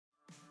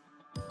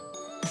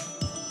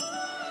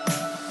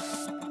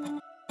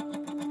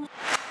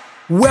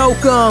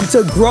Welcome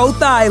to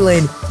Growth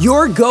Island,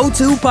 your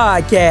go-to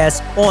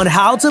podcast on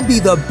how to be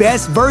the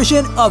best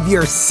version of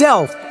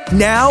yourself.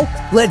 Now,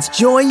 let's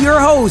join your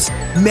host,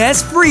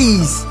 Mes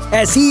Freeze,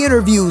 as he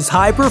interviews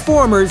high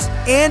performers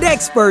and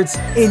experts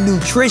in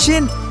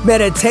nutrition,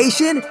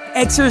 meditation,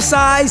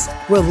 exercise,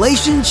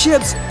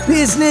 relationships,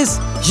 business,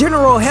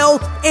 general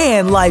health,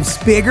 and life's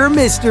bigger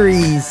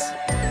mysteries.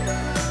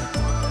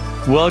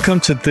 Welcome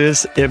to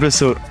this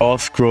episode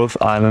of Growth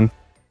Island.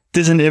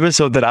 This is an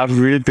episode that I've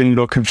really been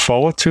looking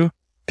forward to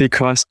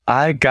because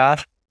I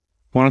got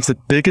one of the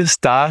biggest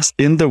stars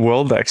in the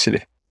world,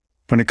 actually,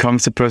 when it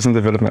comes to personal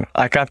development.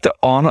 I got the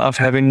honor of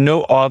having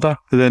no other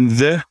than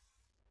the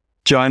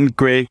John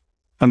Gray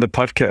on the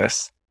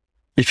podcast.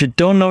 If you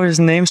don't know his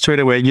name straight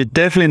away, you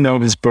definitely know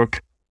his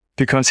book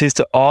because he's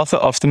the author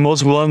of the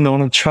most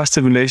well-known and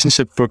trusted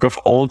relationship book of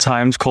all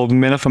times called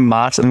Men Are From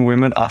Mars and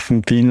Women Are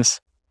From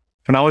Venus.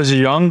 When I was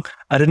young,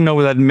 I didn't know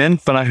what that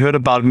meant, but I heard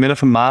about Men Are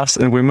From Mars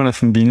and Women Are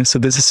From Venus. So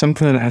this is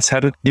something that has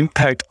had an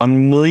impact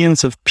on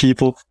millions of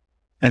people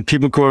and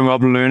people growing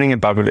up learning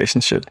about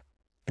relationships.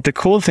 But the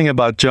cool thing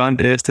about John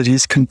is that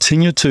he's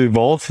continued to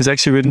evolve. He's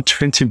actually written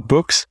 20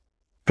 books.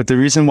 But the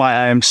reason why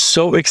I am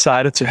so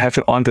excited to have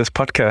it on this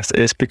podcast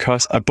is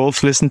because I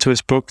both listened to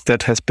his book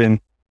that has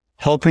been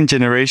helping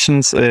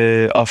generations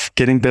of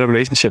getting better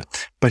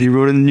relationships. But he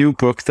wrote a new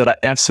book that I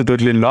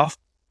absolutely love.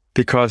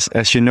 Because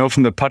as you know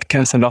from the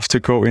podcast, I love to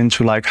go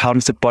into like, how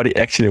does the body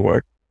actually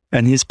work?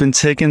 And he's been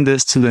taking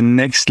this to the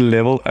next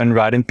level and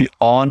writing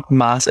Beyond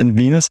Mars and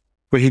Venus,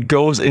 where he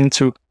goes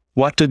into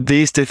what do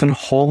these different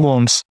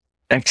hormones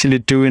actually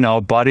do in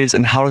our bodies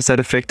and how does that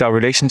affect our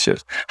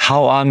relationships?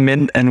 How are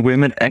men and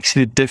women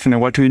actually different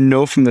and what do we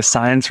know from the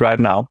science right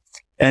now?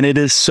 And it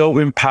is so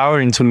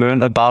empowering to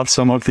learn about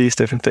some of these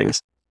different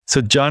things. So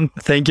John,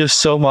 thank you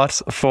so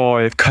much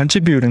for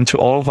contributing to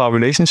all of our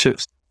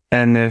relationships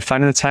and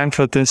finding the time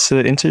for this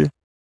interview.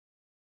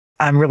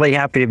 I'm really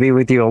happy to be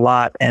with you a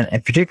lot, and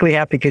particularly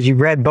happy because you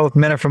read both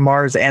Men Are From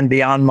Mars and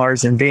Beyond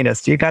Mars and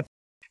Venus. You got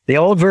the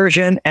old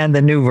version and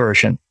the new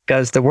version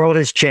because the world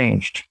has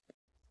changed.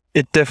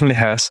 It definitely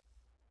has,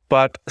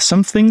 but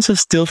some things are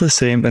still the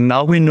same, and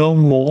now we know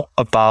more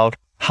about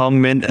how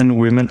men and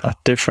women are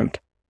different.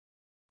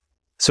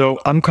 So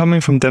I'm coming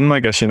from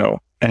Denmark, as you know,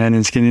 and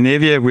in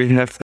Scandinavia we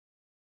have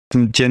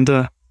some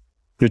gender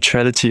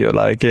neutrality, or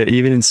like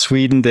even in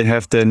Sweden they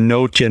have the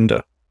no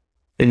gender.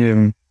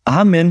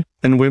 Are men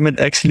and women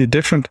actually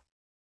different?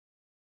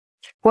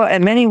 Well,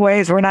 in many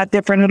ways we're not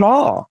different at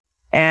all,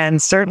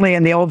 and certainly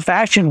in the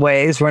old-fashioned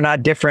ways we're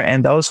not different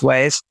in those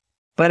ways,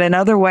 but in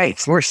other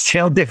ways we're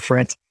still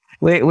different.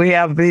 We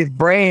have these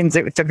brains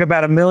that took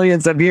about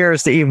millions of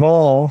years to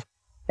evolve,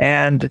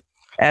 and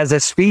as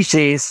a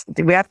species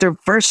we have to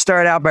first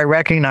start out by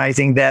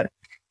recognizing that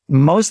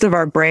most of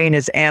our brain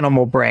is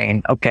animal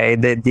brain. Okay.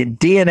 The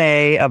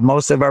DNA of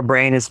most of our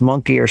brain is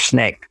monkey or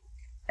snake.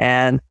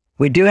 And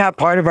we do have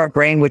part of our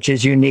brain which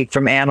is unique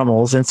from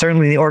animals. And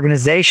certainly the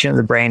organization of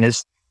the brain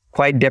is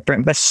quite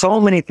different, but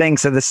so many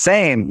things are the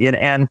same.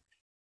 And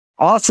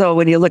also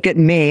when you look at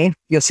me,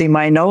 you'll see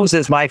my nose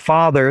is my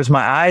father's,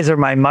 my eyes are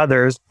my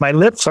mother's, my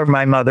lips are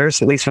my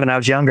mother's, at least when I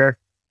was younger,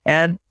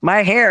 and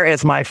my hair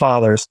is my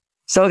father's.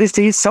 So you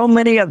see, so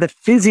many of the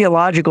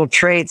physiological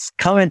traits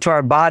come into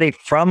our body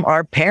from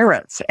our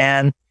parents.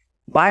 And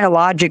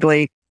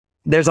biologically,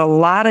 there's a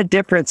lot of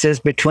differences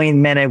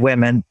between men and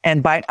women.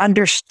 And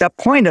the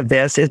point of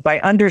this is by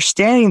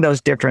understanding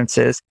those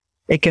differences,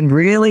 it can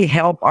really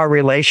help our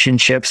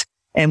relationships.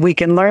 And we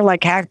can learn,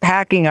 like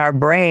hacking our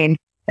brain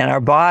and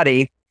our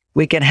body,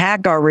 we can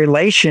hack our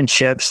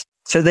relationships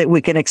so that we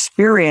can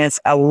experience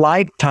a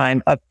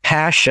lifetime of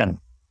passion,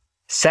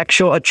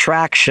 sexual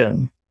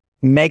attraction,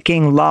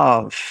 making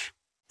love.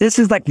 This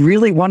is like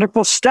really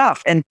wonderful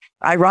stuff. And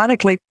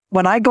ironically,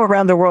 when I go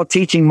around the world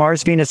teaching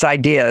Mars Venus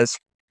ideas,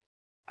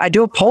 I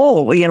do a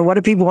poll, what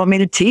do people want me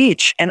to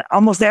teach? And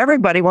almost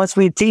everybody wants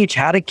me to teach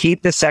how to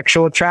keep the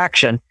sexual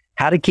attraction,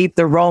 how to keep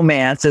the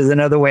romance is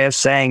another way of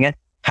saying it,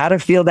 how to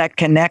feel that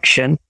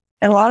connection.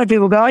 And a lot of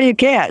people go, oh, you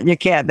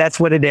can't. That's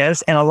what it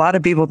is. And a lot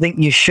of people think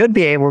you should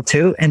be able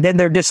to. And then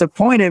they're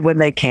disappointed when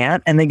they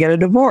can't and they get a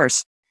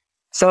divorce.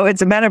 So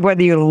it's a matter of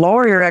whether you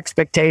lower your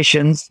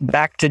expectations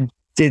back to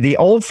the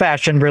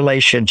old-fashioned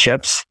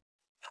relationships,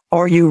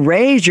 or you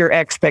raise your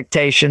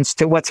expectations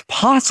to what's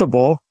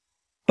possible,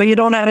 but you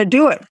don't know how to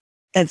do it.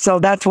 And so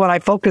that's what I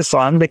focus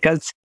on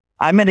because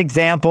I'm an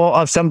example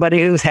of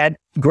somebody who's had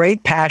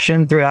great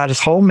passion throughout his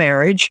whole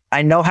marriage.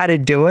 I know how to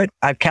do it.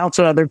 I've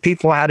counseled other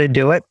people how to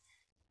do it.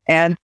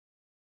 And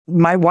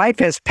my wife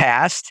has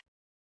passed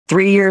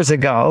 3 years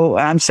ago.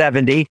 I'm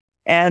 70.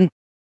 And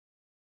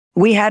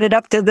we had it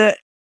up to the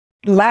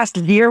last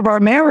year of our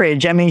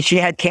marriage. I mean, she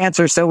had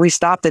cancer, so we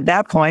stopped at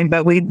that point,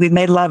 but we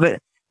made love it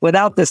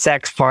without the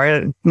sex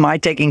part. My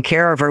taking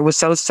care of her was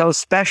so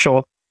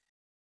special.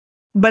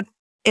 But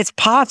it's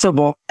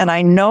possible, and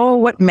I know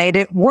what made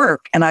it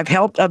work, and I've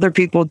helped other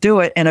people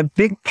do it. And a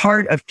big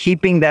part of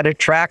keeping that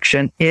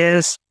attraction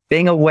is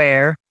being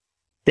aware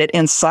that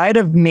inside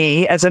of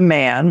me as a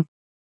man,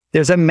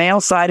 there's a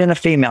male side and a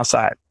female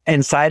side.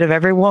 inside of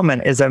every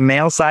woman is a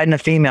male side and a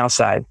female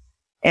side.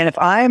 And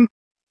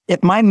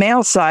if my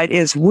male side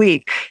is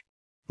weak,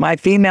 my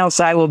female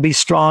side will be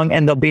strong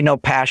and there'll be no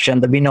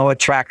passion. There'll be no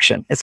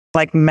attraction. It's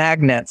like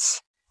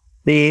magnets.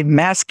 The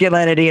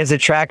masculinity is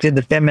attracted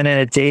to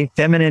femininity.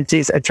 Femininity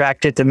is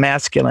attracted to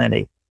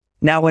masculinity.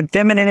 Now, when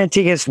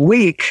femininity is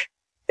weak,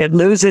 it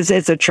loses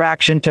its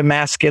attraction to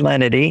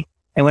masculinity.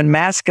 And when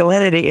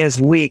masculinity is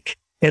weak,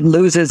 it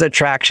loses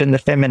attraction to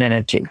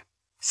femininity.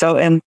 So,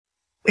 and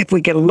if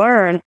we can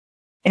learn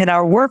in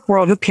our work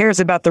world, who cares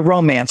about the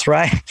romance,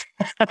 right?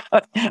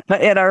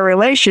 But in our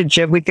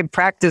relationship, we can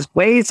practice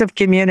ways of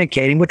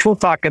communicating, which we'll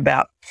talk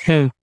about,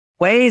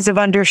 ways of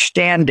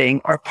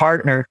understanding our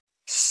partner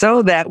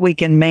so that we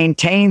can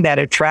maintain that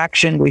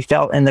attraction we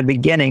felt in the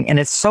beginning. And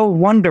it's so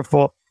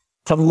wonderful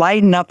to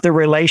lighten up the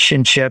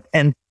relationship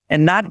and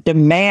not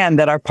demand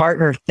that our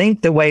partner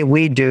think the way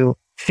we do,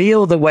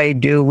 feel the way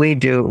we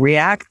do,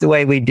 react the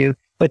way we do,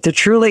 but to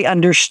truly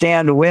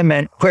understand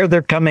women, where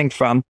they're coming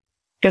from.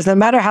 Because no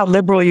matter how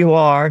liberal you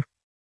are,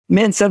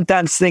 men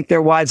sometimes think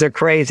their wives are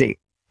crazy.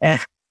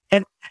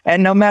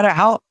 And no matter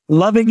how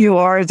loving you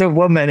are as a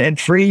woman and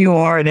free you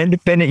are and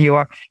independent you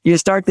are, you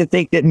start to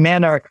think that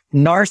men are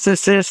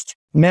narcissists,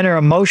 men are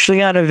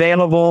emotionally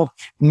unavailable,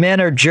 men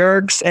are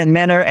jerks, and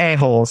men are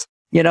a-holes.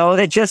 You know,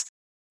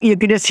 you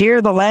can just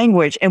hear the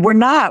language. And we're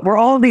not. We're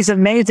all these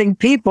amazing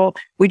people.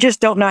 We just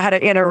don't know how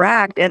to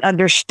interact and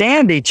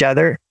understand each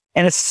other.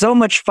 And it's so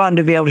much fun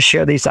to be able to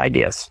share these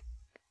ideas.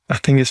 I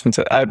think it's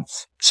fantastic.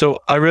 So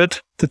I read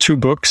the 2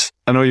 books.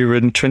 I know you've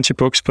written 20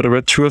 books, but I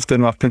read 2 of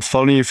them. I've been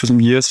following you for some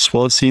years as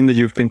well, seeing that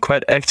you've been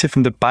quite active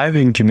in the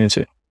biohacking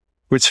community.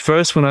 Which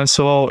first, when I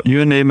saw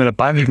your name at a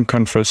biohacking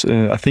conference,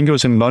 I think it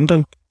was in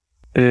London,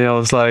 I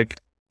was like,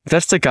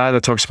 that's the guy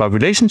that talks about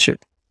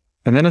relationship.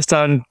 And then I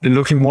started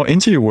looking more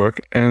into your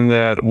work. And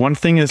that one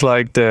thing is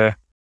like the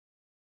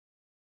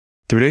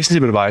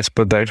relationship advice,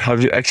 but that how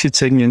you actually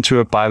taking into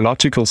a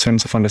biological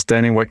sense of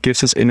understanding what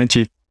gives us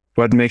energy,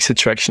 what makes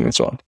attraction and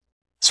so on.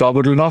 So I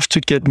would love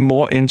to get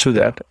more into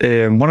that.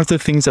 One of the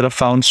things that I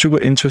found super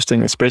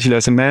interesting, especially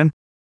as a man,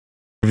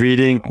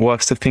 reading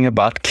was the thing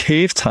about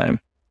cave time.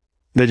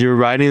 That you're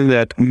writing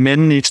that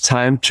men need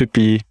time to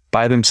be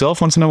by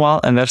themselves once in a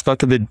while, and that's not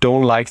that they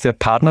don't like their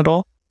partner at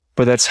all,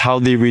 but that's how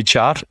they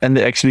recharge and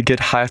they actually get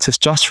higher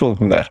testosterone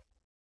from that.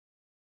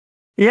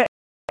 Yeah,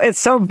 it's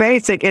so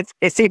basic. It's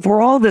if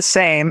we're all the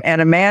same and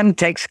a man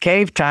takes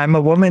cave time,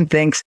 a woman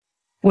thinks,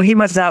 well, he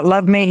must not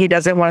love me. He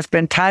doesn't want to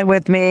spend time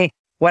with me.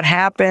 What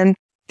happened?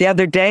 The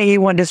other day, he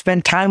wanted to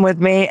spend time with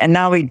me, and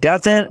now he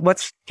doesn't.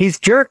 He's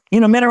jerk. You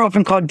know, men are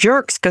often called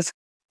jerks because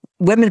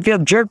women feel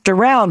jerked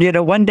around. You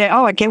know, one day,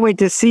 oh, I can't wait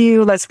to see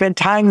you. Let's spend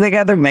time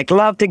together, make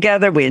love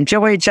together. We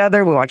enjoy each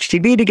other. We watch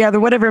TV together,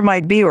 whatever it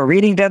might be, or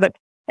reading together.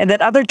 And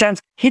then other times,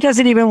 he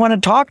doesn't even want to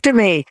talk to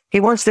me. He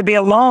wants to be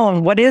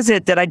alone. What is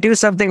it? Did I do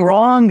something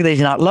wrong? Did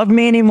he not love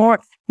me anymore?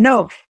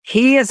 No,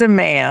 he is a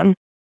man.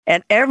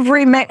 And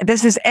every man,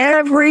 this is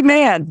every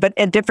man, but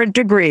at different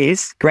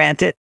degrees,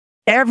 granted,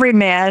 every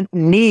man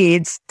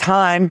needs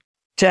time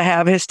to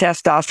have his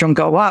testosterone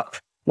go up.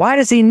 Why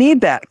does he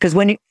need that? Because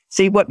when you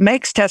see what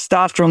makes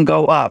testosterone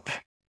go up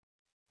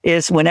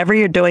is whenever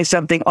you're doing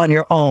something on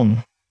your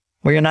own,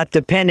 where you're not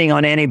depending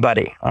on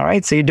anybody. All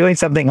right. So you're doing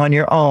something on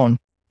your own.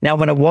 Now,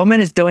 when a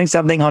woman is doing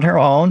something on her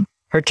own,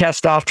 her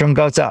testosterone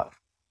goes up.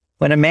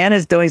 When a man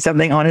is doing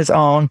something on his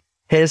own,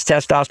 his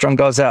testosterone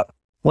goes up.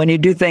 When you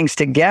do things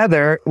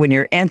together, when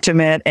you're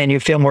intimate and you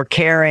feel more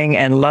caring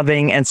and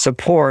loving and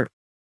support,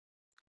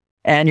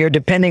 and you're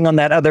depending on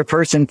that other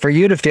person for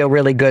you to feel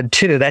really good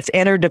too, that's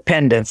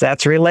interdependence,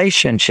 that's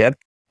relationship,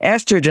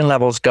 estrogen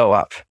levels go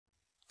up.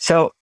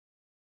 So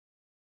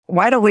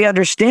why don't we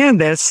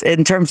understand this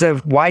in terms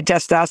of why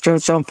testosterone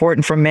is so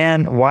important for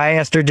men, why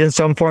estrogen is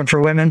so important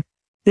for women?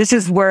 This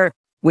is where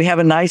we have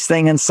a nice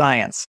thing in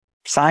science.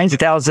 Science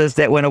tells us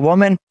that when a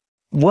woman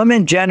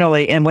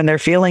generally, and when they're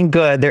feeling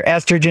good, their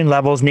estrogen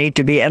levels need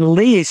to be at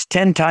least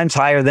 10 times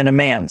higher than a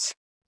man's.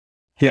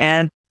 Yeah.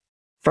 And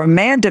for a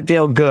man to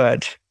feel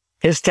good,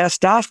 his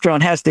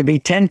testosterone has to be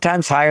 10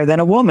 times higher than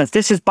a woman's.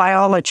 This is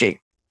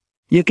biology.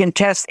 You can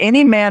test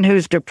any man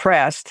who's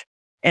depressed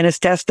and his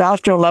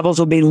testosterone levels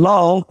will be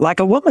low like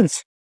a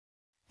woman's.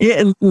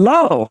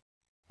 Low.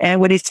 And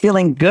when he's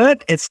feeling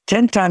good, it's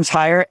 10 times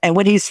higher. And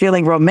when he's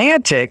feeling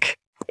romantic,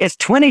 it's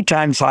 20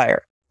 times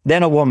higher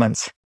than a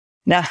woman's.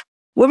 Now,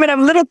 women have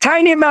a little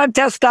tiny amount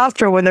of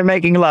testosterone when they're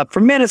making love.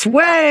 For men, it's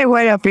way,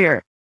 way up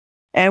here.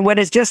 And when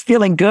it's just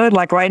feeling good,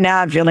 like right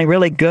now, I'm feeling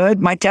really good,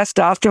 my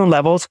testosterone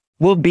levels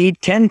will be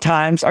 10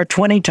 times or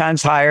 20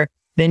 times higher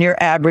than your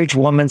average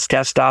woman's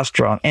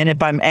testosterone. And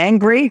if I'm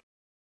angry,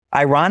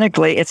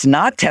 ironically, it's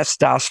not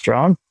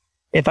testosterone.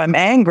 If I'm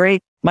angry,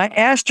 my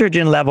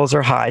estrogen levels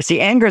are high. See,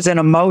 anger is an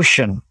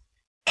emotion.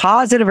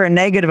 Positive or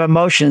negative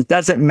emotions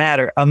doesn't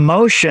matter.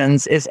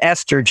 Emotions is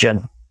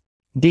estrogen.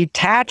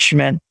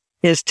 Detachment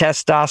is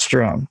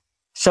testosterone.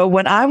 So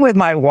when I'm with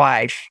my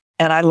wife,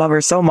 and I love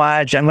her so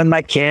much, I'm with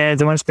my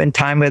kids, I want to spend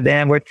time with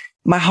them, we're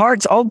my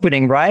heart's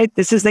opening, right?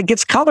 That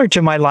gives color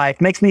to my life,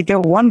 makes me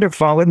feel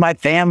wonderful with my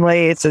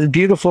family. It's a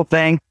beautiful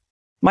thing.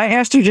 My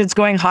estrogen's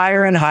going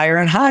higher and higher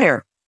and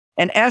higher.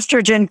 And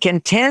estrogen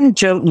can tend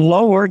to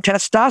lower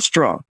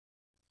testosterone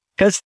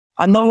because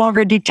I'm no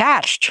longer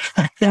detached.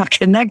 I'm now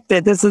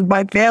connected. This is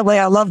my family.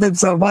 I love them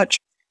so much.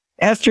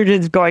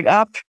 Estrogen's going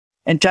up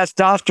and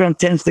testosterone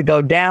tends to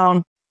go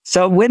down.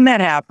 So when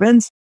that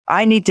happens,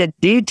 I need to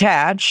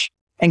detach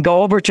and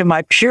go over to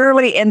my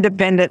purely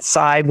independent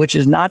side, which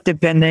is not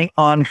depending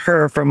on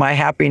her for my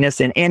happiness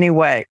in any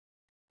way.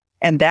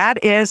 And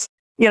that is,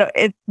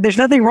 there's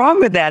nothing wrong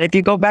with that. If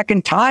you go back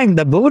in time,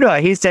 the Buddha,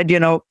 he said,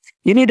 you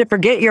need to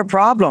forget your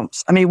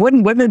problems. I mean,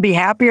 wouldn't women be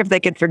happier if they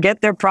could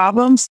forget their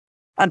problems?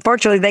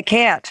 Unfortunately, they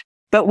can't,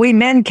 but we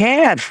men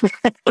can.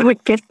 We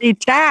can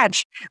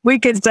detach. We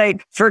can say,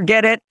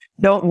 forget it.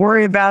 Don't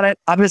worry about it.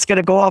 I'm just going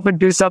to go off and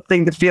do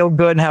something to feel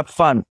good and have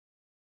fun.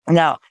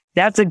 Now,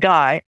 that's a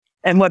guy.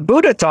 And what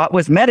Buddha taught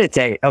was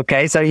meditate.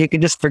 Okay. So you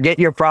can just forget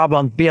your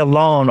problems, be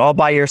alone all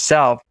by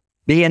yourself,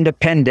 be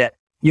independent.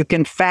 You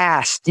can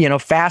fast.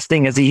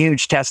 Fasting is a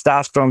huge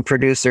testosterone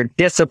producer.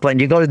 Discipline.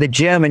 You go to the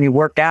gym and you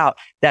work out.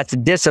 That's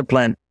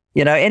discipline.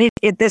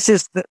 This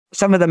is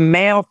some of the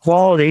male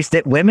qualities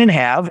that women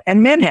have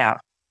and men have.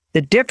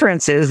 The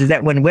difference is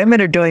that when women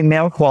are doing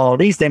male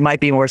qualities, they might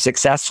be more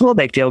successful.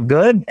 They feel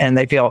good and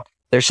they feel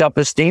their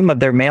self-esteem of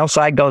their male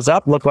side goes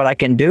up. Look what I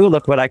can do.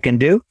 Look what I can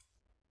do.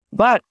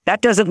 But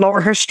that doesn't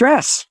lower her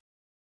stress.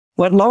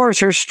 What lowers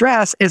her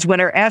stress is when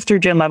her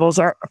estrogen levels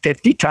are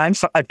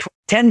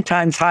 10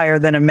 times higher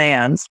than a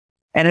man's.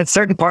 And in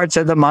certain parts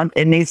of the month,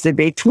 it needs to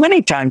be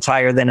 20 times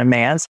higher than a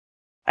man's.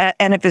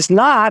 And if it's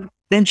not,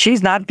 then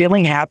she's not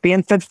feeling happy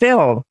and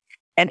fulfilled.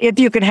 And if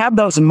you can have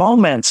those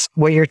moments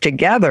where you're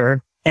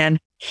together and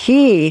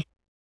he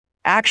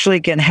actually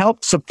can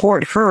help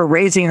support her,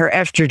 raising her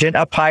estrogen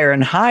up higher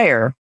and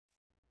higher.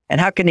 And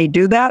how can he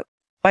do that?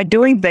 By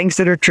doing things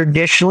that are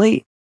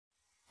traditionally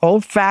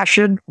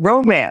old-fashioned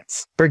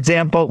romance. For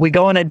example, we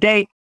go on a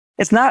date.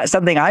 It's not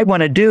something I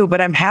want to do,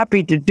 but I'm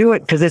happy to do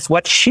it because it's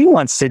what she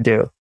wants to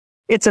do.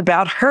 It's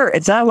about her.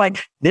 It's not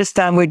like this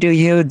time we do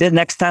you, the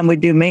next time we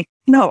do me.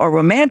 No, a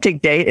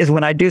romantic date is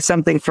when I do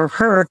something for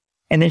her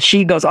and then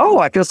she goes, oh,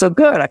 I feel so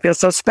good. I feel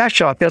so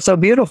special. I feel so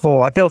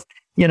beautiful. I feel,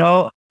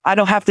 I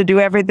don't have to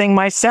do everything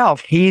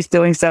myself. He's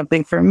doing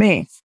something for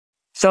me.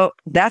 So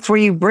that's where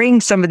you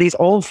bring some of these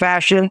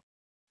old-fashioned.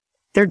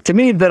 To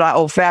me, they're not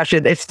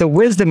old-fashioned. It's the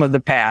wisdom of the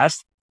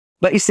past.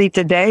 But you see,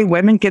 today,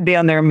 women can be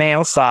on their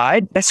male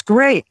side. That's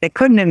great. They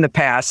couldn't in the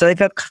past. So they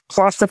feel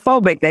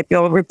claustrophobic. They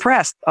feel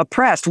repressed,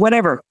 oppressed,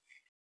 whatever.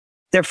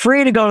 They're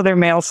free to go to their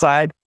male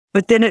side.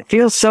 But then it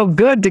feels so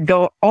good to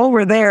go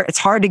over there. It's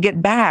hard to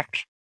get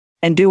back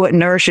and do what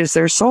nourishes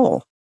their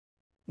soul.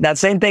 That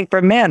same thing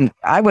for men.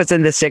 I was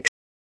in the 60s.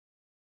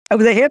 I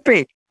was a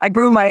hippie. I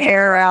grew my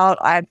hair out.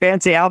 I had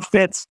fancy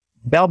outfits.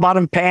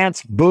 Bell-bottom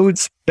pants,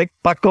 boots, big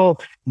buckle,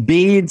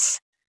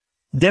 beads,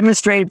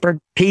 demonstrated for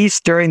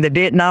peace during the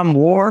Vietnam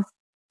War.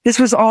 This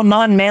was all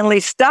non-manly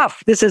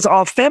stuff. This is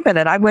all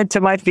feminine. I went to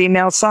my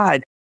female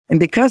side. And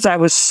because I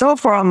was so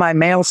far on my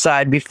male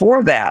side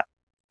before that,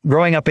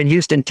 growing up in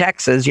Houston,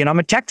 Texas, I'm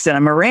a Texan,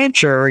 I'm a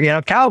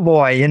rancher,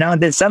 cowboy,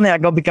 and then suddenly I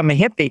go become a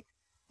hippie.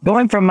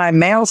 Going from my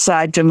male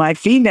side to my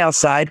female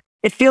side,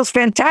 it feels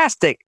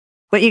fantastic.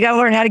 But you got to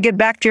learn how to get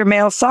back to your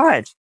male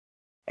side.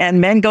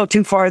 And men go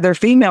too far to their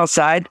female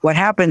side. What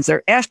happens?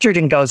 Their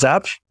estrogen goes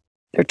up,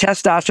 their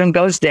testosterone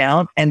goes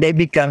down, and they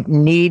become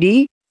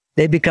needy.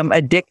 They become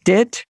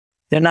addicted.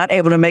 They're not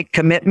able to make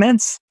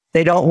commitments.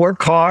 They don't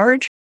work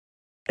hard.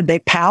 They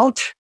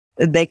pout.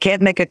 They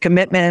can't make a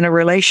commitment in a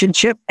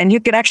relationship. And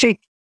you can actually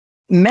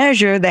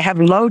measure they have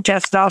low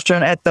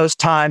testosterone at those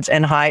times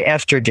and high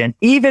estrogen.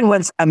 Even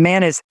when a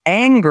man is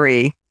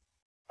angry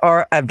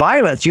or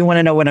violent, you want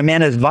to know when a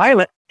man is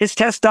violent, his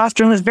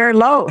testosterone is very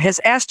low. His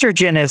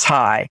estrogen is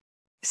high.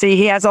 See,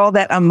 he has all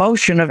that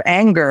emotion of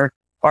anger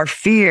or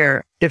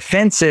fear,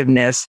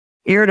 defensiveness,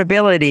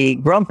 irritability,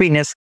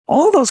 grumpiness,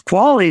 all those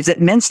qualities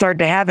that men start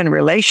to have in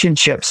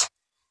relationships.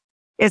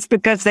 It's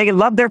because they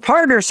love their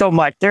partner so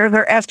much. They're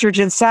their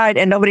estrogen side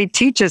and nobody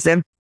teaches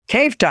them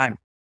cave time.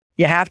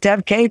 You have to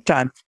have cave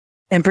time.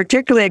 And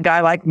particularly a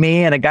guy like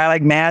me and a guy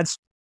like Mads,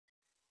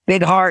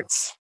 big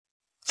hearts.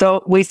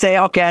 So we say,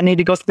 okay, I need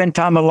to go spend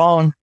time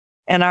alone.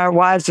 And our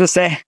wives will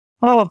say,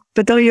 oh,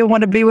 but don't you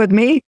want to be with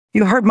me?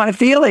 You hurt my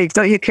feelings.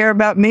 Don't you care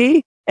about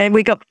me? And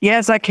we go,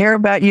 yes, I care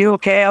about you.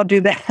 Okay, I'll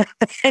do that.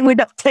 And we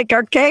don't take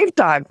our cave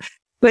time.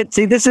 But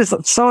see, this is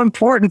so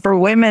important for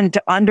women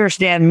to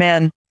understand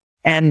men,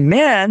 and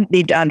men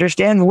need to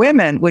understand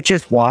women, which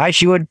is why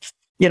she would,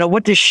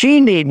 what does she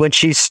need when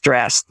she's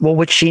stressed? Well,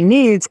 what she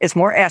needs is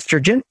more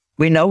estrogen.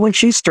 We know when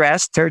she's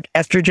stressed, her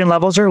estrogen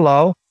levels are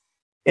low.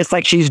 It's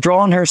like she's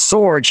drawing her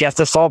sword. She has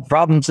to solve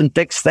problems and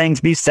fix things,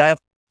 be safe.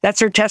 That's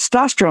her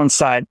testosterone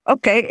side.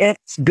 Okay,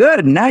 it's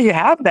good. Now you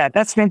have that.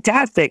 That's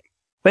fantastic.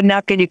 But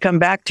now can you come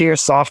back to your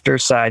softer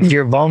side,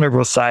 your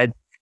vulnerable side?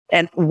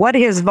 And what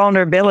is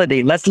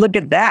vulnerability? Let's look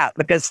at that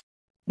because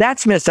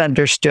that's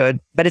misunderstood.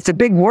 But it's a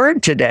big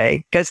word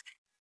today because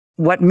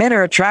what men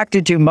are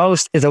attracted to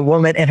most is a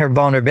woman in her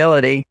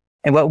vulnerability.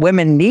 And what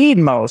women need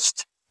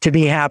most to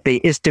be happy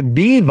is to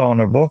be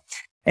vulnerable.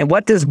 And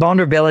what does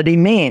vulnerability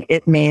mean?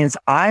 It means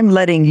I'm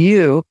letting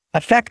you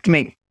affect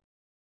me.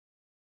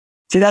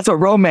 See, that's what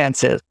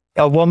romance is.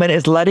 A woman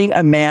is letting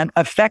a man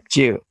affect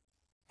you.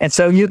 And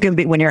so you can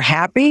be, when you're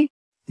happy,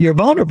 you're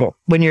vulnerable.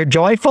 When you're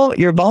joyful,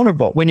 you're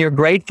vulnerable. When you're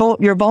grateful,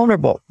 you're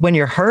vulnerable. When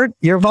you're hurt,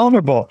 you're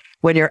vulnerable.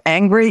 When you're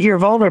angry, you're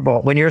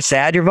vulnerable. When you're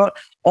sad, you're vulnerable.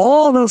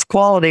 All those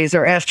qualities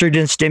are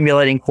estrogen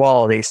stimulating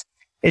qualities.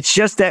 It's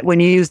just that when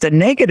you use the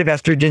negative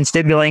estrogen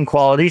stimulating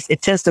qualities,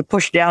 it tends to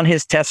push down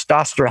his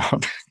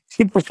testosterone.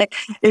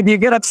 If you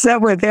get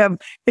upset with him,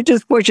 it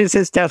just pushes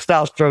his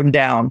testosterone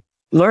down.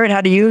 Learn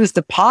how to use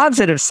the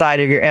positive side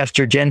of your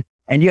estrogen,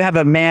 and you have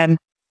a man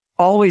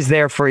always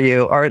there for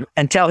you, or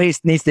until he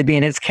needs to be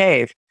in his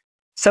cave.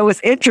 So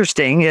what's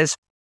interesting is,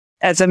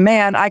 as a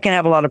man, I can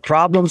have a lot of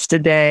problems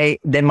today.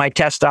 Then my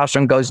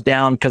testosterone goes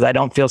down because I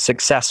don't feel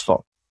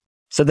successful.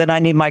 So then I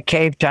need my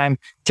cave time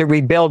to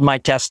rebuild my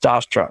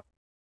testosterone.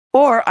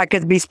 Or I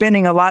could be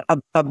spending a lot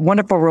of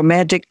wonderful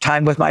romantic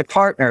time with my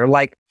partner.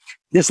 Like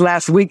this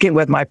last weekend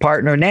with my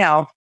partner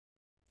now,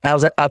 I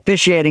was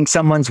officiating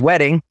someone's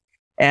wedding,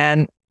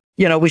 and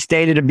we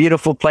stayed at a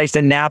beautiful place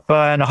in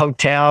Napa in a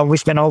hotel. We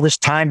spent all this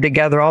time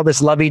together, all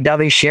this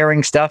lovey-dovey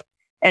sharing stuff.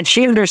 And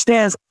she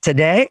understands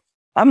today,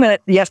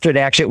 yesterday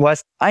actually it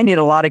was, I need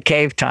a lot of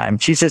cave time.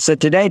 She says, so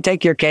today,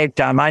 take your cave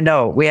time. I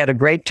know we had a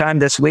great time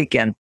this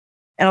weekend.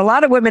 And a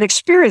lot of women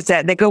experience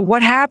that. They go,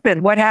 what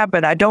happened? What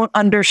happened? I don't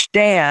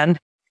understand.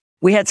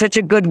 We had such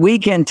a good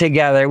weekend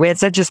together. We had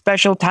such a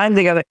special time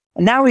together.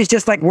 And now he's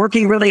just like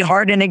working really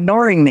hard and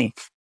ignoring me.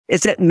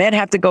 It's that men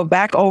have to go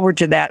back over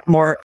to that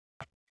more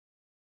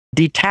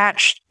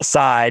detached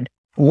side,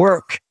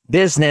 work,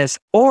 business,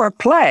 or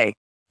play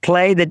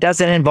that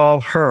doesn't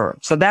involve her.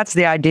 So that's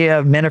the idea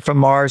of men are from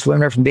Mars,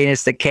 women are from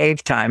Venus, the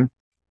cave time.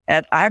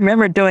 And I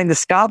remember doing the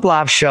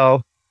Skoblof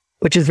show,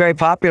 which is very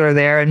popular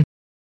there. And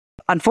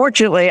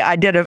unfortunately, I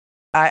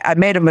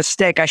made a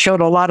mistake. I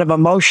showed a lot of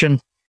emotion.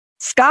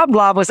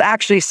 Skoblof was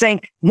actually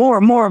saying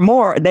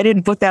more. They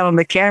didn't put that on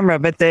the camera,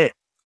 but the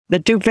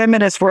two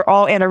feminists were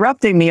all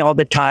interrupting me all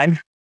the time.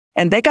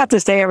 And they got to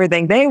say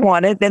everything they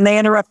wanted. Then they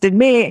interrupted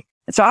me.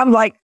 So I'm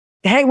like,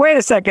 hey, wait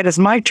a second, it's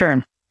my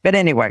turn. But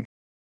anyway,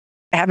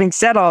 having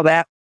said all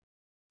that,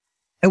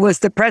 it was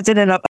the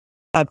president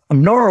of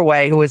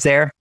Norway who was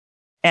there.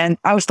 And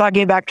I was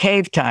talking about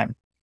cave time.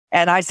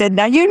 And I said,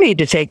 now you need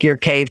to take your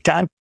cave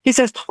time. He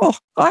says, oh,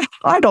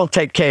 I don't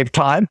take cave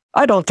time.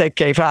 I don't take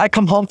cave time. I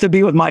come home to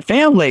be with my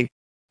family.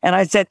 And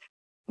I said,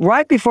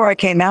 right before I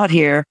came out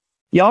here,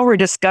 y'all were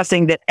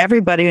discussing that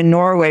everybody in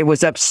Norway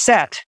was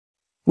upset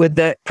with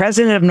the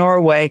president of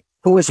Norway,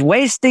 who was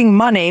wasting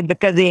money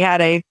because he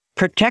had a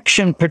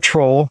protection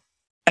patrol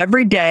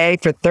every day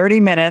for 30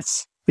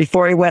 minutes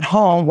before he went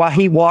home while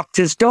he walked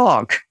his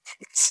dog.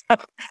 So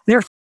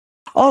they're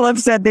all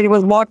upset that he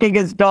was walking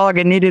his dog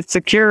and needed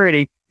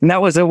security. And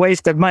that was a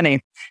waste of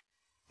money,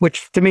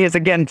 which to me is,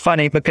 again,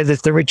 funny because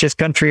it's the richest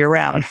country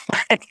around.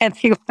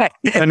 Anyway,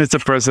 and it's a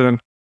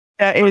president.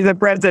 He's a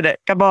president.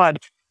 Come on.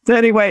 So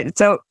anyway,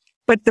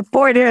 but the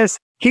point is,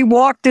 he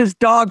walked his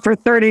dog for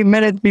 30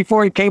 minutes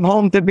before he came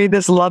home to be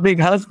this loving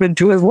husband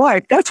to his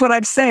wife. That's what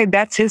I'm saying.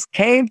 That's his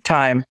cave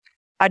time.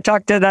 I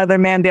talked to another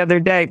man the other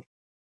day.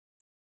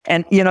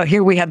 And,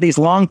 here we have these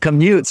long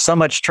commutes, so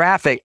much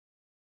traffic.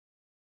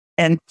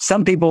 And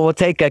some people will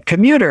take a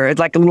commuter.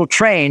 It's like a little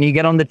train. You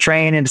get on the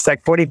train and it's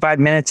like 45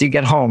 minutes, you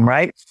get home,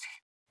 right?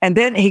 And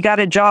then he got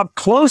a job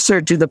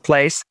closer to the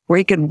place where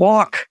he could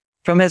walk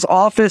from his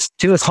office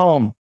to his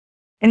home.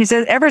 And he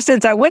said, ever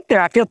since I went there,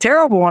 I feel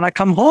terrible when I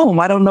come home.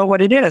 I don't know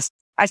what it is.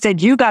 I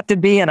said, you got to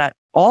be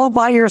all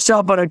by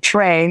yourself on a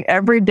train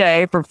every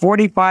day for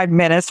 45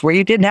 minutes where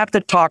you didn't have to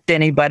talk to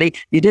anybody.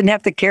 You didn't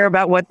have to care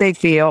about what they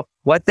feel,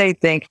 what they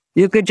think.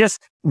 You could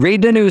just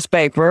read the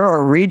newspaper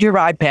or read your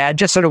iPad,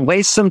 just sort of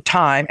waste some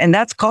time. And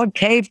that's called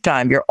cave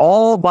time. You're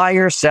all by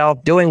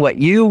yourself doing what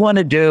you want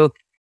to do.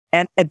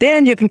 And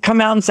then you can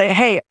come out and say,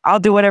 hey, I'll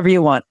do whatever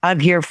you want. I'm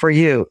here for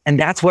you. And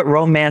that's what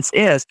romance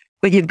is.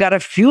 But you've got to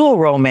fuel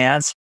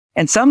romance.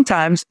 And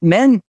sometimes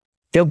men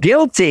feel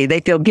guilty. They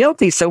feel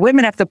guilty. So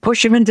women have to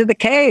push him into the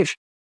cave.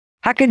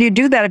 How can you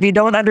do that if you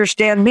don't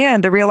understand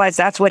men to realize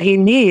that's what he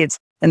needs?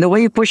 And the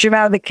way you push him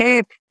out of the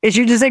cave is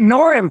you just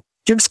ignore him.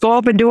 Just go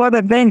up and do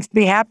other things.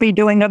 Be happy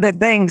doing other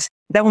things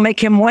that will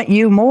make him want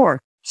you more.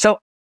 So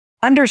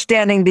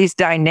understanding these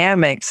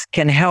dynamics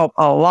can help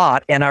a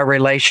lot in our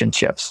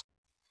relationships.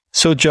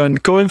 So John,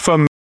 going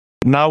from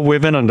now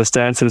women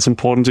understand that it's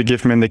important to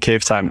give men the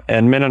cave time,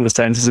 and men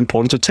understand it's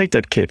important to take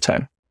that cave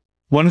time.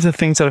 One of the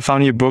things that I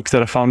found in your book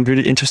that I found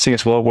really interesting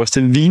as well was the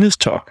Venus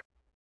talk.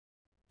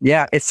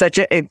 Yeah, it's such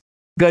a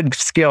good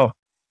skill.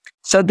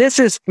 So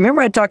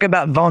remember I talked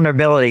about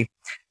vulnerability.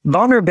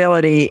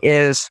 Vulnerability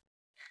is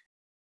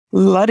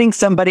letting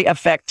somebody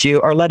affect you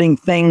or letting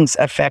things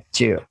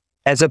affect you,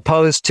 as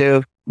opposed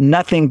to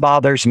nothing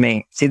bothers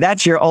me. See,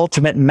 that's your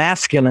ultimate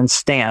masculine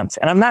stance.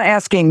 And I'm not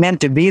asking men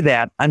to be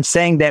that. I'm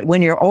saying that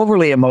when you're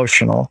overly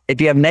emotional, if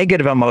you have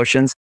negative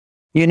emotions,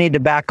 You need to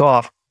back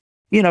off.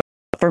 You know,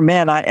 for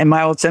men, in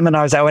my old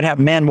seminars, I would have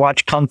men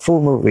watch Kung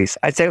Fu movies.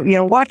 I'd say,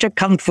 watch a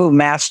Kung Fu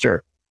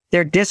master.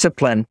 They're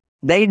disciplined.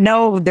 They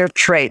know their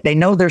trait. They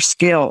know their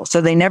skill.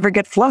 So they never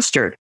get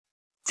flustered.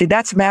 See,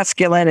 that's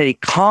masculinity,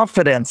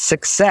 confidence,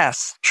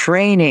 success,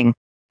 training.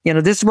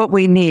 This is what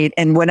we need.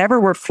 And whenever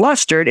we're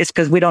flustered, it's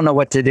because we don't know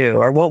what to do,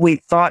 or what we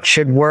thought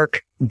should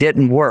work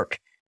didn't work.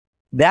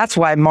 That's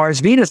why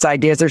Mars-Venus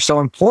ideas are so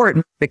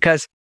important,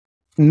 because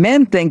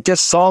men think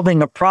just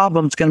solving a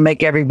problem is going to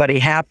make everybody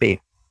happy.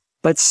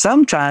 But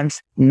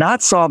sometimes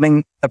not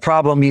solving the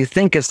problem you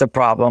think is the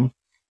problem,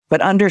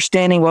 but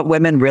understanding what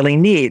women really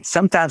need.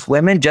 Sometimes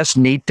women just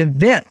need to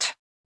vent.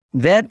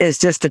 Vent is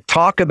just to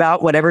talk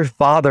about whatever's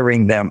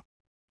bothering them.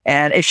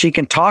 And if she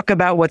can talk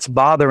about what's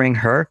bothering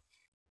her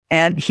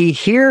and he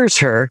hears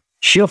her,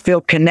 she'll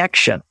feel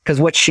connection. Because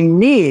what she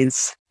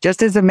needs,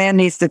 just as a man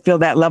needs to feel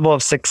that level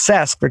of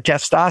success for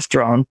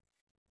testosterone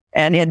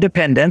and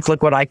independence,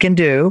 look what I can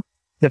do.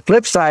 The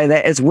flip side of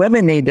that is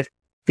women need to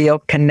feel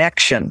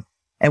connection.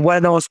 And one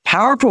of the most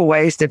powerful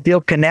ways to feel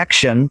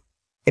connection,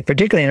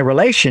 particularly in a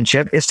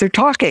relationship, is through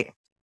talking.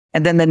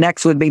 And then the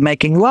next would be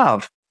making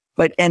love.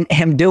 And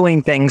him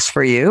doing things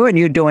for you and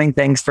you doing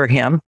things for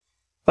him.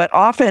 But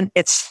often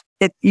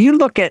you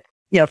look at,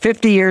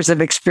 50 years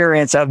of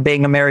experience of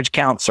being a marriage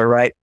counselor,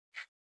 right?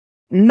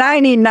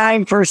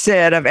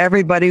 99% of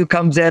everybody who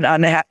comes in,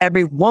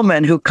 every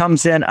woman who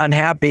comes in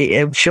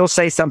unhappy, she'll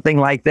say something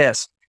like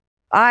this: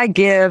 I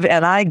give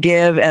and I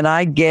give and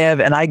I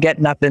give and I get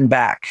nothing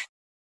back.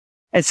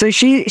 And so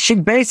she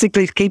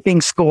basically is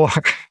keeping score.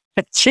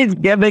 She's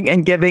giving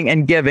and giving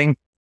and giving.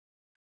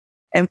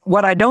 And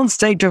what I don't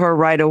say to her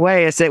right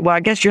away is that, well, I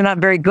guess you're not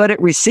very good at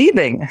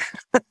receiving.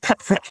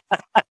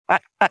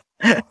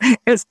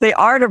 It's the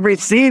art of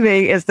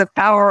receiving is the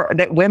power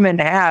that women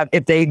have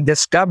if they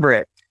discover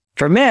it.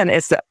 For men,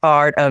 it's the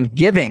art of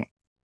giving.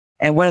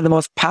 And one of the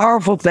most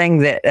powerful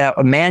things that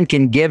a man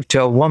can give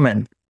to a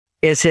woman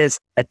is his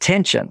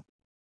attention,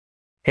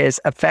 his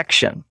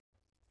affection,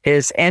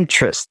 his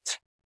interest,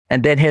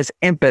 and then his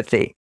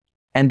empathy,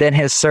 and then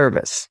his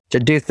service to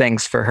do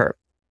things for her.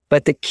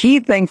 But the key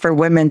thing for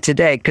women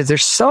today, because they're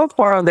so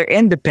far on their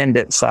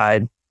independent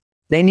side,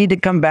 they need to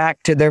come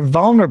back to their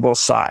vulnerable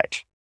side.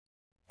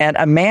 And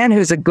a man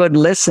who's a good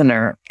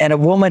listener and a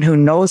woman who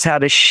knows how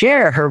to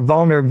share her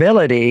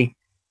vulnerability,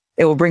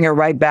 it will bring her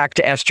right back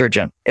to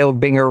estrogen. It will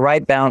bring her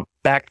right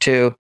back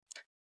to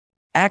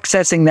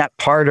accessing that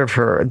part of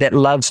her that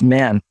loves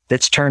men,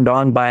 that's turned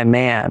on by a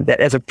man, that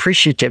is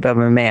appreciative of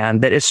a man,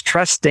 that is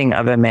trusting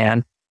of a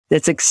man,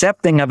 that's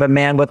accepting of a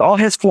man with all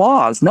his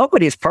flaws.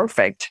 Nobody's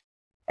perfect.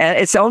 And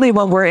it's only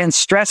when we're in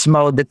stress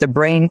mode that the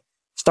brain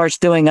starts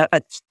doing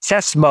a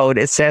test mode.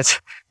 It says,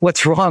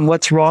 what's wrong?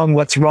 What's wrong?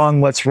 What's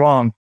wrong? What's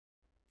wrong?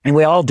 And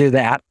we all do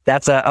that.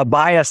 That's a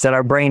bias that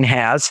our brain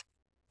has.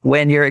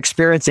 When you're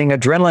experiencing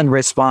adrenaline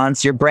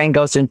response, your brain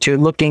goes into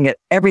looking at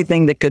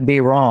everything that could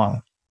be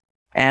wrong.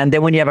 And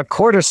then when you have a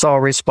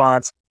cortisol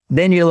response,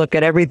 then you look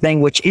at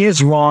everything which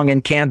is wrong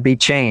and can't be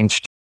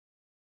changed.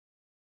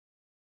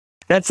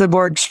 That's the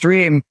more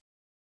extreme,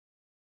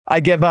 I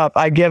give up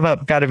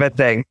kind of a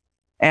thing.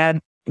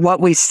 And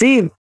what we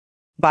see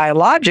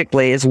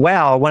biologically as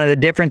well, one of the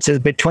differences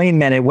between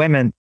men and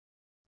women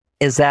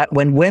is that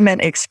when women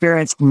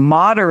experience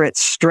moderate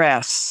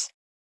stress,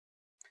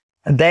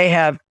 they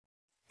have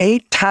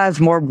 8 times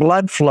more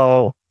blood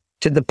flow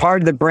to the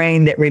part of the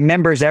brain that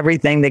remembers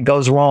everything that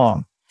goes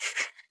wrong.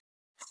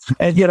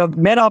 And,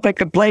 men often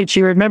complain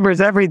she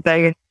remembers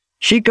everything.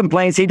 She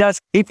complains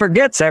he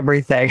forgets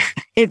everything.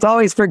 He's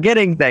always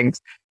forgetting things.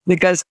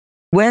 Because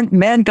when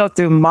men go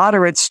through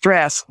moderate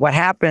stress, what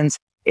happens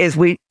is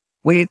we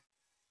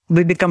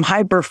become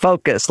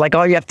hyper-focused. Like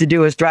all you have to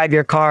do is drive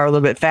your car a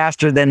little bit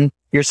faster than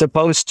you're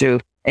supposed to,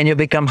 and you'll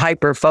become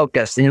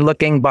hyper-focused. And you're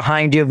looking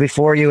behind you,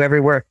 before you,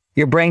 everywhere.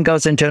 Your brain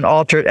goes into an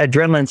altered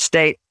adrenaline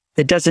state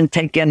that doesn't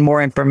take in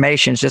more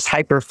information. It's just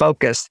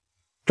hyper-focused.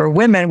 For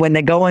women, when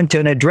they go into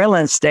an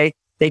adrenaline state,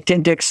 they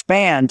tend to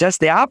expand, just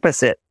the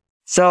opposite.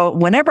 So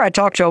whenever I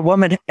talk to a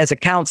woman as a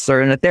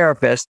counselor and a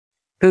therapist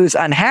who's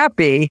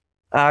unhappy,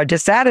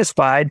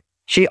 dissatisfied,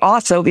 she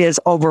also is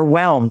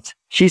overwhelmed.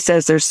 She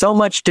says, there's so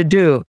much to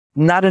do,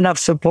 not enough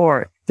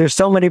support. There's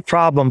so many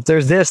problems.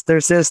 There's this,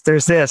 there's this,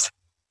 there's this.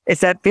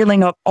 It's that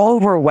feeling of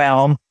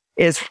overwhelm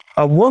is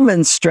a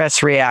woman's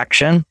stress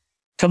reaction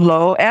to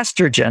low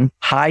estrogen,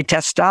 high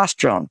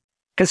testosterone.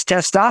 Because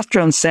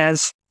testosterone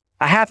says,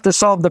 I have to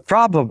solve the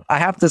problem. I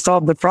have to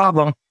solve the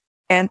problem.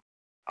 And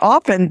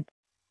often,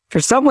 for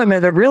some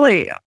women, they're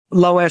really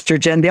low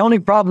estrogen. The only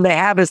problem they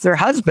have is their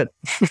husband.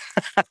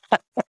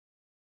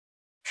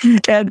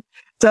 And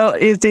so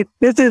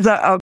this is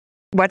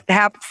what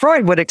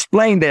Freud would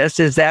explain this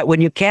is that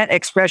when you can't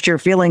express your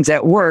feelings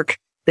at work,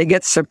 they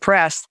get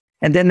suppressed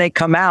and then they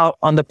come out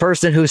on the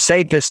person who's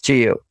safest to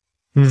you.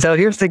 So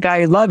here's the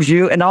guy who loves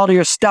you and all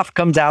your stuff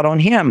comes out on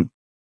him.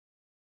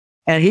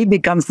 And he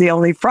becomes the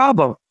only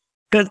problem.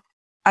 Because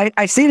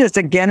I see this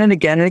again and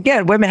again and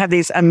again. Women have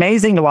these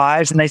amazing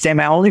lives and they say,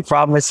 my only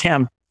problem is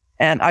him.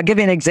 And I'll give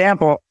you an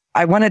example.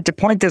 I wanted to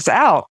point this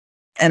out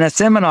in a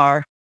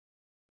seminar,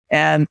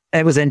 and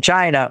it was in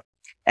China.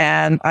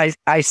 And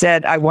I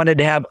said I wanted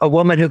to have a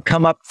woman who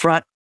come up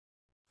front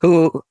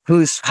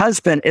whose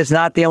husband is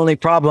not the only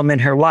problem in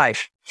her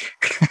life.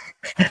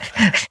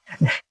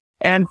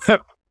 And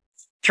the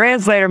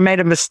translator made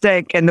a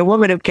mistake. And the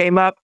woman who came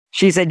up,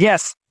 she said,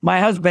 yes, my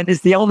husband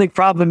is the only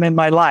problem in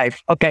my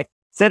life. Okay.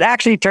 So it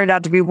actually turned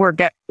out to be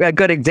a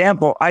good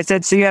example. I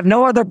said, so you have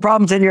no other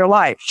problems in your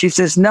life? She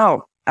says,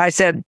 no. I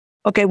said,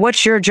 okay,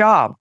 what's your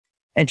job?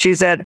 And she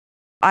said,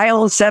 I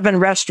own 7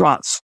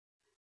 restaurants.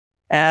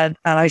 And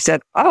I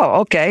said,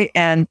 oh, okay.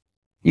 And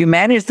you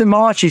manage them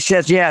all? She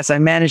says, yes, I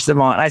manage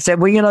them all. And I said,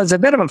 well, there's a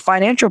bit of a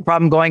financial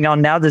problem going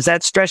on now. Does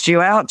that stress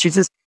you out? She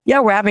says, yeah,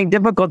 we're having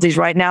difficulties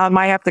right now. I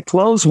might have to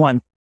close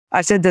one.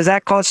 I said, does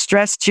that cause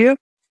stress to you?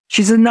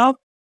 She said, no,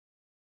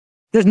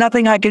 there's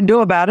nothing I can do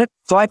about it.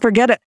 So I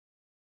forget it.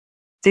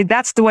 See,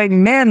 that's the way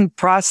men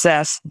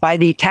process by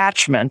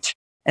detachment.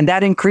 And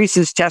that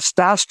increases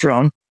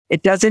testosterone.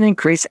 It doesn't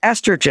increase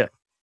estrogen.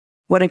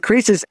 What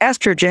increases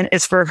estrogen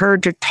is for her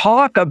to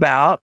talk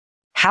about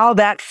how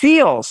that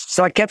feels.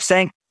 So I kept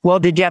saying, well,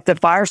 did you have to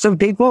fire some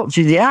people?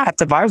 She said, yeah, I have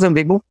to fire some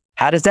people.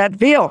 How does that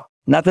feel?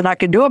 Nothing I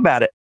can do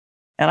about it.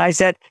 And I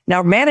said,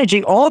 now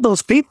managing all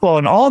those people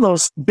and all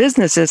those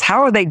businesses,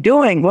 how are they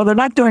doing? Well, they're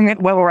not doing it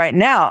well right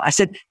now. I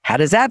said, how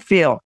does that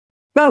feel?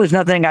 Well, there's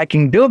nothing I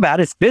can do about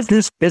it. It's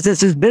business.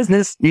 Business is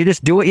business. You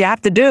just do what you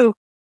have to do.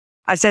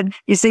 I said,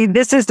 you see,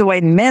 this is the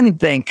way men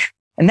think.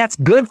 And that's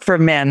good for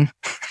men,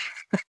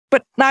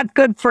 but not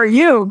good for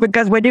you,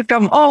 because when you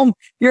come home,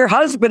 your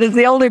husband is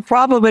the only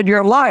problem in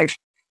your life.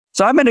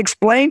 So I'm going to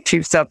explain to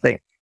you something.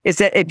 Is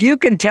that if you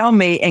can tell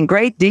me in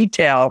great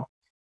detail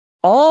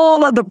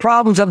all of the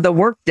problems of the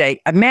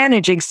workday, I'm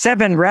managing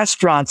 7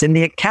 restaurants and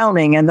the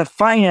accounting and the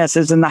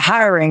finances and the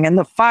hiring and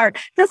the fire,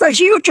 there's a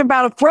huge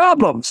amount of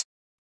problems.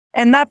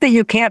 And not that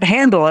you can't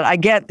handle it. I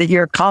get that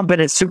you're a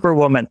competent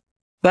superwoman,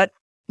 but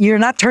you're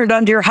not turned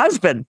on to your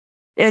husband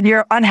and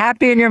you're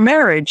unhappy in your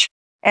marriage.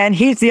 And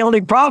he's the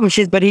only problem.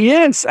 But he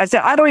is. I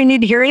said, I don't even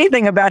need to hear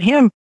anything about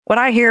him. What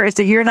I hear is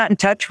that you're not in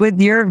touch with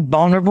your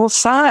vulnerable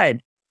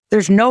side.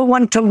 There's no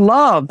one to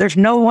love. There's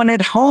no one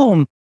at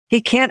home.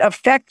 He can't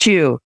affect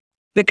you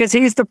because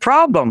he's the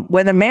problem.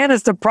 When a man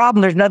is the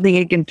problem, there's nothing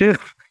he can do.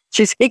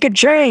 He can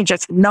change. I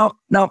said,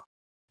 no.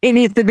 He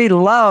needs to be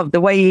loved the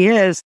way he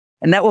is.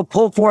 And that will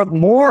pull forth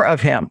more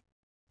of him.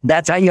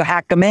 That's how you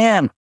hack a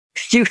man.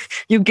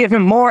 You give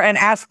him more and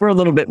ask for a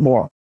little bit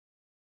more.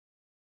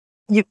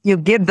 You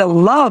give the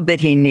love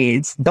that he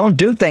needs. Don't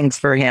do things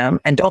for him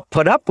and don't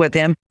put up with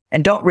him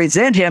and don't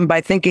resent him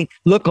by thinking,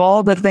 look,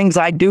 all the things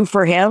I do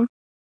for him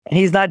and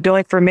he's not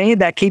doing for me,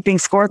 that keeping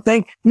score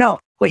thing. No,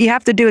 what you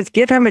have to do is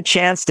give him a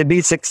chance to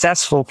be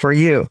successful for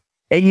you.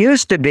 It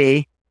used to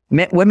be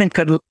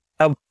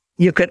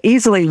you could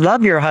easily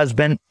love your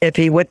husband if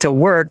he went to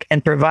work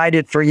and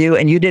provided for you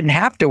and you didn't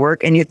have to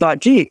work and you thought,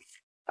 gee,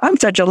 I'm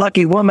such a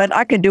lucky woman.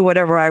 I can do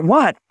whatever I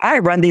want. I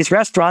run these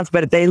restaurants,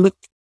 but if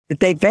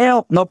they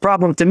fail, no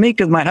problem to me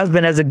because my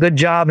husband has a good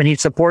job and he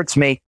supports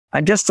me.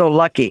 I'm just so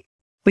lucky.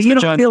 But you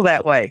don't feel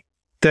that way.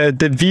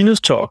 The Venus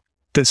talk,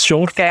 the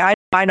short. Okay,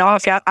 I know.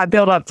 I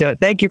built up to it.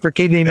 Thank you for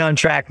keeping me on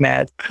track,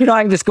 Matt. I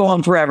can just go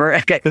on forever.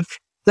 Okay.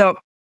 So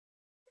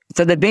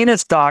the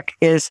Venus talk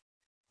is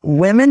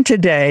women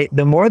today,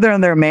 the more they're on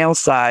their male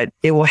side,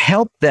 it will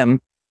help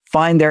them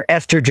find their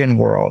estrogen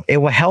world. It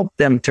will help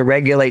them to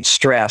regulate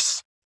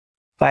stress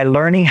by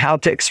learning how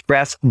to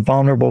express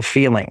vulnerable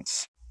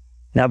feelings.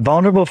 Now,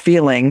 vulnerable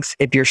feelings,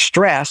 if you're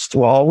stressed,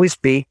 will always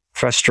be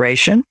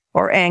frustration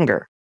or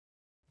anger,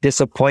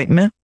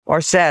 disappointment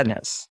or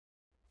sadness,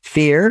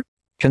 fear,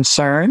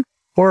 concern,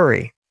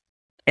 worry,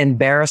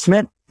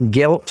 embarrassment,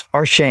 guilt,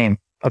 or shame.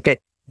 Okay,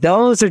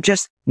 those are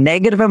just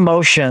negative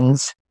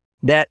emotions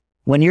that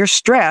when you're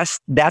stressed,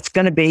 that's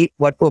going to be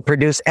what will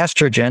produce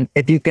estrogen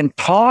if you can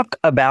talk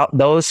about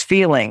those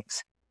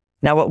feelings.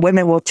 Now, what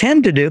women will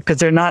tend to do, because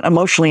they're not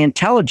emotionally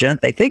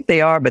intelligent, they think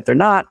they are, but they're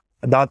not.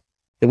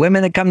 The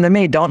women that come to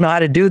me don't know how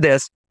to do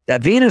this.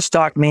 That Venus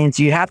talk means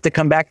you have to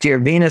come back to your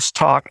Venus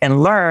talk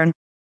and learn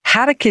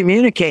how to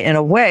communicate in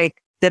a way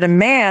that a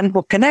man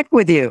will connect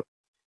with you.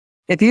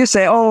 If you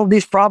say, oh,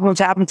 these problems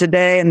happened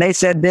today and they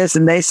said this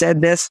and they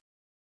said this,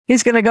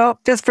 he's going to go,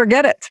 just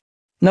forget it.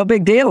 No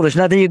big deal. There's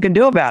nothing you can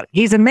do about it.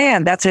 He's a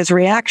man. That's his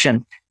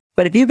reaction.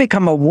 But if you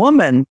become a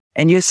woman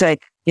and you say,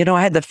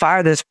 I had to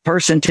fire this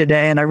person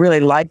today and I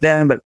really like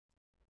them, but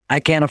I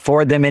can't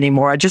afford them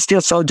anymore. I just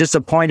feel so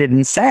disappointed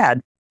and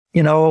sad.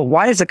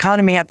 Why does the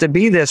economy have to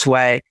be this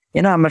way?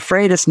 I'm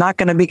afraid it's not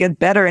going to get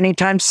better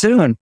anytime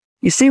soon.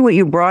 You see what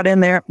you brought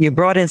in there? You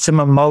brought in some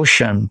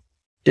emotion,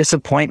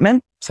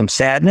 disappointment, some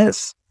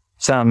sadness,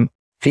 some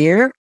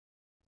fear.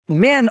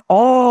 Men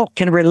all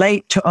can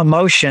relate to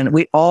emotion.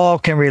 We all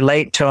can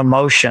relate to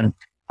emotion.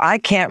 I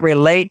can't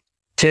relate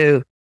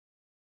to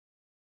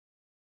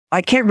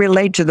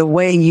the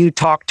way you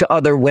talk to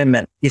other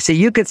women. You see,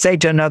 you could say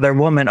to another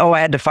woman, oh, I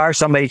had to fire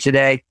somebody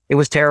today. It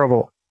was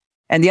terrible.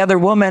 And the other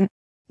woman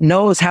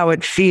knows how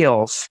it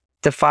feels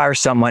to fire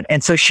someone.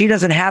 And so she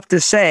doesn't have to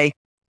say,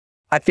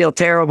 I feel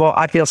terrible.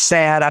 I feel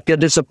sad. I feel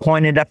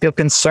disappointed. I feel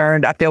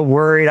concerned. I feel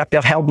worried. I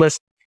feel helpless.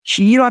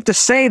 You don't have to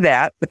say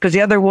that because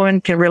the other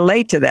woman can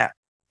relate to that.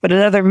 But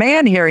another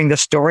man hearing the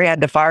story, I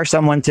had to fire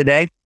someone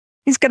today.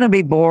 He's going to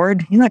be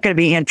bored. He's not going to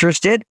be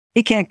interested.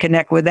 He can't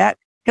connect with that.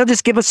 He'll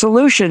just give a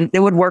solution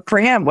that would work for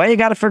him. Well, you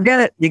got to forget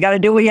it. You got to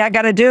do what you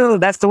got to do.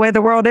 That's the way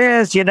the world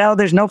is.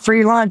 There's no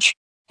free lunch.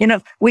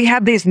 We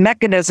have these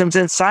mechanisms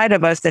inside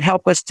of us that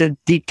help us to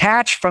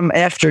detach from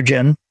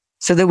estrogen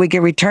so that we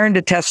can return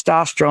to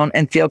testosterone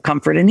and feel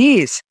comfort and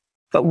ease.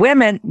 But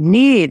women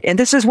need, and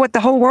this is what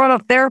the whole world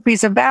of therapy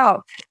is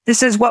about.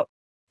 This is what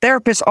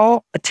therapists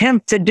all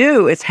attempt to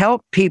do, is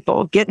help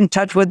people get in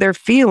touch with their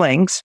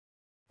feelings.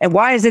 And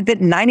why is it that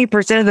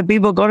 90% of the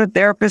people go to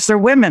therapists are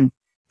women?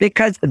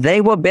 Because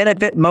they will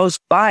benefit most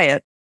by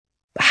it.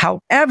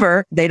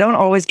 However, they don't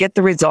always get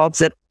the results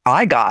that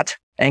I got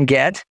and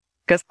get,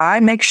 because I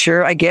make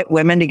sure I get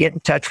women to get in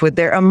touch with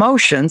their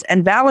emotions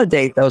and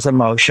validate those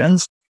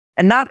emotions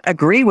and not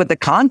agree with the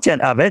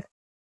content of it.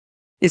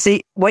 You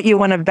see, what you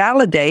want to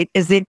validate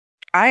is that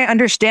I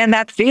understand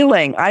that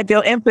feeling. I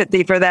feel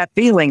empathy for that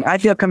feeling. I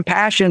feel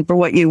compassion for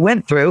what you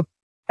went through,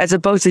 as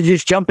opposed to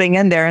just jumping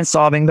in there and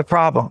solving the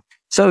problem.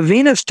 So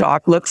Venus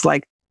talk looks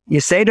like you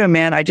say to a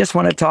man, I just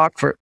want to talk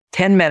for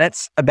 10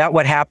 minutes about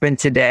what happened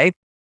today.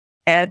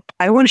 And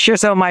I want to share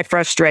some of my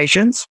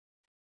frustrations,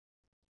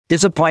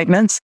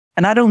 disappointments,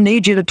 and I don't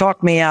need you to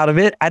talk me out of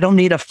it. I don't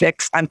need a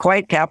fix. I'm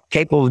quite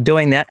capable of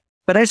doing that,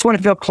 but I just want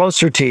to feel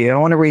closer to you.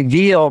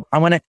 I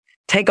want to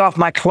take off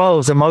my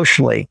clothes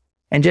emotionally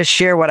and just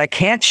share what I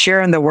can't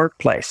share in the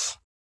workplace.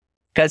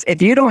 Because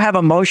if you don't have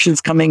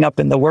emotions coming up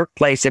in the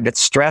workplace, if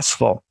it's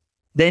stressful,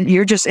 then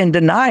you're just in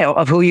denial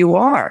of who you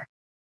are.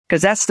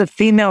 Because that's the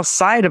female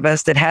side of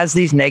us that has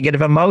these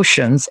negative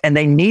emotions, and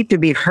they need to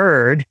be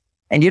heard.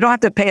 And you don't have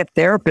to pay a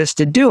therapist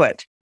to do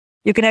it.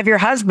 You can have your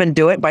husband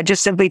do it by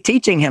just simply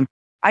teaching him.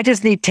 I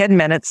just need 10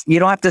 minutes. You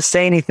don't have to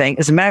say anything.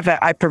 As a matter of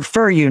fact, I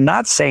prefer you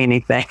not say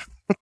anything.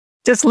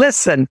 Just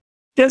listen.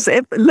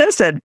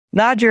 Listen.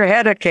 Nod your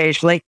head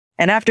occasionally.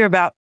 And after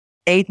about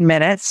 8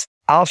 minutes,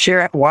 I'll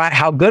share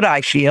how good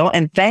I feel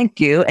and thank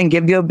you and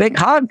give you a big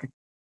hug.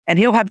 And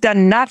he'll have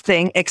done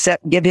nothing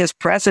except give his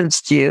presence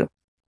to you.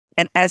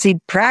 And as he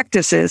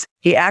practices,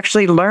 he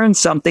actually learns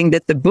something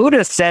that the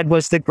Buddha said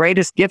was the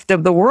greatest gift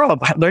of the world,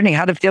 learning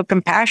how to feel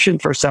compassion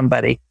for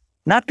somebody,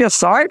 not feel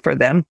sorry for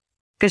them.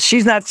 Because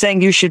she's not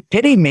saying you should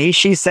pity me.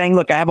 She's saying,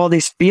 look, I have all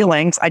these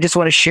feelings. I just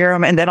want to share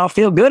them and then I'll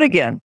feel good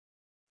again.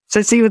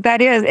 So see what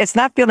that is? It's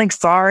not feeling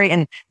sorry.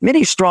 And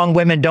many strong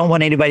women don't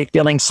want anybody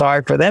feeling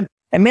sorry for them.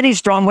 And many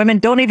strong women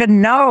don't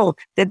even know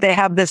that they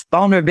have this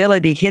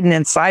vulnerability hidden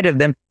inside of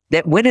them,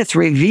 that when it's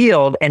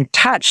revealed and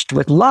touched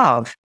with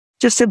love,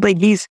 just simply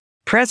he's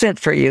present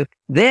for you,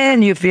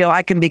 then you feel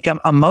I can become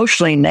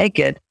emotionally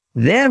naked.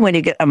 Then when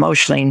you get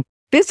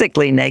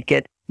physically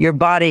naked, your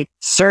body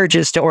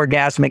surges to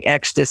orgasmic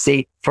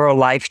ecstasy for a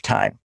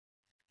lifetime.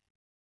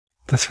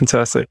 That's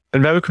fantastic.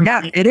 And very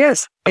yeah, it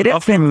is. It is.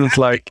 Often it's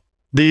like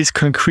these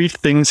concrete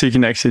things you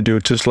can actually do,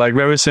 just like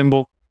very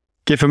simple.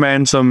 Give a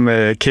man some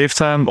cave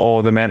time,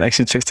 or the man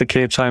actually takes the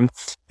cave time,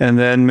 and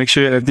then make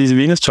sure you have these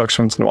Venus talks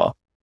once in a while.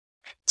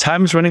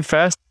 Time is running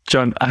fast,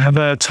 John. I have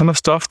a ton of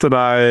stuff that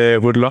I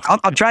would love.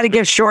 I'll try to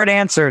give short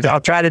answers. I'll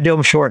try to do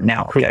them short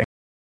now. Okay.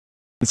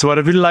 So what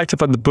I really liked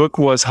about the book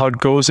was how it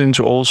goes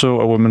into also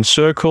a women's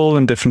circle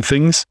and different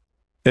things,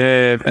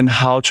 and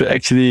how to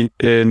actually,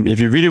 if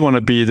you really want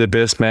to be the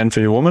best man for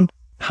your woman,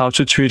 how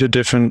to treat her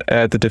different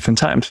at the different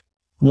times.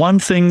 One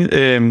thing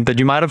that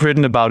you might have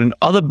written about in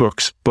other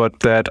books, but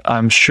that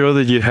I'm sure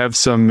that you have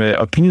some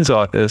opinions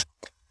on, is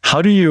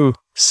how do you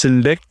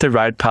select the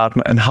right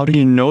partner, and how do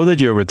you know that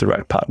you're with the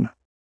right partner?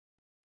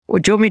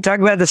 Would you want me to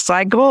talk about the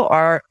cycle,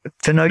 or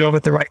to know you're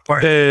with the right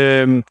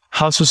partner?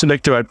 How to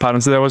select the right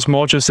partner. So that was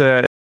more just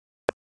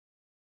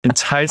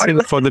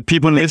enticing for the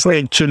people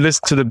listening to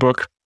listen to the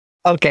book.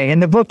 Okay. In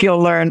the book, you'll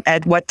learn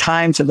at what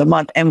times of the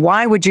month. And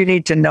why would you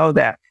need to know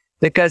that?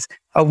 Because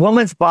a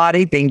woman's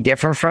body, being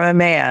different from a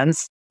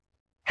man's,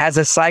 has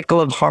a cycle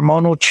of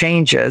hormonal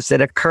changes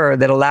that occur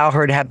that allow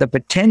her to have the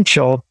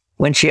potential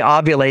when she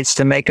ovulates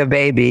to make a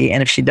baby.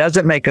 And if she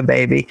doesn't make a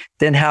baby,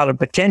 then have the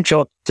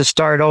potential to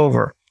start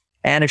over.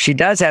 And if she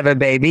does have a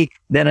baby,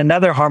 then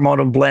another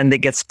hormonal blend that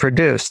gets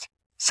produced.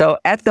 So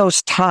at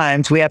those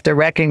times, we have to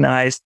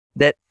recognize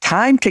that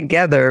time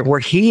together where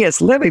he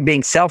is literally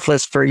being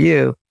selfless for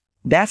you,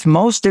 that's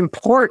most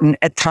important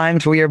at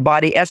times where your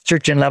body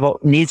estrogen level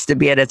needs to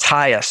be at its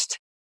highest.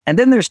 And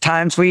then there's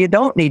times where you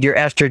don't need your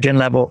estrogen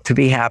level to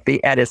be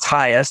happy at its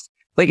highest,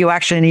 but you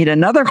actually need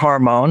another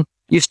hormone.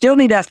 You still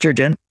need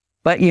estrogen,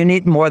 but you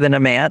need more than a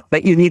man,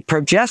 but you need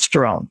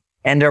progesterone.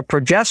 And their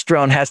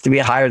progesterone has to be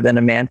higher than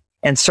a man.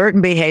 And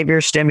certain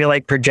behaviors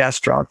stimulate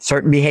progesterone.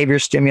 Certain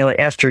behaviors stimulate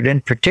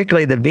estrogen,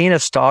 particularly the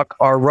Venus talk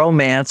or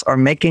romance or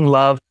making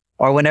love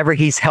or whenever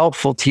he's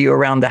helpful to you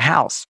around the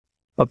house.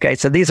 Okay,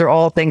 so these are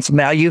all things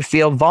now you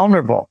feel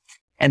vulnerable.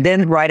 And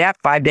then right at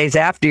 5 days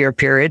after your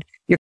period,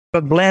 you're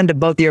a blend of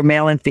both your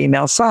male and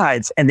female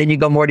sides. And then you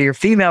go more to your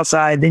female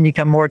side, then you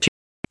come more to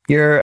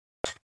your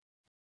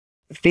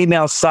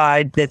female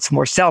side that's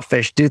more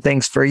selfish, do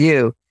things for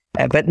you,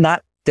 but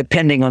not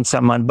depending on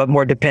someone, but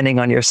more depending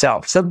on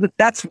yourself. So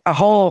that's a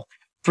whole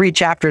 3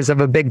 chapters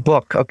of a big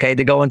book, okay,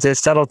 to go into the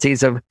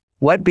subtleties of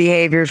what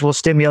behaviors will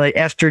stimulate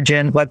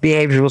estrogen, what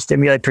behaviors will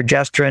stimulate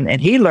progesterone.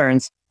 And he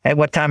learns at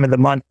what time of the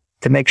month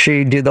to make sure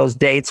you do those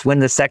dates, when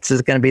the sex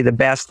is going to be the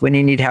best, when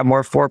you need to have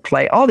more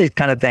foreplay, all these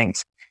kind of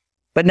things.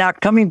 But now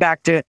coming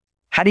back to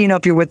how do you know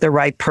if you're with the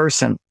right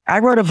person? I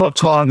wrote a book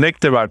called Nick,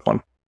 the right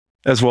one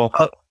as well.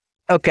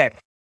 Okay.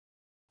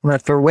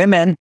 But for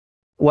women,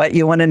 what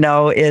you want to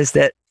know is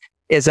that,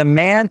 is a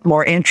man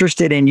more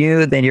interested in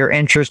you than you're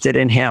interested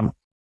in him?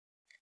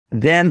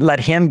 Then let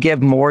him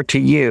give more to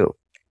you.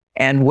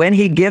 And when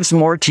he gives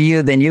more to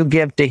you than you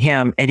give to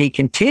him, and he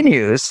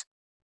continues,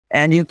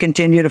 and you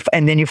continue to,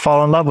 and then you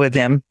fall in love with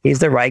him, he's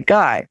the right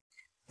guy.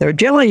 So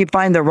generally you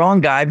find the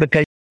wrong guy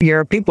because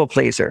you're a people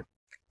pleaser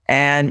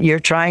and you're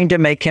trying to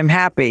make him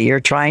happy. You're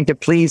trying to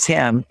please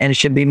him, and it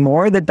should be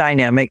more the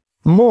dynamic,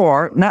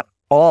 more, not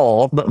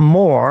all, but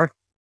more,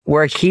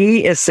 where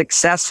he is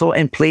successful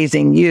in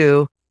pleasing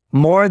you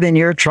more than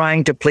you're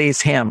trying to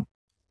please him.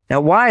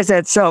 Now, why is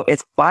that so?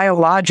 It's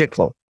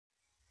biological.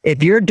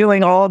 If you're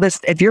doing all this,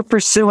 if you're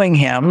pursuing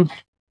him,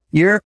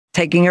 you're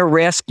taking a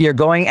risk, you're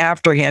going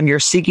after him, you're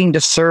seeking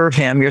to serve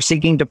him, you're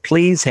seeking to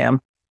please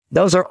him.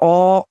 Those are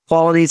all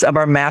qualities of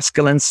our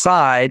masculine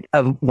side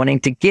of wanting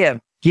to give.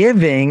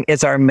 Giving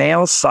is our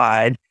male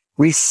side.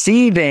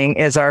 Receiving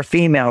is our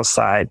female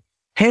side.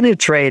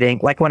 Penetrating,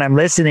 like when I'm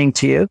listening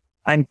to you,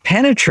 I'm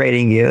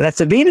penetrating you.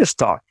 That's a Venus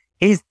talk.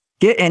 He's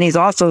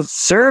also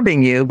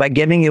serving you by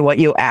giving you what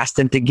you asked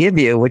him to give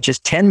you, which is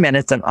 10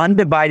 minutes of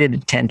undivided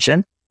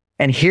attention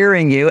and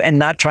hearing you and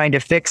not trying to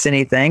fix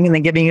anything and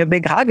then giving you a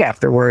big hug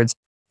afterwards.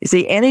 You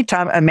see,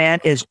 anytime a man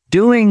is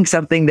doing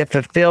something that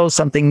fulfills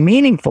something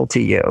meaningful to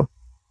you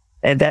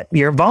and that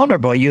you're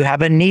vulnerable, you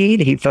have a need,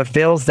 he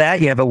fulfills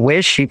that. You have a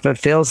wish, he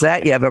fulfills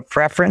that. You have a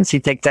preference, he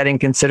takes that in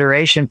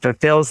consideration,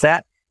 fulfills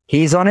that.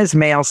 He's on his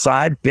male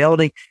side,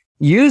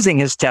 using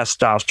his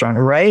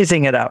testosterone,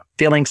 raising it up,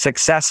 feeling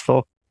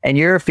successful. And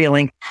you're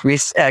feeling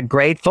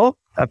grateful,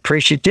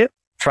 appreciative,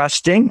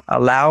 trusting,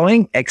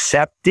 allowing,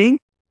 accepting.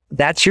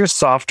 That's your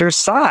softer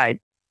side.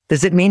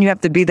 Does it mean you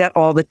have to be that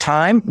all the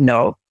time?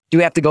 No. Do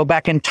you have to go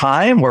back in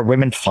time where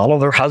women follow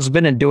their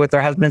husband and do what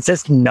their husband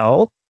says?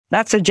 No.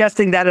 Not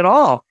suggesting that at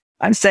all.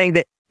 I'm saying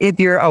that if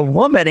you're a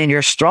woman and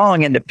you're a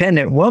strong,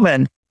 independent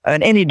woman,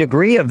 and any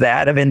degree of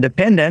that, of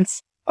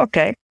independence,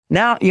 okay,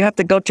 now you have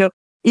to go to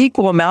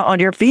equal amount on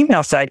your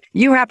female side.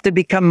 You have to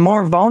become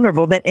more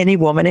vulnerable than any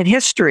woman in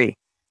history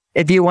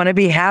if you want to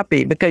be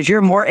happy, because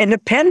you're more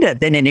independent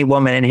than any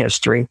woman in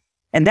history.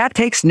 And that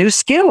takes new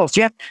skills.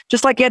 You have,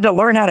 just like you had to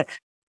learn how to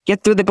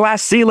get through the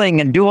glass ceiling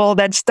and do all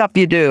that stuff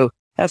you do.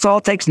 That's all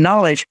takes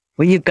knowledge.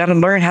 Well, you've got to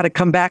learn how to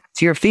come back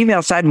to your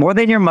female side more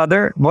than your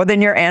mother, more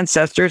than your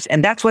ancestors.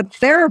 And that's what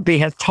therapy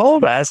has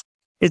told us,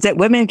 is that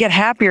women get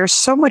happier,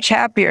 so much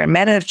happier, and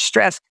manage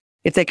stress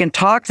if they can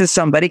talk to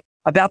somebody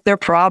about their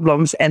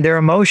problems and their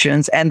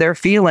emotions and their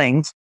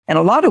feelings. And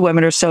a lot of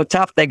women are so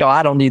tough, they go,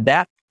 I don't need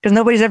that, because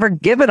nobody's ever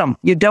given them.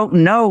 You don't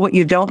know what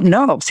you don't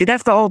know. See,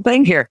 that's the whole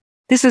thing here.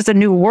 This is the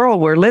new world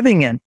we're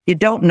living in. You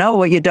don't know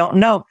what you don't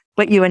know,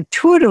 but you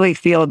intuitively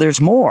feel there's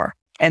more,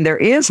 and there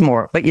is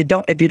more, but you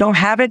don't, if you don't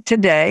have it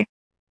today,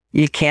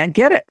 you can't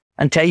get it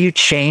until you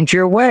change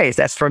your ways.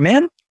 That's for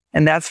men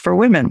and that's for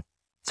women.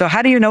 So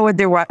how do you know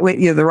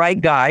you're the right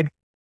guy?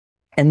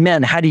 And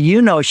men, how do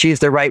you know she's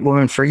the right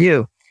woman for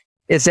you?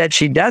 Is that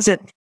she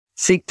doesn't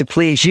seek to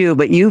please you,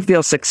 but you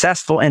feel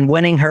successful in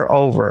winning her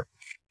over,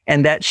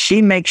 and that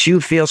she makes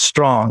you feel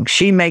strong.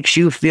 She makes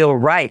you feel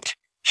right.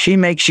 She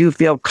makes you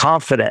feel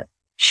confident.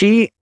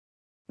 She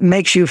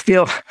makes you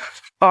feel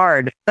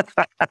hard.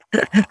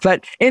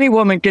 But any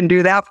woman can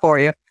do that for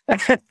you.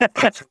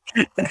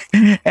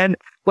 And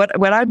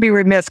what I'd be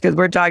remiss, because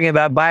we're talking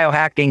about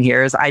biohacking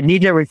here, is I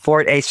need to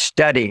report a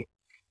study,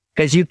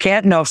 because you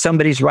can't know if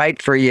somebody's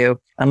right for you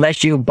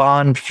unless you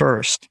bond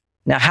first.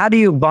 Now, how do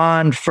you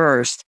bond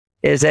first?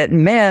 Is that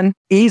men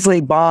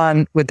easily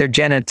bond with their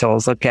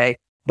genitals, okay?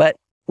 But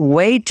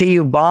wait till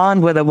you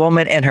bond with a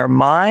woman in her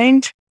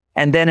mind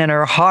and then in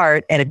her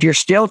heart. And if you're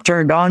still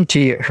turned on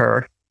to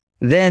her,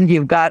 then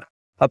you've got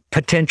a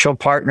potential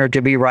partner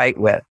to be right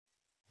with.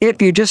 If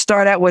you just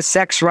start out with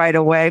sex right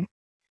away,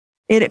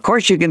 of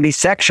course you can be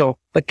sexual,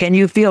 but can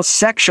you feel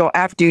sexual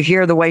after you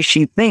hear the way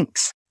she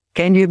thinks?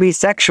 Can you be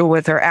sexual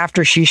with her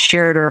after she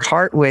shared her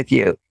heart with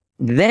you?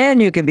 Then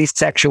you can be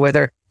sexual with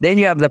her. Then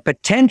you have the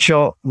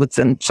potential, with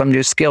some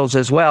new skills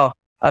as well,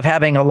 of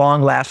having a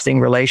long-lasting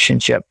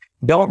relationship.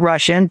 Don't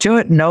rush into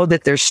it. Know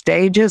that there's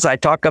stages. I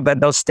talk about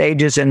those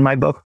stages in my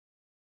book,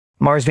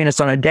 Mars, Venus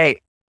on a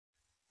Date.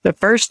 The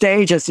first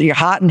stage is you're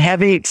hot and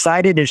heavy,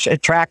 excited, it's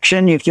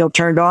attraction. You feel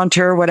turned on to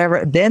her,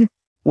 whatever. Then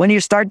when you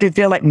start to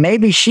feel like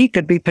maybe she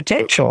could be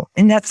potential,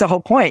 and that's the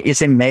whole point. You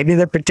say, maybe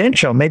they're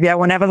potential. Maybe I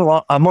want to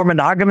have a more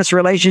monogamous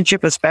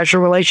relationship, a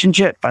special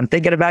relationship. I'm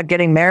thinking about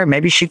getting married.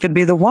 Maybe she could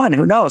be the one.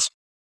 Who knows?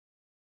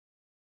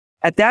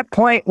 At that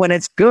point, when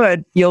it's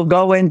good, you'll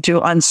go into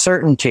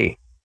uncertainty.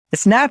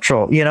 It's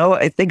natural.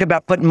 I think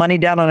about putting money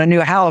down on a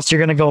new house. You're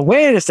going to go,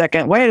 wait a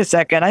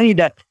second. I need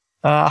to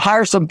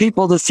hire some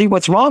people to see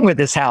what's wrong with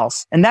this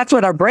house. And that's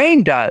what our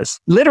brain does.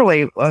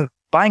 Literally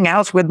buying a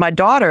house with my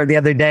daughter the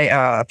other day,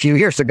 a few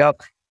years ago.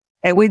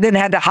 And we then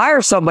had to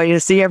hire somebody to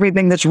see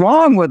everything that's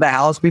wrong with the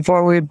house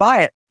before we would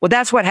buy it. Well,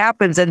 that's what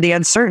happens in the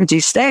uncertainty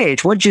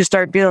stage. Once you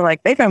start feeling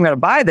like, maybe I'm going to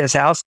buy this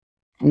house,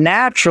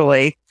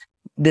 naturally,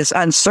 this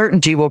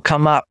uncertainty will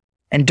come up.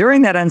 And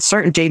during that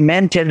uncertainty,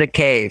 men tend to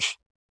cave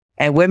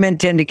and women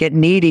tend to get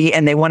needy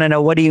and they want to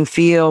know, what do you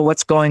feel?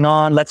 What's going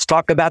on? Let's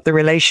talk about the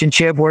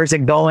relationship. Where's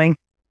it going?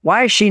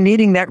 Why is she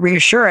needing that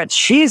reassurance?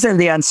 She's in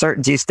the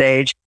uncertainty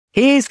stage.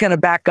 He's going to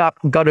back up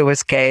and go to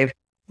his cave.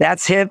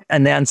 That's him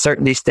in the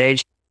uncertainty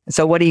stage.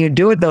 So what do you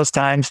do at those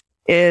times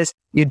is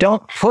you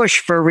don't push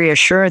for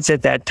reassurance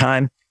at that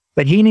time,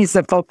 but he needs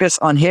to focus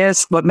on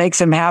what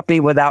makes him happy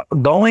without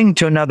going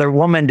to another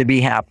woman to be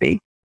happy.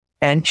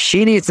 And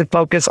she needs to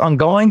focus on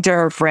going to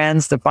her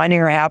friends, to finding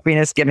her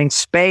happiness, giving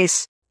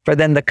space for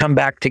them to come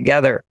back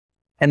together.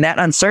 And that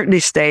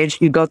uncertainty stage,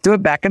 you go through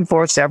it back and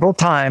forth several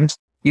times.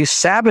 You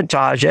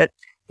sabotage it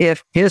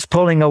if his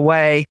pulling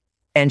away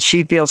and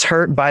she feels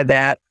hurt by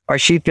that, or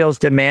she feels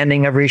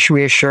demanding of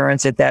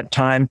reassurance at that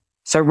time.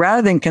 So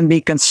rather than can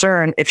be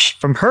concerned if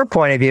from her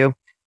point of view,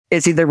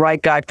 is he the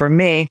right guy for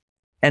me?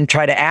 And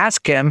try to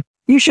ask him,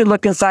 you should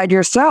look inside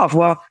yourself.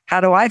 Well, how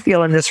do I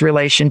feel in this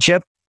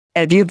relationship?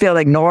 And if you feel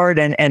ignored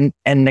and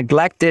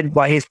neglected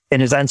while he's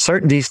in his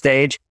uncertainty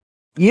stage,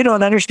 you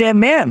don't understand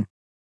men.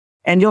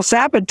 And you'll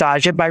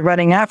sabotage it by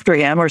running after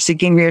him or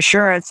seeking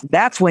reassurance.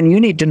 That's when you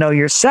need to know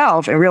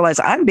yourself and realize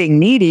I'm being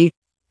needy,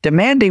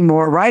 demanding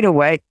more right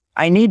away.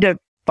 I need to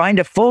find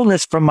a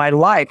fullness from my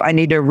life. I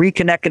need to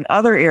reconnect in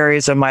other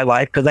areas of my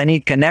life because I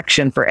need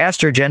connection for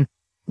estrogen.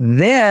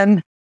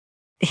 Then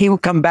he will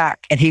come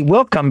back, and he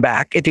will come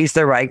back if he's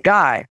the right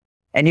guy.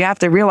 And you have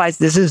to realize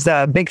this is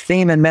the big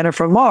theme in Men Are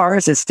From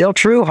Mars. It's still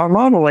true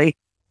hormonally.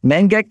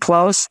 Men get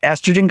close,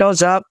 estrogen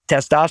goes up,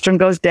 testosterone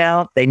goes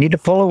down. They need to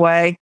pull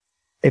away.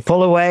 They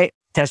pull away,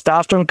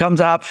 testosterone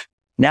comes up.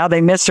 Now they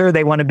miss her.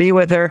 They want to be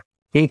with her.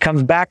 He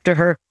comes back to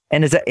her,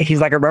 and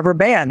he's like a rubber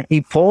band.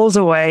 He pulls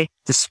away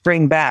to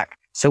spring back.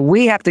 So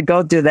we have to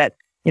go through that.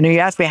 You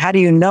ask me, how do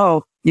you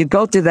know? You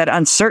go through that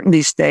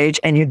uncertainty stage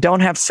and you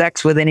don't have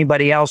sex with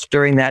anybody else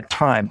during that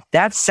time.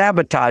 That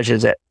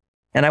sabotages it.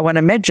 And I want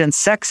to mention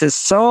sex is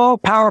so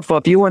powerful.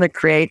 If you want to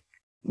create,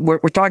 we're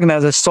talking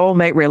about a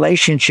soulmate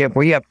relationship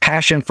where you have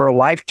passion for a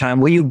lifetime,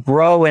 where you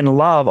grow in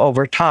love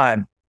over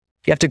time.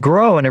 You have to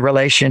grow in a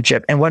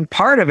relationship. And one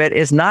part of it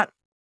is not,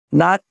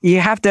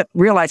 you have to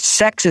realize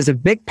sex is a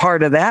big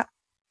part of that.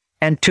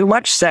 And too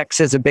much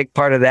sex is a big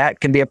part of that,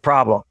 can be a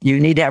problem. You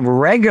need to have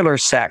regular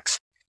sex.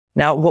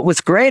 Now, what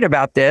was great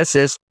about this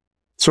is...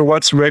 So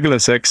what's regular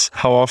sex?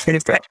 How often?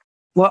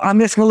 Well, I'm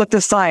just going to look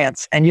to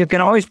science. And you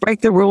can always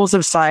break the rules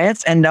of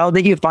science and know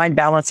that you find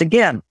balance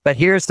again. But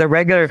here's the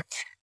regular...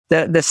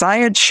 The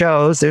science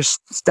shows, there's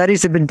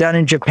studies have been done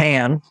in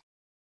Japan,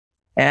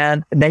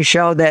 and they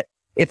show that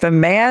if a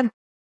man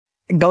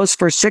goes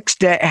for 6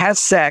 days, has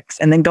sex,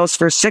 and then goes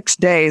for 6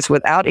 days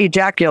without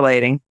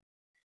ejaculating,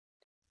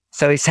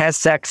 so he has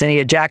sex and he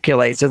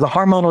ejaculates. There's a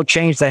hormonal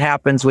change that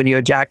happens when you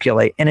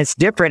ejaculate. And it's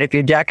different if you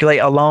ejaculate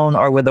alone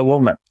or with a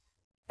woman.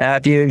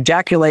 If you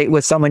ejaculate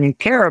with someone you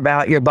care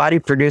about, your body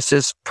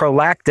produces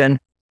prolactin,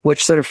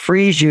 which sort of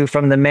frees you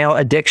from the male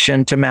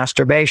addiction to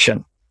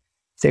masturbation.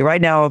 See,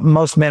 right now,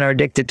 most men are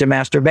addicted to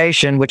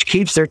masturbation, which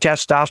keeps their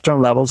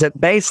testosterone levels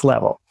at base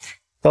level.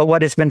 But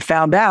what has been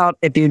found out,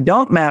 if you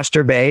don't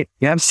masturbate,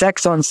 you have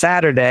sex on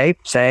Saturday,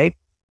 say,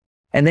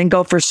 and then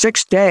go for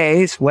 6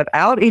 days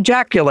without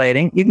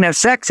ejaculating. You can have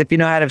sex if you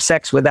know how to have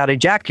sex without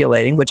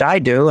ejaculating, which I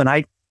do, and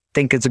I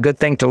think it's a good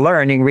thing to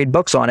learn. You can read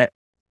books on it.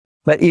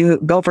 But you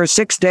go for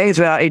 6 days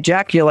without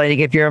ejaculating.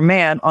 If you're a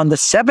man, on the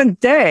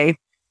 7th day,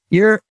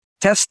 your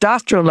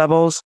testosterone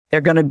levels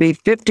are going to be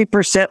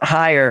 50%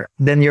 higher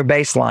than your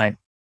baseline.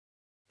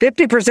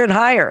 50%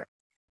 higher.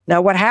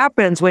 Now, what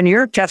happens when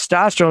your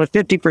testosterone is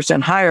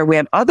 50% higher, we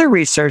have other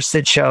research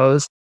that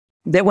shows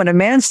that when a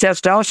man's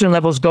testosterone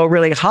levels go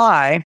really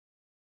high,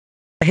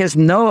 his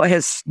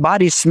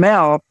body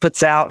smell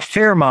puts out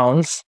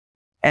pheromones,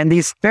 and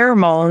these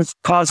pheromones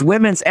cause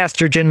women's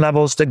estrogen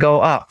levels to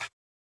go up.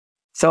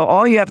 So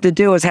all you have to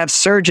do is have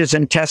surges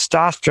in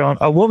testosterone.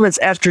 A woman's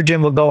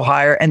estrogen will go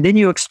higher, and then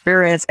you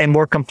experience a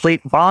more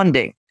complete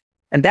bonding.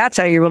 And that's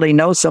how you really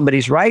know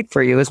somebody's right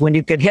for you, is when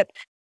you get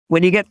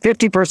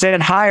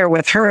 50% higher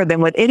with her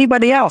than with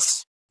anybody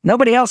else.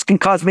 Nobody else can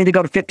cause me to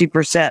go to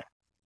 50%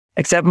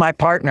 except my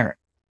partner.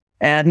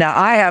 And now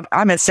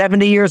I'm at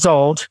 70 years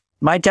old.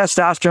 My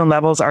testosterone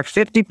levels are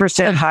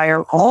 50%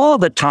 higher all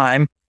the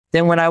time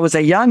than when I was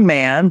a young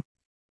man.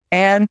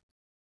 And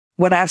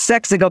when I have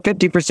sex, they go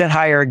 50%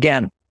 higher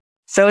again.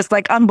 So it's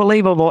like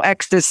unbelievable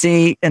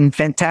ecstasy and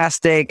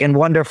fantastic and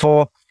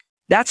wonderful.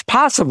 That's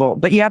possible,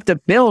 but you have to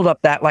build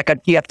up that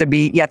you have to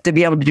be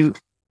able to do,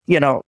 you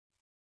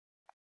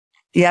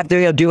have to be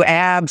able to do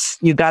abs.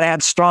 You got to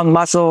have strong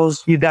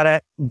muscles. You got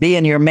to be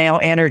in your male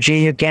energy.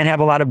 You can't have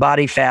a lot of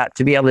body fat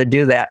to be able to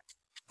do that.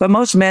 But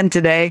most men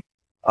today,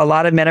 a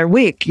lot of men are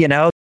weak,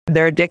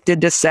 they're addicted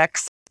to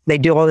sex. They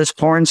do all this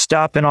porn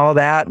stuff and all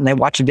that, and they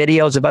watch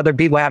videos of other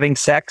people having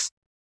sex.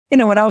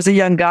 When I was a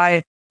young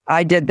guy,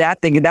 I did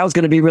that thinking that was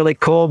going to be really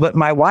cool. But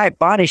my wife,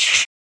 Bonnie,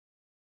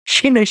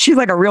 she's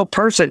like a real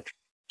person.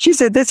 She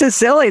said, this is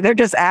silly. They're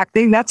just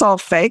acting. That's all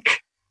fake.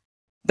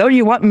 Don't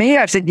you want me?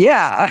 I said,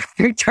 yeah.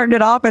 We turned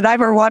it off and I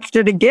never watched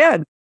it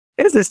again.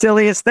 It's the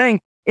silliest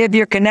thing. If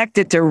you're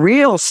connected to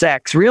real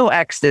sex, real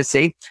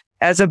ecstasy,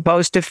 as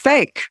opposed to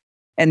fake.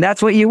 And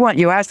that's what you want.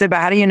 You asked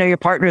about how do you know your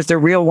partner is the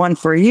real one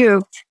for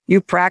you?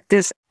 You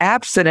practice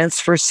abstinence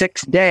for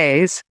 6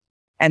 days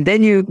and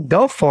then you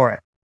go for it.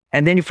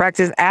 And then you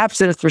practice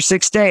abstinence for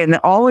 6 days. And then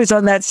always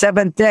on that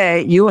 7th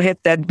day, you'll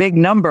hit that big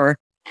number,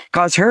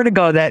 cause her to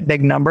go that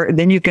big number. And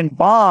then you can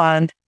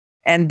bond.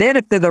 And then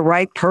if they're the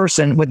right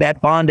person with that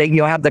bonding,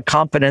 you'll have the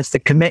confidence to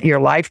commit your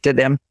life to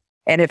them.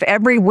 And if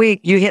every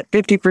week you hit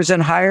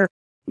 50% higher,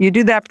 you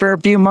do that for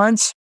a few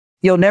months,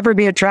 you'll never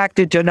be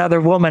attracted to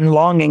another woman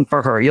longing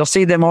for her. You'll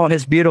see them all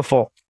as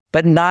beautiful,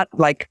 but not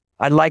like,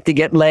 I'd like to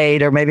get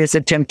laid, or maybe it's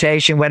a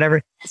temptation,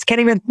 whatever. Just can't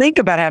even think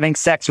about having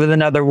sex with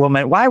another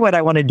woman. Why would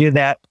I want to do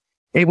that?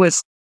 It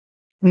was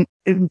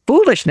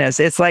foolishness.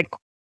 It's like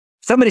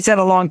somebody said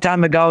a long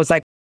time ago, it's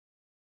like,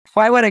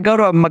 why would I go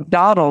to a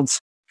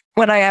McDonald's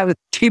when I have a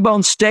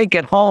T-bone steak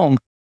at home?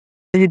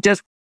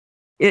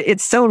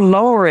 It's so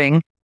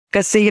lowering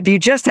because see, if you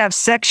just have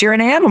sex, you're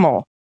an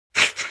animal.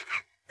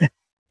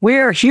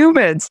 We're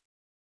humans.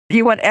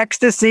 You want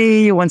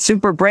ecstasy, you want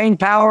super brain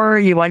power,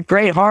 you want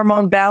great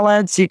hormone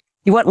balance, you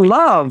want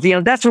love.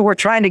 That's what we're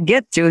trying to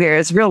get to here.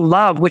 It's real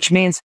love, which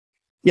means,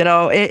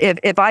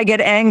 if I get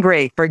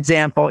angry, for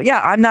example,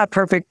 I'm not a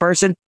perfect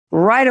person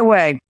right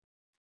away.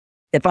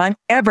 If I'm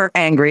ever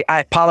angry, I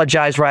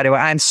apologize right away.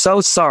 I'm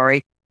so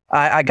sorry.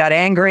 I got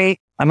angry.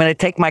 I'm going to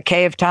take my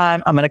cave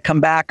time. I'm going to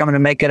come back. I'm going to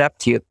make it up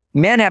to you.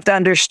 Men have to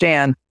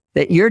understand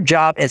that your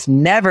job is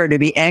never to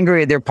be angry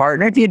with their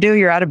partner. If you do,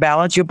 you're out of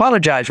balance. You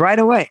apologize right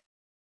away.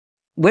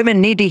 Women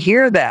need to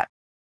hear that.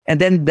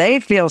 And then they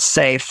feel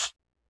safe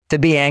to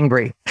be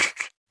angry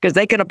because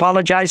they can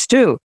apologize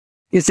too.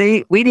 You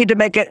see, we need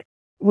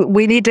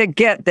to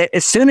get that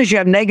as soon as you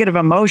have negative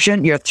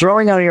emotion, you're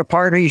throwing on your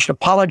partner, you should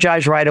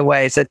apologize right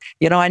away. Say,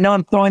 I know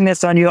I'm throwing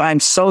this on you. I'm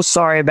so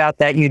sorry about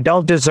that. You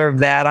don't deserve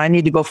that. I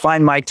need to go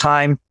find my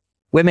time.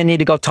 Women need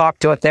to go talk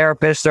to a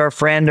therapist or a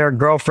friend or a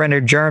girlfriend or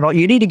journal.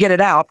 You need to get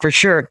it out for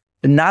sure,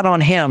 but not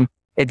on him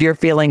if you're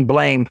feeling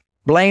blame.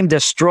 Blame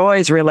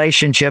destroys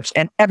relationships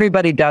and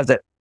everybody does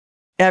it.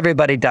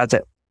 Everybody does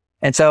it.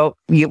 And so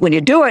when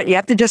you do it, you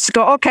have to just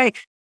go, okay,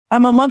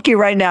 I'm a monkey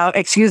right now.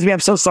 Excuse me. I'm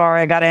so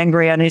sorry. I got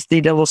angry. I need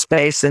a little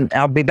space and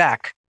I'll be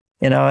back.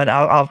 And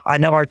I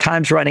know our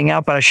time's running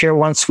out, but I'll share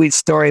one sweet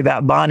story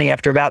about Bonnie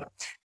after about,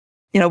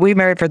 we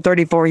married for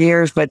 34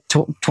 years, but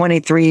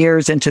 23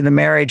 years into the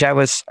marriage, I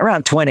was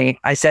around 20.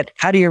 I said,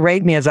 how do you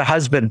rate me as a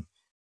husband?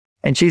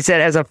 And she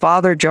said, as a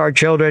father to our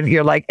children,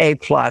 you're like A+.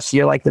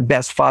 You're like the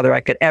best father I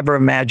could ever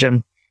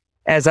imagine.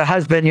 As a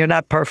husband, you're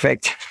not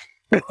perfect.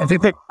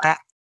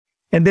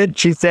 And then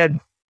she said,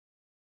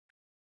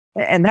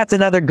 and that's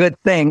another good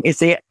thing. You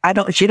see,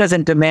 she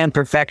doesn't demand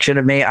perfection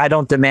of me. I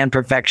don't demand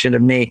perfection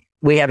of me.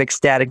 We have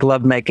ecstatic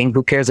lovemaking.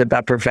 Who cares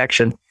about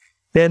perfection?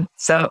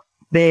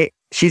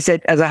 She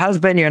said, as a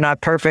husband, you're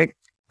not perfect,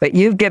 but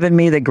you've given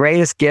me the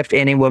greatest gift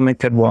any woman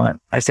could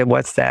want. I said,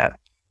 what's that?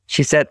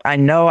 She said, I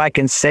know I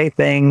can say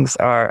things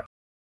or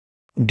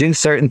do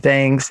certain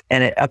things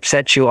and it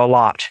upsets you a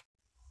lot.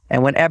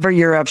 And whenever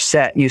you're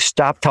upset, you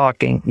stop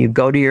talking, you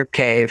go to your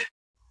cave,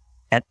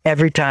 and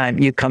every time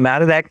you come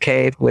out of that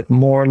cave with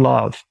more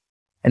love.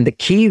 And the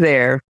key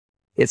there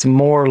is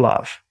more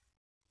love.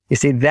 You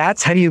see,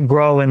 that's how you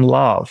grow in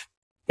love.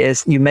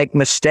 Is you make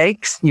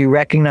mistakes, you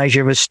recognize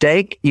your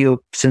mistake,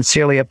 you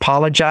sincerely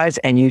apologize,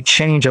 and you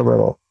change a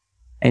little.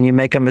 And you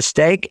make a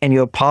mistake, and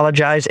you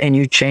apologize, and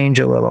you change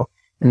a little.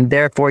 And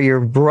therefore,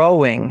 you're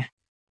growing.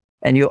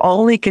 And you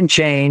only can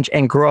change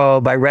and grow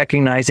by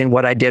recognizing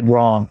what I did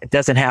wrong. It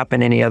doesn't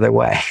happen any other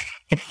way.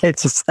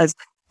 It's just,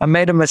 I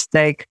made a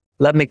mistake.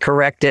 Let me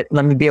correct it.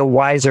 Let me be a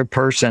wiser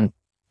person.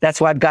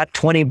 That's why I've got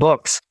 20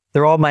 books.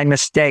 They're all my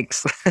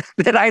mistakes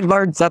that I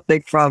learned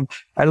something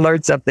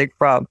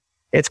from.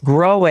 It's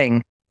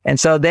growing. And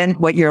so then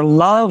what your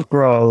love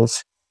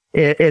grows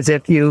is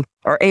if you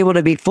are able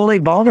to be fully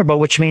vulnerable,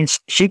 which means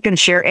she can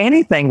share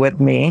anything with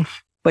me,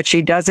 but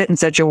she does it in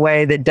such a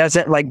way that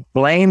doesn't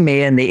blame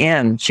me in the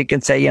end. She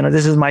can say,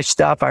 this is my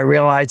stuff. I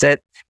realize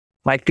it.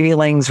 My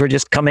feelings were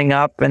just coming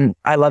up and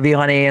I love you,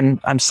 honey. And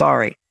I'm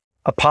sorry.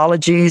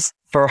 Apologies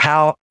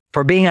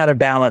for being out of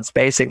balance,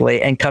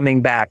 basically, and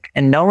coming back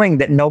and knowing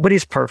that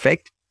nobody's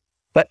perfect.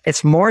 But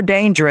it's more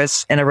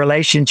dangerous in a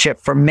relationship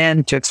for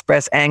men to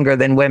express anger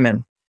than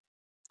women.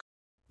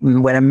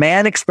 When a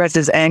man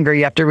expresses anger,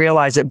 you have to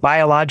realize that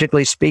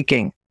biologically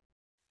speaking,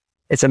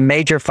 it's a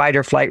major fight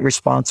or flight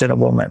response in a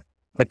woman.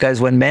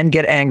 Because when men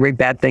get angry,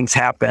 bad things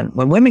happen.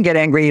 When women get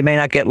angry, you may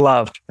not get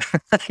loved.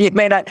 You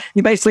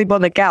may sleep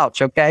on the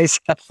couch, okay?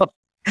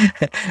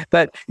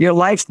 But your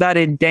life's not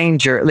in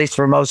danger, at least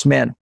for most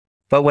men.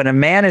 But when a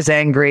man is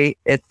angry,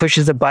 it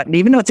pushes a button,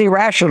 even though it's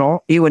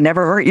irrational. He would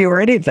never hurt you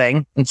or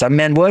anything. And some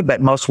men would,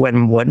 but most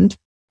women wouldn't.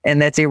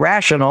 And that's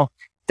irrational.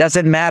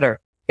 Doesn't matter.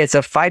 It's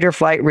a fight or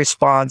flight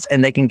response,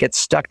 and they can get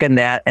stuck in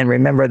that and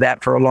remember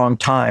that for a long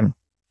time.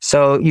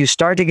 So you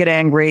start to get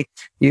angry.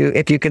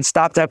 If you can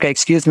stop that, okay,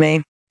 excuse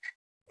me.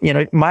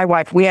 My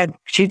wife,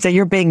 she'd say,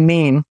 you're being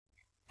mean.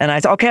 And I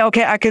said,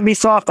 okay, I can be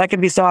soft.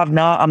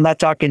 No, I'm not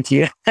talking to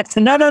you. I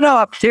said, no,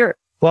 up here.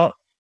 Well,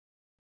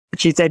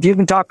 she said, if you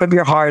can talk from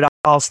your heart,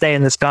 I'll stay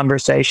in this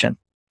conversation.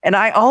 And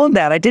I own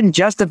that. I didn't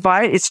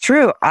justify it. It's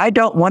true. I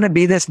don't want to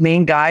be this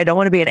mean guy. I don't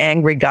want to be an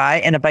angry guy.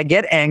 And if I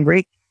get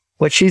angry,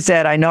 what she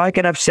said, I know I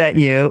can upset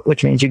you,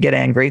 which means you get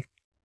angry.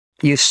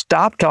 You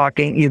stop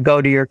talking, you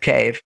go to your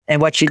cave.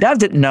 And what she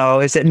doesn't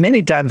know is that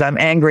many times I'm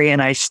angry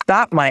and I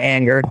stop my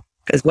anger,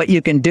 because what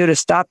you can do to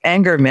stop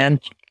anger, men,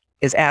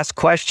 is ask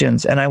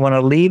questions. And I want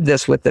to leave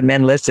this with the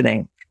men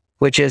listening,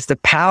 which is the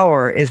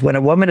power is when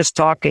a woman is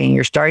talking,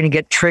 you're starting to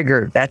get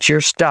triggered. That's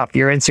your stuff,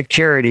 your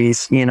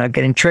insecurities,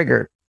 getting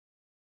triggered.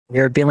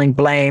 You're feeling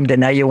blamed, and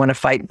now you want to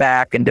fight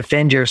back and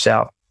defend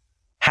yourself.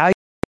 How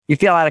you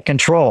feel out of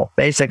control,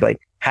 basically.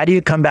 How do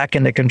you come back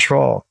into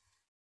control?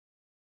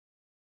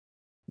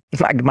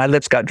 My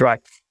lips got dry.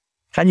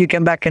 How do you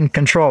come back in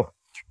control?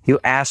 You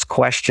ask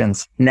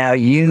questions. Now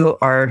you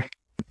are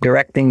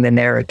directing the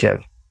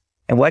narrative.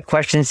 And what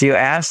questions do you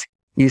ask?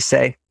 You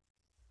say,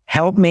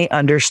 help me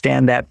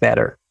understand that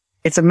better.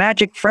 It's a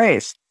magic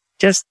phrase.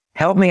 Just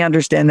help me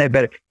understand that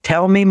better.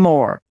 Tell me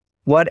more.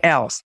 What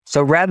else?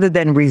 So rather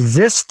than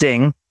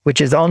resisting,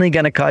 which is only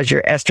going to cause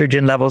your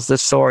estrogen levels to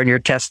soar and your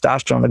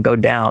testosterone to go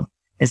down,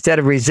 instead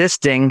of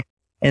resisting,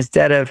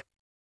 instead of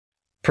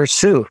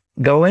pursue,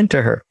 go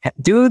into her.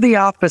 Do the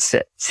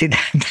opposite. See,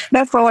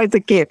 that's always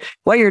the key.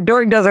 What you're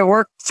doing doesn't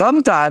work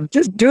sometimes.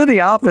 Just do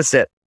the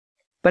opposite.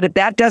 But if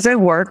that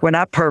doesn't work, we're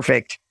not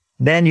perfect.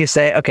 Then you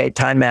say, okay,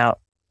 time out.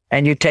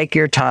 And you take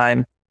your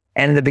time.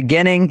 And in the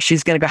beginning,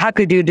 she's going to go, how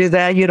could you do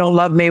that? You don't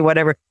love me,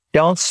 whatever.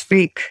 Don't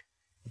speak.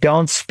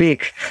 Don't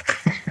speak.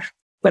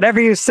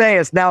 Whatever you say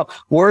is now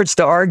words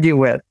to argue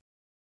with.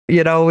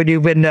 When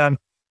you've been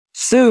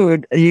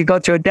sued, you go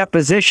to a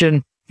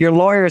deposition, your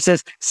lawyer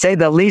says, say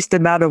the least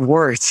amount of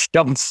words.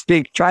 Don't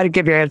speak. Try to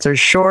give your answer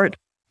short,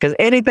 because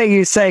anything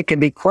you say can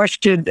be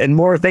questioned and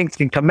more things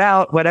can come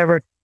out,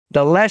 whatever.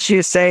 The less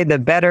you say, the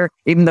better,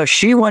 even though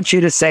she wants you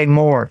to say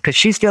more because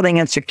she's feeling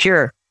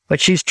insecure,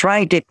 but she's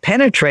trying to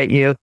penetrate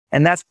you,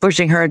 and that's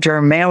pushing her into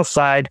her male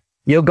side.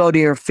 You'll go to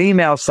your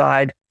female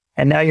side,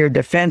 and now you're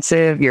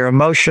defensive, you're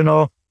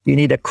emotional, you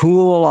need to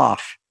cool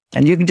off.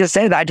 And you can just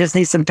say that, I just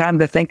need some time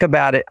to think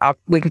about it.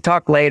 We can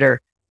talk later.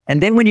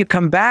 And then when you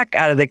come back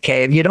out of the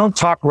cave, you don't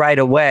talk right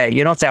away.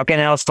 You don't say, okay,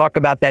 now let's talk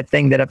about that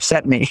thing that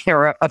upset me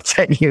or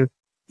upset you.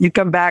 You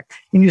come back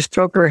and you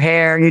stroke her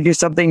hair, you do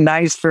something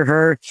nice for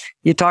her.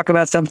 You talk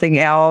about something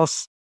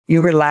else,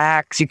 you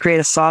relax, you create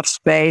a soft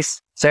space.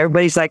 So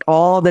everybody's like,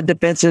 all the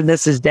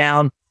defensiveness is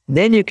down.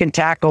 Then you can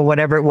tackle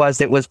whatever it was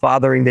that was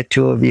bothering the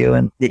two of you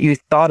and that you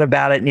thought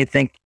about it and you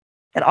think,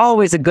 and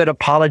always a good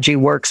apology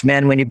works,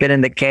 men, when you've been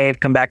in the cave,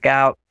 come back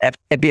out.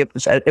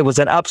 It was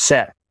an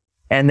upset.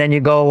 And then you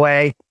go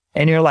away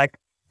and you're like,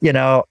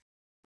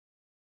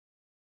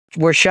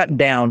 we're shut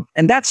down.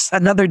 And that's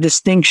another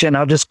distinction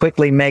I'll just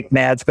quickly make,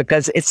 Mads,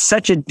 because it's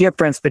such a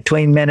difference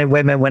between men and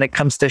women when it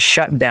comes to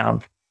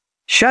shutdown.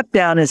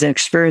 Shutdown is an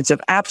experience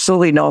of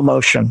absolutely no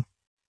emotion.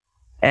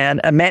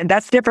 And a man,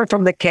 that's different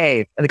from the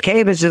cave. The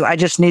cave is just, I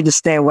just need to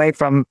stay away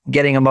from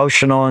getting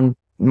emotional in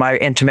my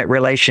intimate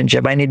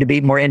relationship. I need to be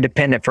more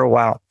independent for a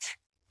while.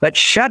 But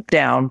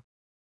shutdown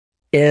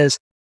is,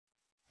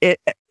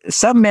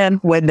 some men,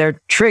 when they're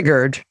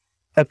triggered,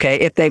 okay,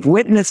 if they've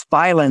witnessed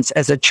violence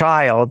as a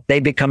child, they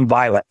become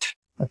violent.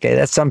 Okay,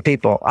 that's some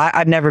people.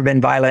 I've never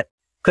been violent,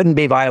 couldn't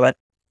be violent,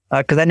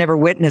 because I never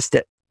witnessed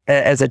it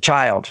as a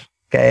child.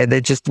 Okay,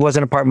 that just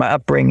wasn't a part of my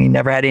upbringing.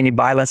 Never had any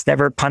violence,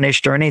 never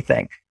punished or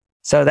anything.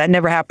 So that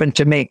never happened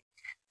to me.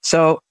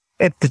 So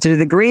if to the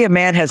degree a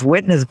man has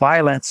witnessed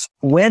violence,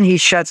 when he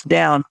shuts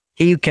down,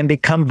 he can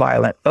become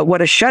violent. But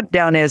what a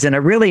shutdown is in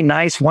a really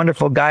nice,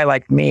 wonderful guy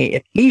like me,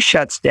 if he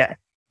shuts down,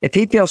 if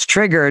he feels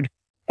triggered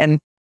and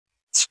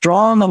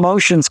strong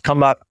emotions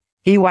come up,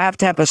 he will have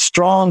to have a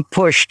strong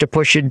push to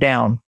push it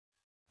down.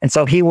 And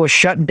so he will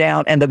shut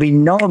down and there'll be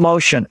no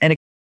emotion. And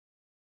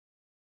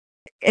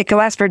it can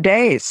last for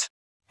days.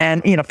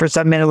 And, for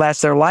some men, it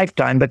lasts their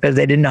lifetime because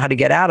they didn't know how to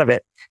get out of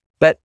it.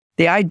 But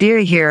the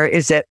idea here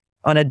is that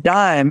on a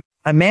dime,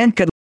 a man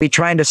could be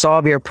trying to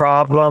solve your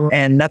problem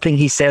and nothing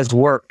he says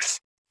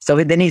works.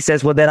 So then he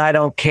says, well, then I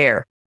don't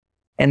care.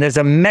 And there's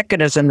a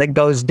mechanism that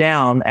goes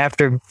down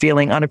after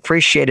feeling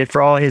unappreciated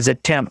for all his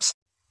attempts.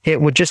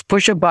 It would just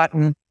push a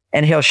button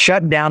and he'll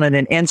shut down in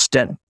an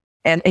instant.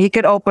 And he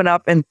could open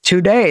up in 2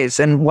 days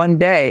and 1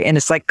 day, and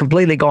it's like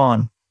completely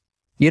gone.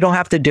 You don't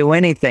have to do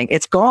anything.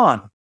 It's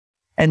gone.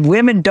 And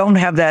women don't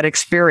have that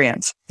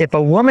experience. If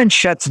a woman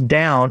shuts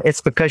down,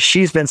 it's because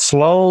she's been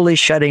slowly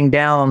shutting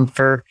down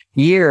for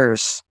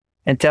years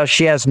until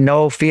she has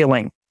no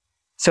feeling.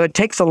 So it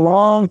takes a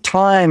long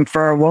time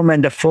for a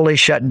woman to fully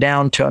shut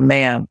down to a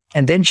man.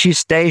 And then she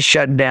stays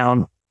shut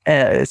down.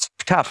 It's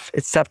tough.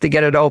 It's tough to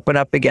get her to open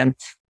up again.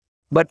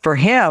 But for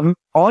him,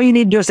 all you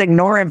need to do is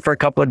ignore him for a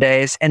couple of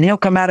days and he'll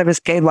come out of his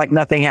cave like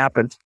nothing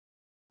happened.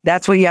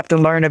 That's what you have to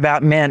learn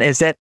about men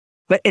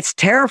but it's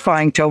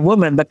terrifying to a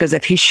woman because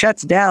if he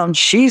shuts down,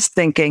 she's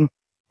thinking,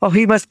 oh,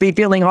 he must be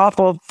feeling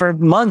awful for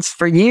months,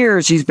 for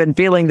years. He's been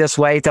feeling this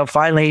way till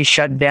finally he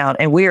shut down.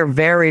 And we are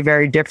very,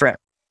 very different.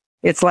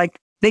 It's like,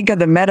 think of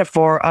the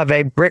metaphor of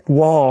a brick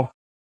wall.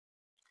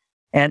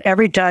 And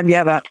every time you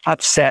have an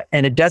upset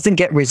and it doesn't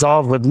get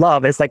resolved with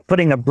love, it's like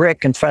putting a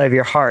brick in front of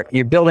your heart.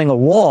 You're building a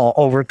wall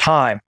over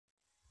time.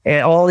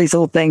 And all these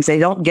little things, they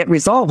don't get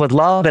resolved with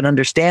love and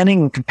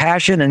understanding and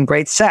compassion and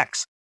great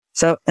sex.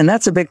 So, and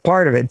that's a big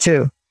part of it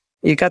too.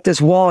 You got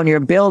this wall and you're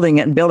building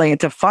it and building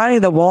it to finally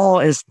the wall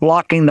is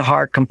blocking the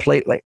heart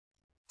completely.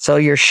 So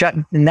you're shut.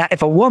 And that,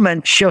 if a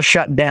woman, she'll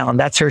shut down.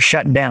 That's her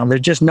shut down.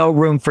 There's just no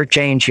room for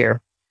change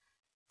here.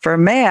 For a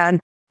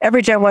man,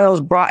 every time one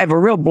of those, if a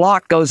real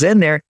block goes in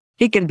there,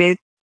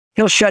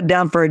 he'll shut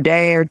down for a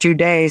day or 2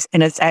 days.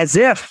 And it's as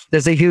if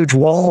there's a huge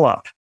wall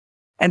up.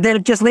 And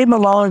then just leave him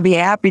alone and be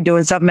happy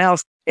doing something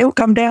else. It will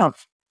come down.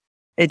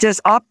 It's just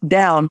up,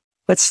 down,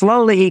 but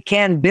slowly he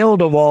can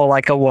build a wall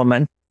like a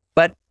woman.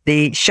 But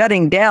the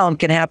shutting down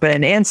can happen in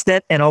an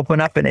instant and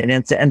open up in an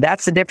instant. And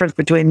that's the difference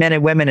between men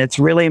and women. It's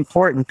really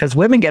important because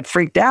women get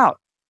freaked out.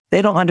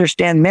 They don't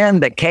understand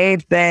men, the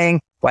cave thing,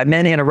 why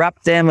men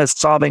interrupt them with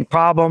solving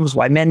problems,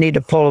 why men need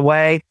to pull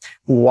away,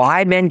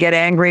 why men get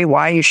angry,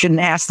 why you shouldn't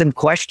ask them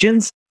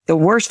questions. The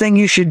worst thing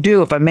you should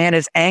do if a man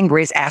is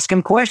angry is ask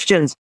him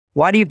questions.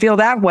 Why do you feel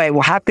that way?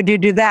 Well, how could you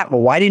do that?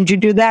 Well, why didn't you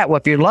do that? Well,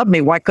 if you love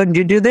me, why couldn't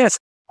you do this?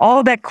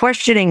 All that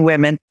questioning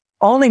women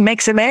only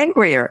makes him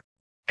angrier.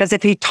 Because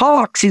if he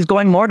talks, he's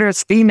going more to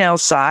his female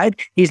side.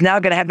 He's now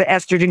going to have the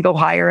estrogen go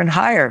higher and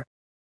higher.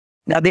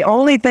 Now, the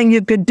only thing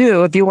you could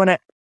do if you want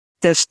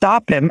to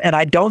stop him, and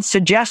I don't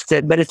suggest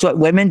it, but it's what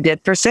women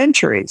did for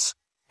centuries,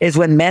 is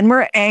when men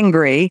were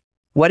angry,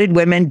 what did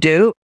women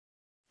do?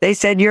 They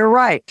said, you're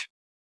right.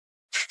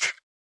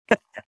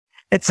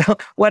 And so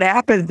what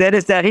happens then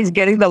is that he's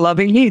getting the love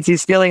he needs.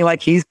 He's feeling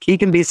like he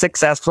can be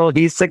successful.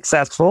 He's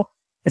successful.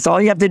 It's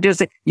all you have to do is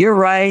say, you're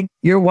right.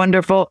 You're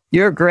wonderful.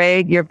 You're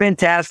great. You're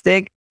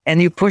fantastic.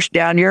 And you push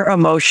down your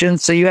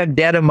emotions. So you have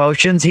dead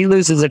emotions. He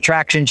loses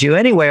attraction to you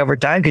anyway over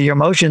time because your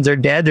emotions are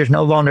dead. There's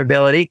no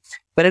vulnerability,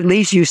 but at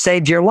least you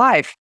saved your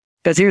life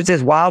because here's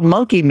this wild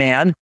monkey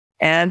man.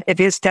 And if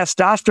his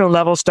testosterone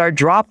levels start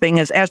dropping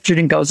as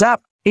estrogen goes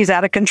up, he's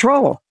out of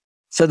control.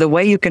 So the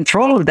way you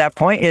control him at that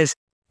point is,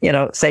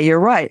 say you're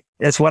right.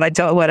 That's what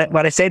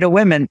I say to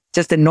women,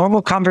 just a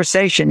normal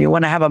conversation. You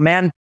want to have a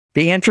man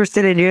be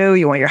interested in you.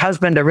 You want your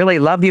husband to really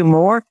love you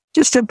more.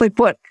 Just simply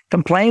put,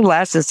 complain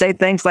less and say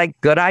things like,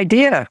 good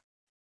idea.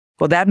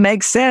 Well, that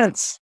makes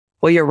sense.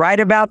 Well, you're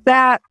right about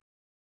that.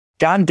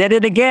 John did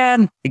it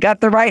again. He got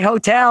the right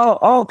hotel.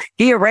 Oh,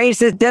 he arranged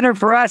his dinner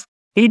for us.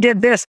 He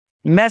did this.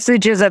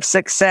 Messages of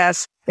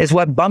success is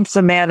what bumps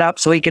a man up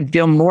so he can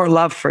feel more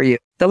love for you.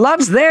 The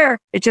love's there.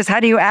 It's just how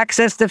do you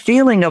access the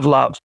feeling of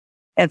love?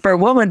 And for a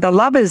woman, the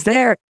love is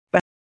there.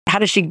 But how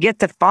does she get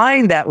to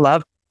find that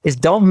love? Is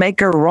don't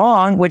make her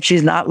wrong, which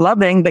she's not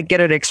loving, but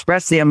get her to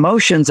express the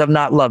emotions of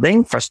not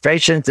loving,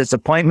 frustrations,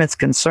 disappointments,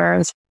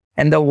 concerns.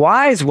 And the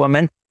wise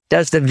woman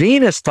does the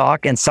Venus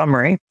talk in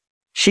summary.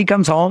 She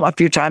comes home a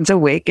few times a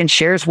week and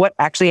shares what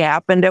actually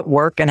happened at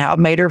work and how it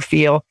made her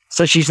feel.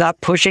 So she's not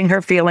pushing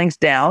her feelings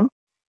down.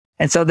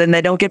 And so then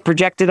they don't get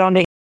projected onto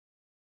him.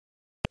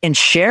 In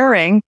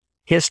sharing,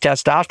 his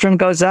testosterone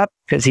goes up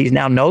because he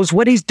now knows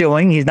what he's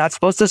doing. He's not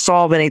supposed to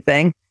solve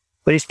anything,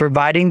 but he's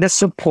providing the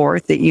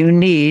support that you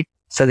need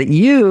so that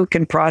you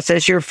can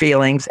process your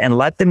feelings and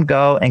let them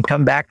go and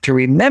come back to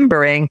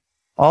remembering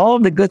all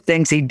of the good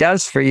things he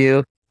does for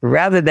you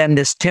rather than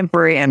this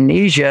temporary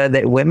amnesia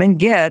that women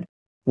get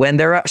when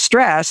they're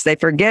stressed. They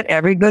forget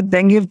every good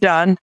thing you've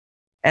done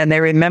and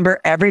they remember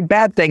every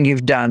bad thing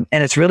you've done.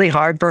 And it's really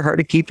hard for her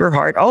to keep her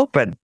heart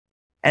open.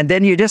 And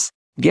then you just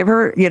give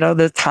her,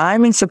 the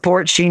time and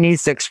support she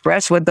needs to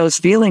express what those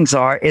feelings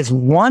are is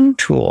one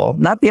tool,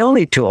 not the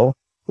only tool,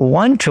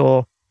 one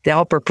tool to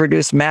help her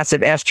produce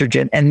massive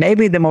estrogen, and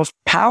maybe the most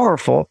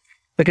powerful,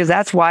 because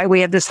that's why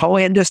we have this whole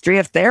industry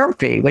of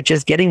therapy, which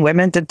is getting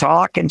women to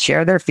talk and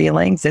share their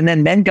feelings. And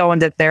then men go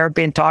into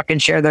therapy and talk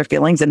and share their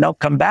feelings and don't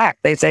come back.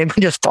 They say,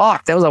 we just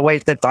talked. That was a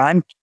waste of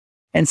time.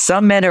 And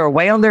some men who are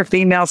way on their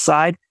female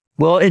side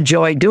will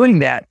enjoy doing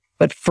that.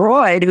 But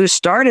Freud, who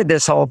started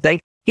this whole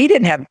thing,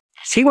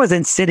 he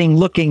wasn't sitting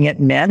looking at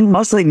men.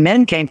 Mostly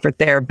men came for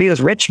therapy. It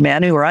was rich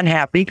men who were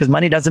unhappy because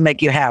money doesn't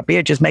make you happy.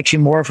 It just makes you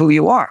more of who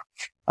you are.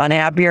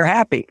 Unhappy or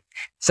happy.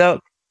 So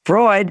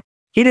Freud,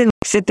 he didn't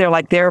sit there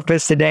like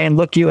therapists today and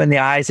look you in the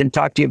eyes and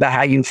talk to you about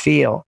how you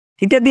feel.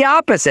 He did the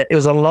opposite. It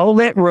was a low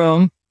lit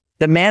room.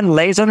 The man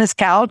lays on his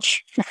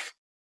couch.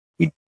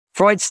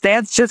 Freud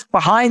stands just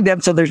behind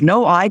them. So there's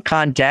no eye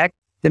contact.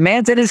 The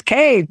man's in his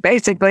cave.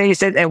 Basically, he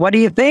said, and what do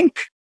you think?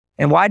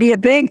 And why do you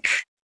think?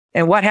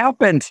 And what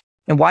happened?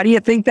 And why do you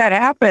think that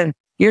happened?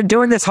 You're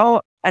doing this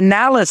whole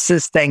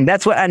analysis thing.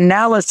 That's what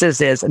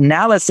analysis is.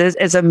 Analysis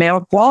is a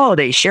male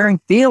quality. Sharing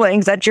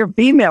feelings, that's your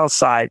female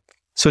side.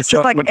 So it's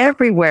just like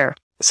everywhere.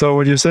 So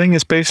what you're saying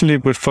is basically,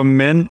 but for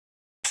men,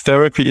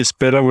 therapy is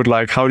better with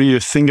like, how do you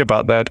think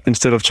about that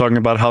instead of talking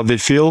about how they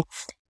feel?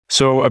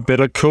 So a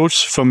better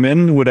coach for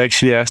men would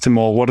actually ask them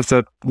more, what is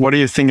that? What do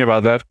you think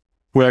about that?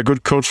 Where a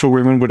good coach for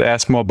women would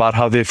ask more about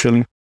how they're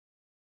feeling.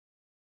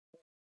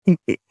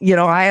 You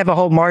know, I have a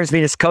whole Mars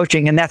Venus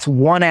coaching, and that's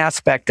one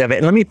aspect of it.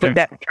 And let me put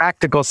that in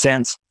practical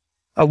sense.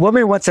 A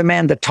woman wants a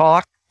man to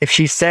talk. If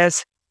she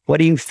says, what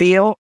do you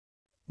feel?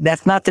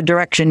 That's not the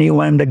direction you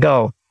want him to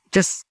go.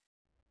 Just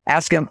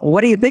ask him,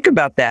 what do you think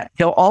about that?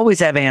 He'll always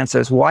have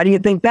answers. Why do you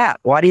think that?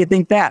 Why do you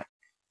think that?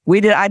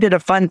 I did a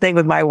fun thing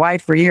with my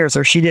wife for years,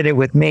 or she did it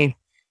with me.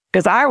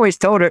 Because I always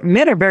told her,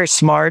 men are very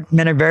smart,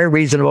 men are very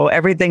reasonable.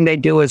 Everything they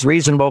do is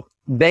reasonable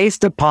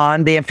based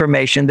upon the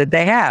information that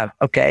they have.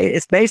 Okay.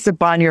 It's based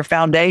upon your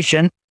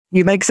foundation.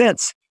 You make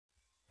sense.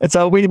 And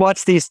so we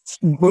watch these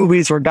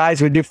movies where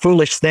guys would do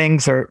foolish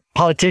things, or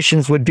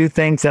politicians would do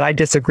things that I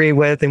disagree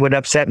with and would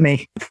upset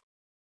me.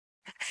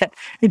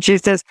 And she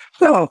says,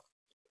 well,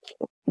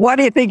 why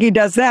do you think he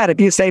does that? If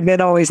you say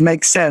men always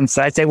make sense,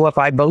 I say, well, if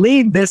I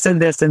believe this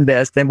and this and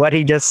this, then what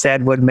he just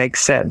said would make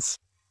sense.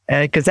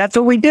 Because that's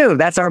what we do.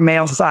 That's our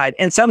male side.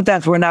 And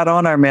sometimes we're not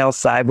on our male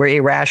side. We're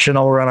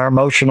irrational. We're on our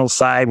emotional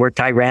side. We're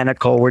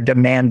tyrannical. We're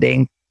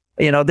demanding.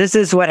 You know, this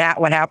is what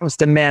happens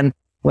to men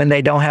when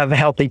they don't have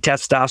healthy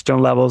testosterone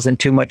levels and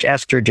too much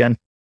estrogen.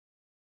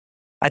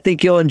 I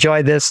think you'll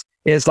enjoy this.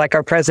 Is like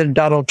our President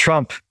Donald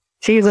Trump.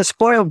 He's a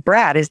spoiled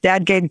brat. His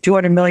dad gave him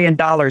 $200 million.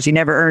 He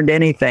never earned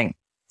anything.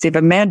 See, if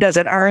a man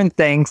doesn't earn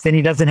things, then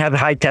he doesn't have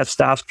high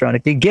testosterone.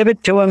 If you give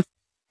it to him,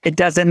 it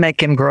doesn't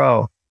make him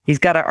grow. He's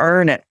got to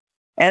earn it.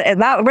 And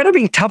now we're not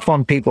being tough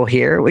on people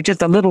here. We're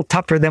just a little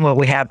tougher than what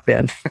we have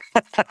been.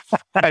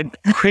 And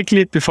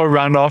quickly before we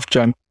round off,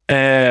 John.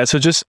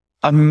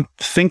 I'm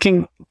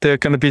thinking there are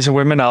going to be some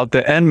women out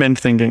there and men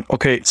thinking,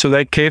 okay, so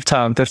that cave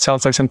time, that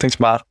sounds like something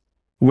smart.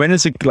 When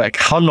is it, like,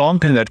 how long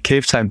can that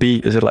cave time be?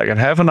 Is it like a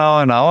half an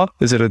hour?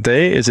 Is it a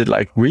day? Is it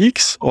like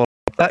weeks? Or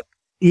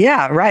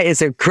yeah, right.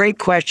 It's a great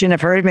question. I've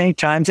heard it many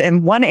times.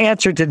 And one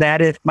answer to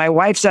that is, my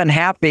wife's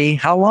unhappy.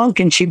 How long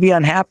can she be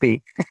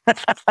unhappy?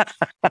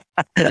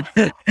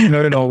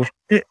 No.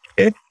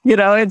 You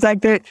know, it's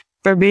like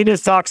for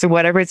Venus talks or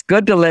whatever, it's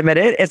good to limit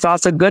it. It's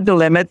also good to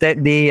limit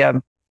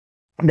the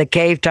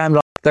cave time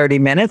to 30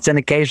 minutes and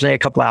occasionally a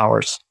couple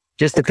hours,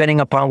 just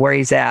depending upon where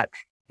he's at.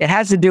 It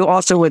has to do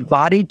also with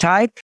body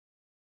type.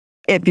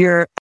 If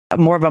you're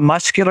more of a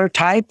muscular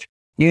type,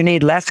 you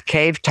need less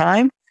cave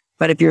time.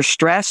 But if you're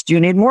stressed, you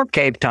need more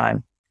cave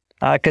time,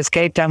 because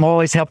cave time will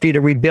always help you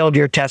to rebuild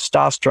your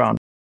testosterone.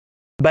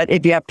 But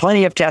if you have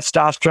plenty of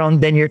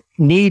testosterone, then your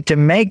need to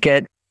make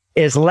it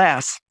is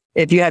less.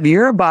 If you have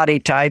your body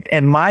type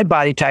and my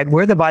body type,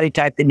 we're the body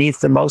type that needs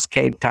the most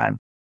cave time.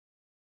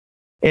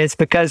 It's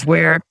because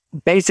we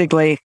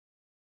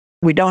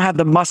don't have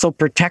the muscle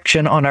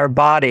protection on our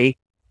body,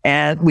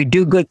 and we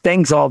do good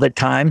things all the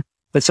time.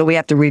 But so we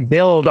have to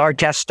rebuild our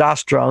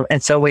testosterone.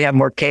 And so we have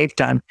more cave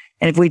time.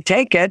 And if we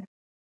take it,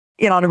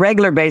 you know, on a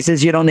regular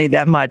basis, you don't need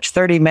that much.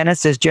 30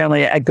 minutes is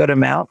generally a good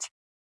amount.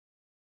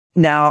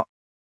 Now,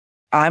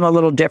 I'm a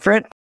little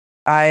different.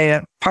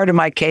 Part of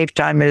my cave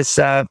time is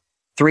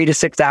 3 to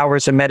 6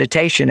 hours of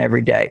meditation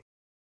every day.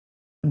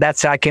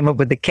 That's how I came up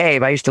with the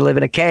cave. I used to live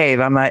in a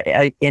cave. I'm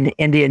an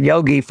Indian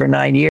yogi for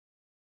 9 years.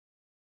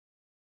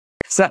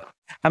 So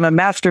I'm a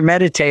master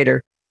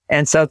meditator.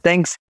 And so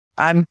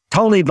I'm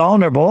totally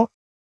vulnerable,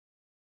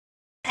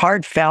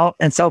 heartfelt,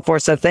 and so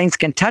forth. So things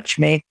can touch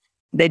me.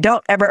 They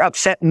don't ever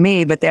upset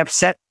me, but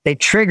they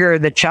trigger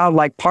the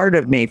childlike part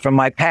of me from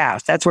my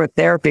past. That's where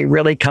therapy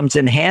really comes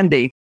in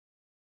handy,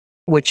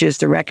 which is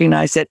to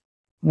recognize that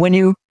when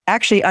you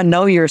actually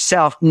unknow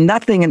yourself,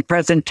 nothing in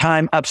present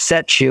time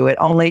upsets you. It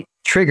only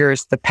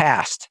triggers the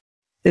past.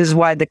 This is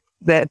why the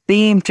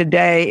theme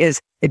today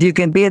is, if you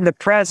can be in the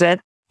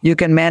present, you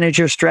can manage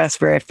your stress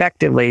very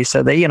effectively.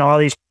 So that, you know, all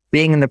these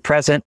being in the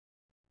present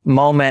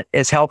moment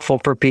is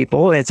helpful for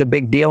people. It's a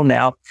big deal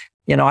now.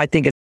 You know, I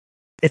think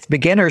it's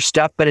beginner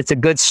stuff, but it's a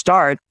good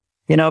start.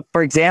 You know,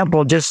 for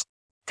example, just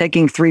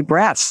taking 3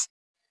 breaths.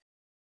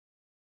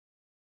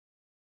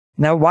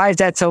 Now, why is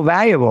that so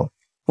valuable?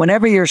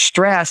 Whenever you're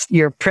stressed,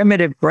 your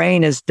primitive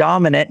brain is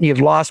dominant and you've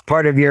lost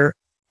part of your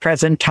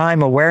present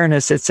time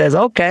awareness. It says,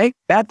 okay,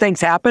 bad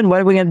things happen.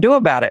 What are we going to do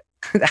about it?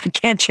 I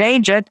can't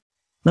change it.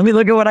 Let me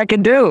look at what I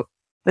can do.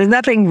 There's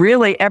nothing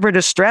really ever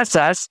to stress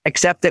us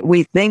except that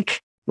we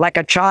think like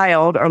a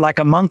child or like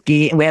a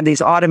monkey, and we have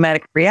these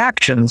automatic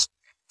reactions.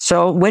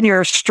 So when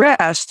you're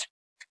stressed,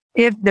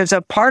 if there's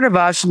a part of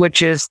us,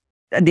 which is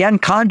the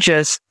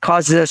unconscious,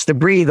 causes us to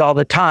breathe all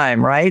the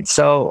time, right?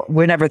 So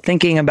we're never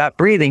thinking about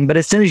breathing. But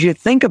as soon as you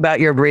think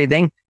about your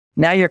breathing,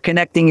 now you're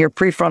connecting your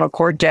prefrontal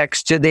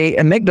cortex to the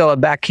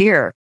amygdala back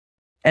here.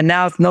 And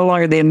now it's no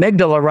longer the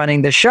amygdala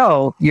running the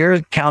show.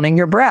 You're counting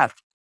your breath.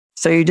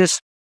 So you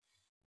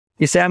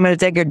say, I'm going to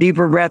take a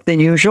deeper breath than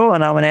usual,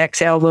 and I'm going to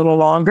exhale a little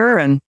longer.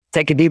 And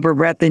take a deeper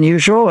breath than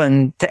usual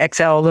and to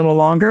exhale a little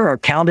longer or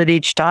count it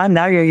each time.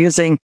 Now you're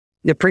using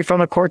the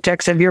prefrontal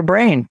cortex of your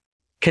brain,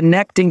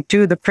 connecting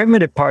to the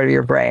primitive part of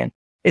your brain.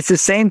 It's the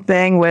same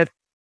thing with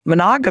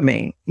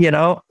monogamy.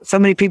 So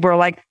many people are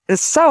like,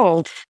 it's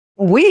so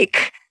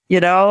weak.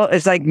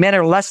 It's like men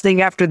are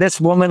lusting after this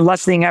woman.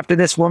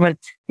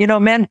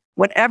 Men,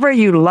 whenever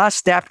you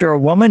lust after a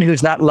woman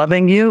who's not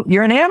loving you,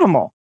 you're an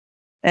animal.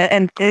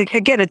 And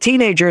again, a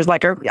teenager is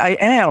like an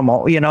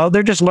animal,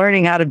 they're just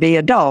learning how to be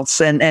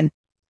adults and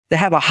to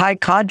have a high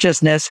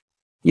consciousness.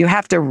 You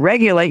have to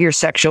regulate your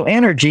sexual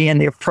energy in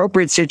the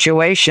appropriate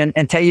situation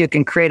until you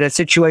can create a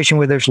situation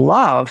where there's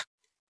love.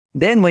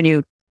 Then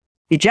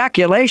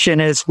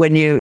ejaculation is when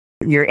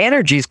your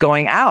energy is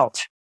going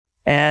out.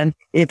 And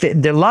if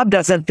the love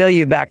doesn't fill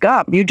you back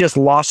up, you just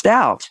lost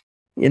out.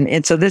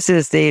 And so this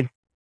is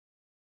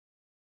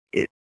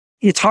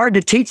it's hard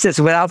to teach this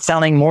without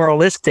sounding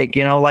moralistic,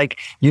 like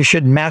you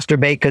shouldn't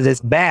masturbate because it's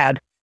bad.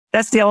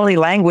 That's the only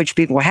language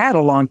people had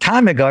a long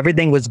time ago.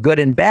 Everything was good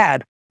and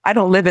bad. I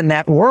don't live in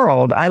that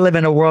world. I live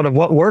in a world of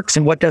what works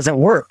and what doesn't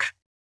work.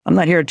 I'm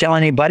not here to tell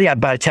anybody,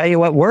 but I tell you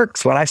what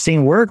works, what I've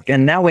seen work.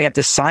 And now we have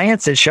the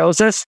science that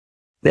shows us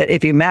that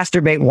if you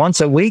masturbate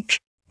once a week,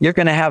 you're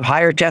going to have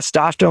higher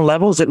testosterone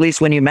levels, at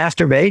least when you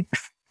masturbate.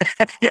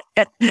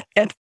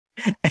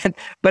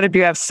 But if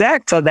you have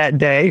sex on that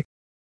day,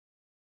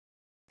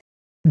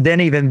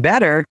 then even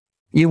better,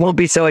 you won't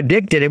be so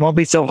addicted. It won't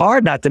be so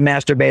hard not to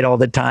masturbate all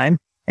the time.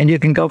 And you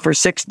can go for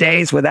 6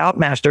 days without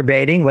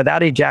masturbating,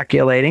 without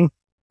ejaculating.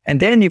 And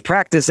then you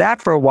practice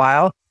that for a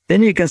while.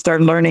 Then you can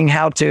start learning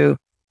how to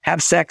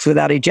have sex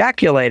without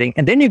ejaculating.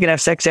 And then you can have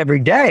sex every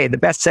day, the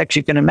best sex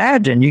you can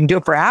imagine. You can do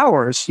it for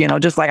hours,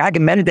 just like I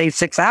can meditate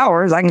 6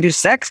 hours. I can do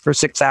sex for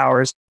 6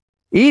 hours.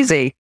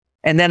 Easy.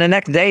 And then the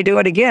next day, do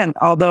it again.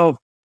 Although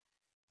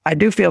I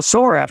do feel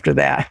sore after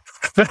that.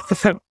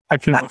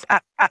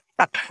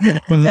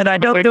 And I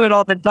don't do it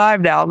all the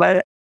time now,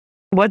 but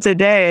once a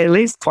day, at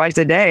least twice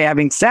a day,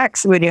 having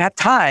sex when you have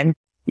time,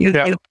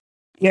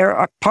 you're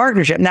a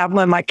partnership. Now,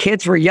 when my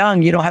kids were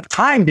young, you don't have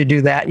time to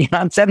do that.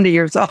 I'm 70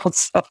 years old,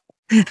 so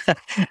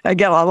I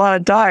get a lot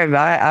of time.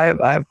 I have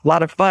a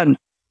lot of fun.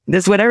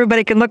 This is what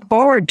everybody can look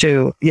forward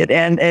to.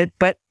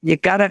 But you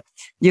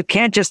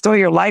can't just throw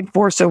your life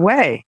force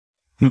away.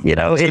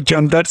 So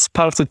John, that's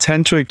part of the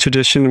tantric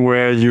tradition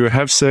where you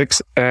have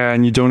sex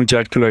and you don't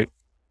ejaculate,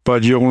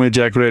 but you only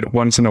ejaculate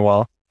once in a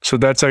while. So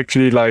that's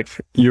actually like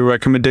your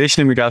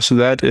recommendation in regards to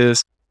that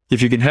is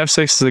if you can have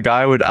sex as a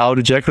guy without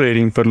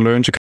ejaculating, but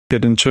learn to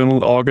get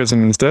internal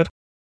orgasm instead,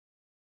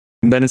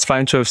 then it's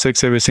fine to have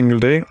sex every single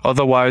day.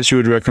 Otherwise, you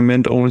would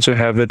recommend only to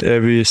have it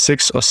every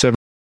 6 or 7.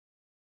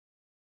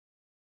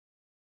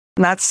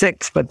 Not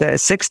 6, but the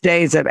 6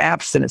 days of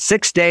abstinence,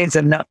 6 days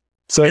of no.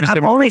 So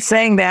I'm only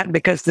saying that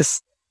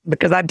because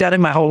I've done it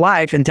my whole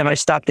life until I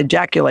stopped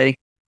ejaculating.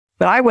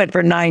 But I went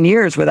for 9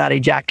 years without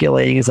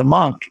ejaculating as a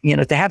monk,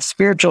 to have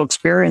spiritual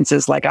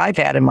experiences like I've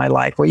had in my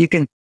life where you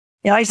can,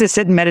 I used to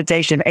sit in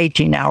meditation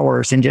 18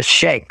 hours and just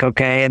shake.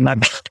 Okay. And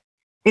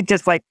it's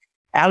just like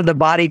out of the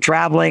body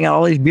traveling,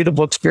 all these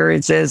beautiful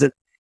experiences. It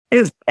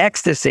was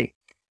ecstasy,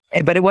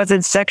 but it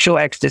wasn't sexual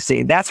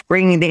ecstasy. That's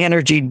bringing the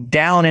energy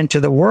down into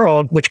the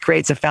world, which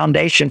creates a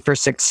foundation for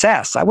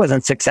success. I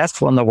wasn't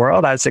successful in the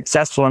world. I was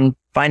successful in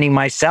finding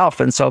myself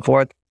and so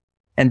forth,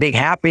 and being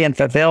happy and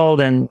fulfilled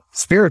and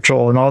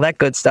spiritual and all that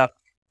good stuff.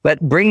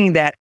 But bringing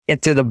that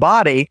into the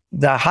body,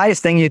 the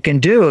highest thing you can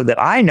do that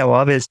I know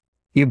of is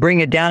you bring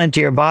it down into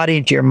your body,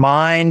 into your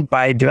mind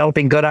by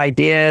developing good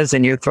ideas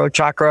and your throat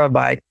chakra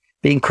by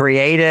being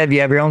creative. You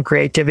have your own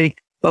creativity.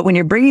 But when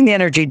you're bringing the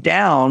energy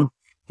down,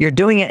 you're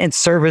doing it in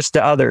service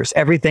to others.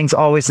 Everything's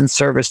always in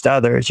service to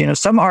others.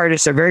 Some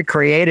artists are very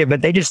creative,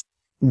 but they just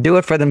do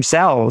it for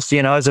themselves,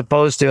 as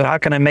opposed to how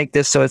can I make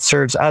this so it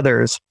serves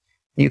others?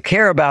 You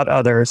care about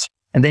others.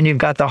 And then you've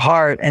got the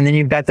heart, and then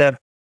you've got the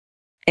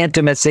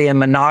intimacy and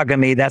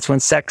monogamy. That's when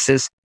sex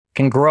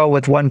can grow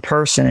with one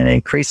person and it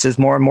increases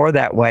more and more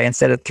that way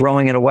instead of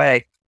throwing it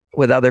away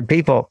with other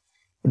people.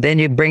 Then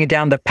you bring it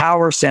down to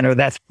power center.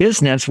 That's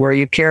business, where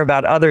you care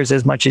about others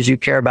as much as you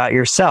care about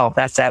yourself.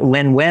 That's that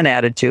win-win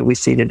attitude we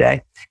see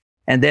today.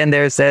 And then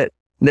there's the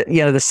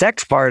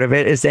sex part of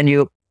it is then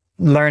you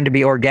learn to be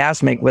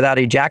orgasmic without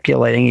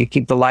ejaculating. You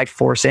keep the life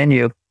force in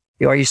you,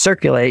 or you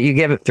circulate, you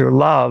give it through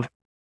love.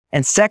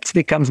 And sex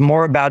becomes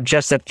more about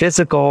just a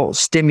physical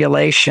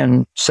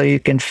stimulation so you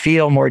can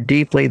feel more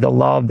deeply the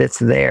love that's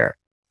there.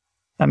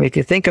 I mean, if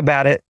you think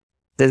about it,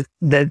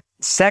 the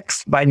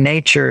sex by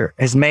nature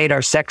has made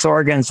our sex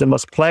organs the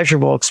most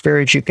pleasurable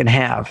experience you can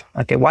have.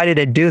 Okay, why did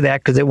it do that?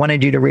 Because it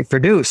wanted you to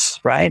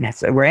reproduce, right?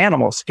 So we're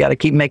animals. You got to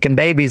keep making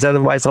babies,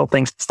 otherwise the whole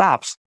thing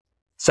stops.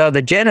 So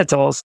the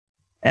genitals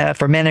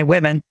for men and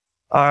women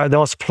are the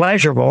most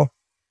pleasurable.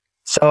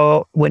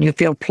 So when you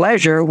feel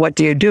pleasure, what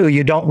do?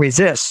 You don't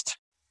resist.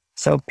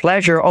 So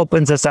pleasure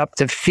opens us up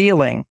to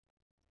feeling.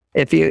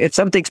 If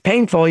something's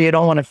painful, you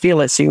don't want to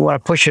feel it, so you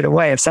want to push it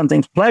away. If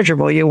something's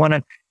pleasurable, you want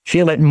to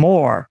feel it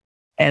more.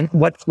 And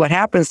what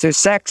happens through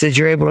sex is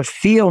you're able to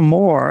feel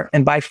more,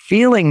 and by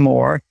feeling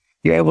more,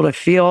 you're able to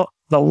feel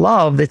the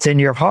love that's in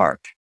your heart.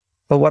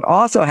 But what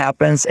also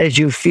happens is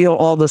you feel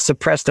all the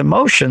suppressed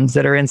emotions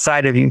that are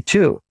inside of you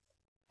too.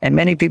 And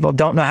many people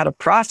don't know how to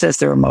process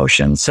their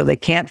emotions, so they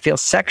can't feel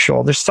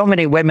sexual. There's so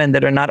many women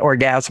that are not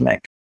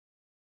orgasmic.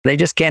 They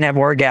just can't have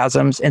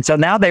orgasms. And so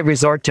now they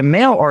resort to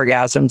male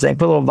orgasms. They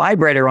put a little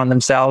vibrator on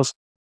themselves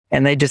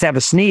and they just have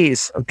a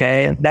sneeze.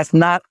 Okay. That's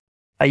not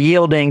a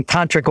yielding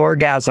tantric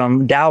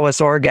orgasm,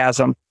 Taoist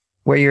orgasm,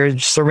 where you're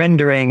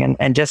surrendering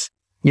and just,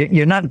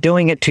 you're not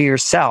doing it to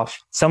yourself.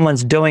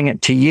 Someone's doing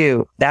it to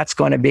you. That's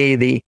going to be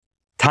the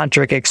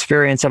tantric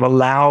experience of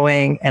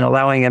allowing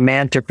a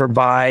man to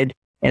provide.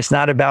 It's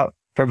not about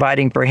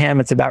providing for him.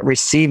 It's about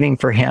receiving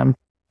for him.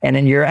 And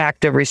in your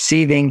act of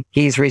receiving,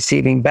 he's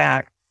receiving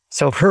back.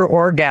 So her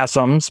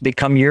orgasms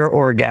become your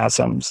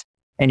orgasms,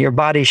 and your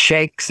body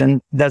shakes and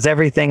does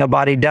everything a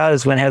body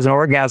does when it has an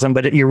orgasm,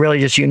 but you're really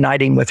just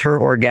uniting with her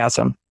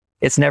orgasm.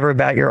 It's never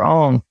about your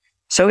own.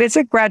 So it's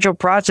a gradual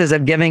process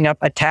of giving up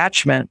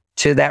attachment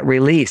to that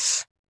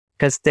release,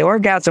 because the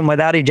orgasm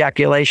without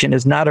ejaculation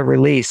is not a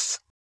release.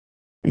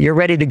 You're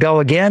ready to go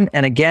again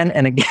and again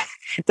and again.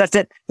 That's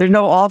it. There's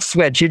no off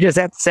switch. You just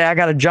have to say, I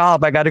got a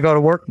job. I got to go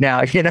to work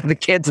now. The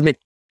kids,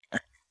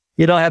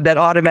 you don't have that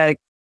automatic,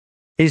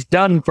 he's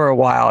done for a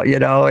while.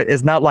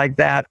 It's not like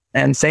that.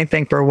 And same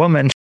thing for a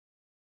woman.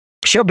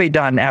 She'll be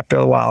done after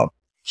a while.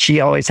 She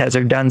always has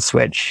her done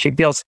switch. She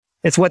feels,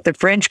 it's what the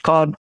French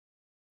called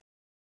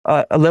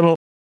a little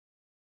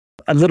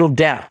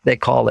death, they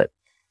call it.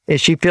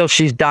 Is she feels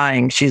she's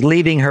dying. She's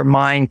leaving her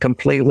mind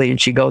completely and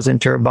she goes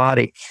into her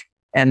body.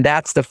 And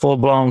that's the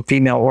full-blown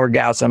female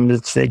orgasm.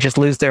 They just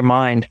lose their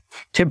mind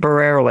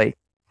temporarily.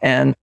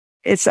 And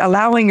it's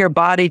allowing your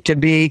body to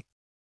be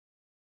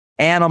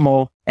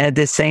animal and at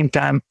the same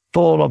time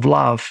full of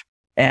love.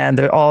 And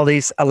there are all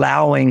these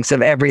allowings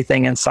of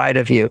everything inside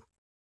of you.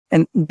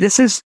 And this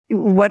is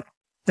what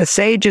the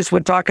sages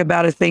would talk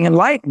about as being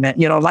enlightenment.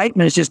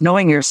 Enlightenment is just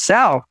knowing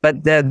yourself.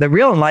 But the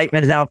real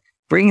enlightenment is now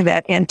bringing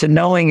that into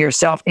knowing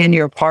yourself in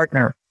your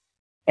partner.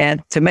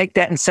 And to make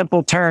that in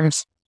simple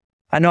terms,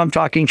 I know I'm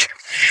talking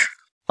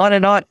on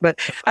and on, but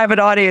I have an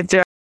audience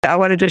here. I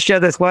want to just share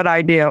this one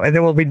idea and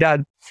then we'll be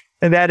done.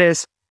 And that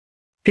is,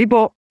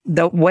 people,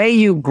 the way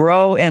you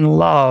grow in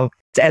love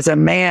as a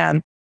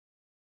man,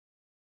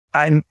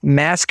 I'm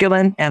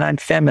masculine and I'm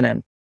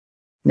feminine.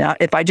 Now,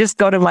 if I just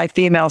go to my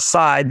female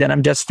side, then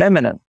I'm just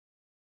feminine.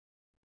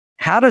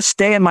 How to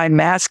stay in my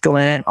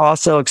masculine and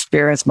also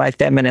experience my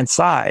feminine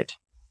side?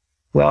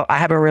 Well, I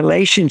have a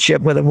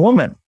relationship with a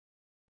woman.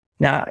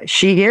 Now,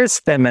 she is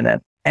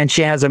feminine and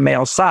she has a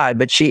male side,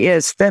 but she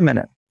is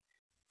feminine.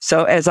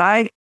 So as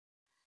I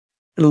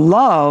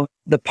love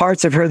the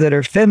parts of her that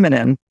are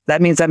feminine,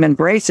 that means I'm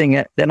embracing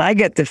it. Then I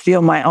get to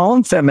feel my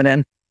own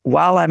feminine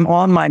while I'm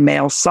on my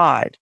male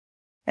side.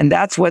 And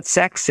that's what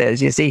sex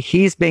is. You see,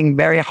 he's being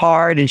very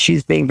hard and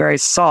she's being very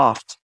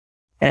soft.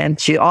 And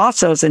she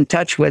also is in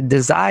touch with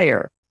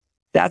desire.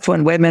 That's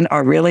when women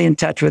are really in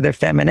touch with their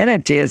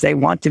femininity, is they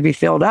want to be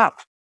filled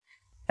up.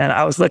 And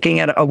I was looking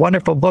at a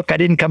wonderful book. I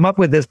didn't come up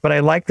with this, but I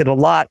liked it a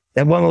lot.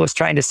 That woman was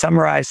trying to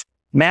summarize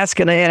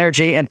masculine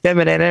energy and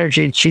feminine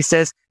energy. She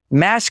says,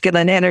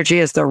 masculine energy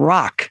is the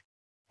rock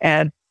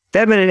and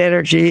feminine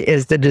energy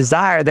is the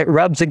desire that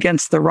rubs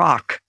against the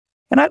rock.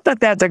 And I thought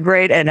that's a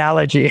great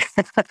analogy.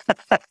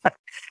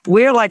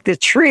 We're like the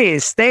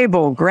trees,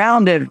 stable,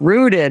 grounded,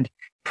 rooted,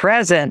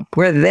 present.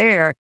 We're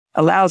there,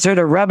 allows her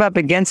to rub up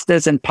against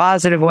us in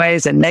positive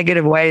ways and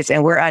negative ways,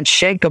 and we're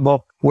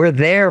unshakable. We're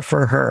there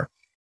for her.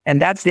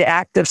 And that's the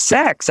act of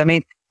sex. I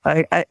mean,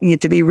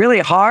 to be really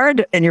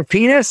hard in your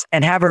penis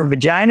and have her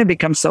vagina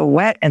become so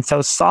wet and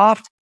so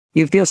soft,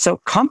 you feel so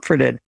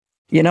comforted.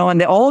 In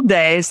the old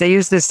days, they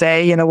used to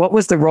say, what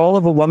was the role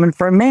of a woman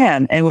for a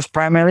man? And it was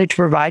primarily to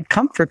provide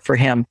comfort for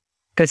him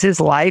because his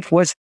life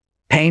was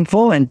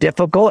painful and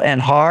difficult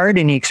and hard.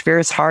 And he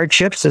experienced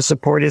hardships to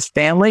support his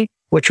family,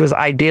 which was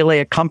ideally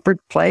a comfort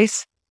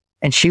place.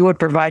 And she would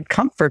provide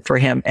comfort for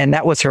him. And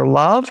that was her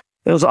love.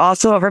 It was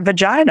also her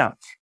vagina.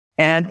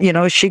 And,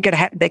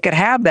 they could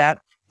have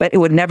that, but it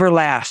would never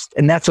last.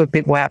 And that's what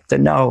people have to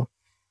know.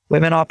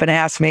 Women often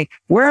ask me,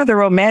 where are the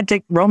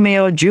romantic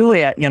Romeo and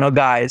Juliet,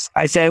 guys?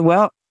 I say,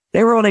 well,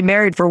 they were only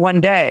married for one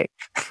day.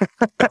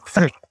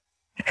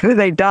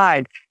 They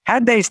died.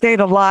 Had they stayed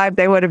alive,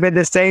 they would have been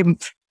the same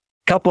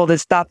couple that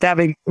stopped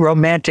having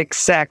romantic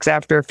sex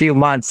after a few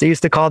months. They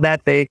used to call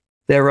that the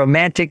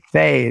romantic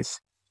phase.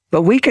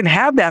 But we can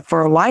have that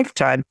for a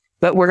lifetime,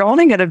 but we're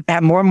only going to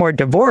have more and more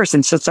divorce.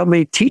 And so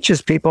somebody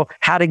teaches people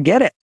how to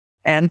get it.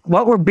 And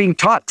what we're being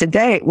taught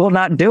today will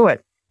not do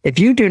it. If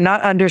you do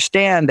not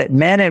understand that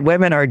men and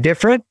women are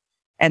different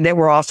and that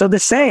we're also the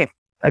same,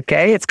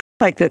 okay? It's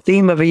like the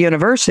theme of a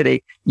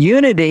university,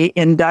 unity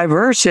in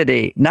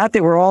diversity, not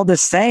that we're all the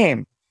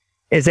same,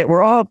 is that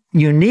we're all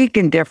unique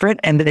and different,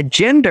 and the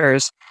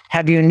genders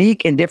have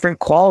unique and different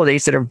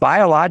qualities that are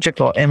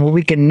biological. And when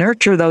we can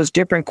nurture those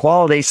different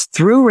qualities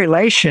through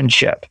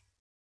relationship,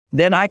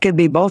 then I could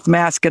be both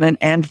masculine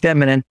and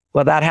feminine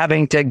without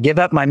having to give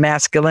up my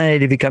masculinity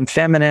to become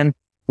feminine.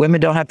 Women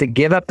don't have to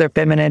give up their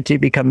femininity to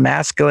become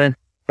masculine.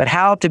 but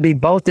how to be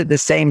both at the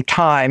same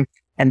time.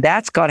 And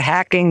that's called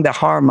hacking the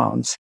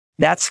hormones.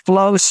 That's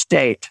flow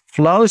state.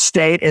 Flow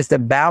state is the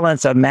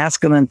balance of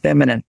masculine and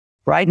feminine.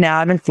 Right now,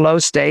 I'm in flow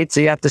state,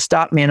 so you have to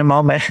stop me in a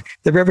moment.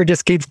 The river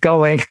just keeps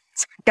going.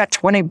 I've got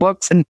 20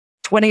 books and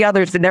 20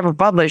 others that never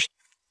published.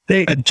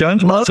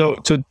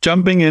 So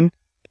jumping in,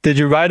 did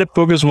you write a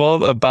book as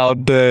well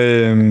about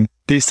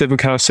these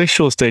different kind of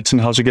sexual states and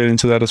how to get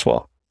into that as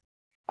well?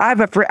 I have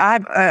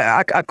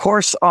a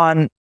course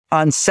on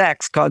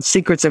sex called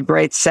Secrets of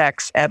Great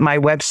Sex at my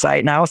website.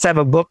 And I also have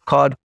a book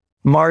called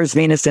Mars,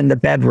 Venus in the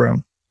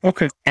Bedroom.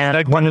 Okay. And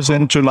that one is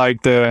into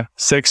like the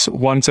sex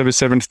once every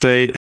seventh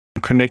day,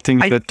 connecting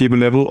that deeper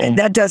level.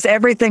 That does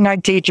everything I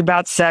teach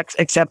about sex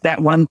except that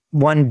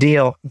one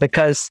deal,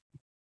 because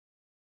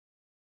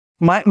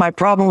my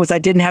problem was I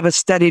didn't have a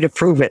study to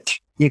prove it.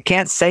 You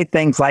can't say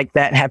things like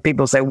that and have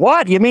people say,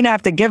 what? You mean I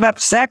have to give up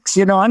sex?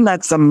 I'm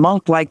not some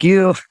monk like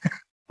you.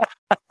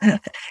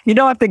 You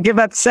don't have to give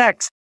up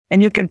sex,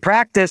 and you can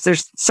practice.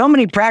 There's so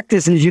many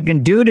practices you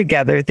can do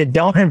together that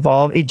don't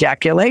involve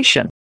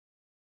ejaculation.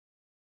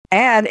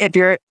 And if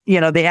you're,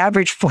 the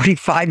average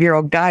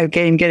 45-year-old guy who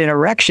can't even get an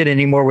erection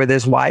anymore with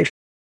his wife,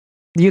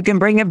 you can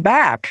bring it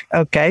back.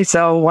 Okay.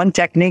 So one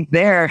technique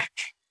there,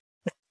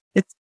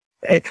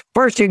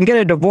 first you can get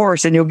a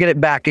divorce and you'll get it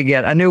back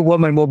again. A new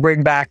woman will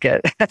bring back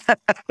it.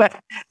 But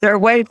there are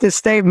ways to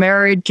stay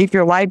married, keep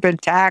your life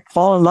intact,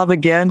 fall in love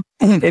again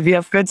if you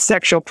have good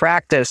sexual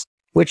practice,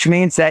 which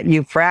means that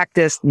you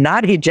practice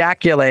not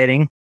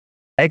ejaculating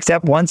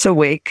except once a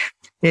week.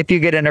 If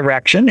you get an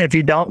erection, if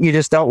you don't, you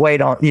just don't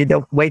wait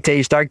till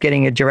you start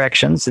getting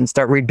erections and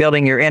start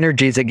rebuilding your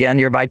energies again,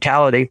 your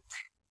vitality.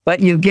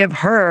 But you give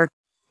her,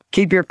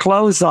 keep your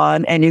clothes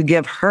on, and you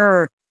give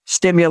her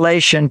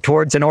stimulation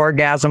towards an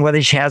orgasm, whether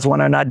she has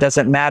one or not,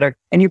 doesn't matter.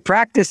 And you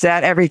practice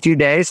that every few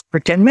days for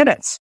 10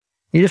 minutes.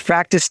 You just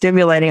practice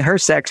stimulating her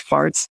sex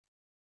parts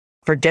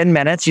for 10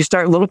 minutes. You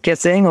start a little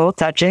kissing, a little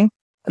touching,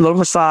 a little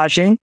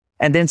massaging,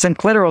 and then some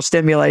clitoral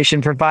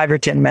stimulation for 5 or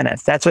 10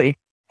 minutes.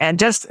 And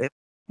just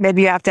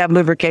maybe you have to have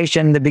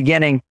lubrication in the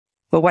beginning.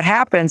 But what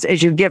happens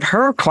is you give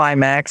her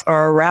climax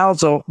or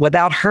arousal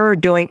without her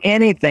doing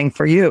anything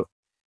for you.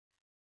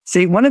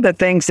 See, one of the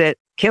things that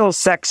kills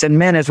sex in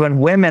men is when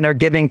women are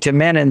giving to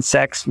men in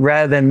sex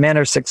rather than men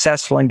are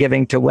successful in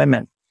giving to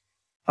women.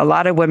 A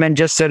lot of women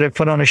just sort of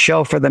put on a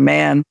show for the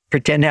man,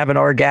 pretend to have an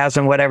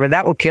orgasm, whatever.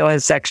 That will kill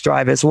his sex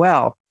drive as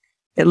well.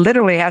 It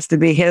literally has to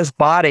be his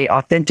body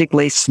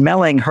authentically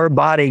smelling her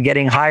body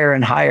getting higher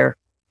and higher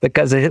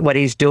because of what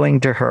he's doing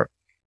to her.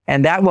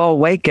 And that will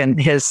awaken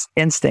his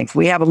instincts.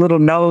 We have a little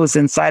nose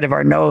inside of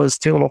our nose,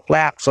 2 little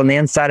flaps on the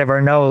inside of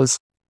our nose.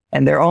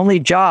 And their only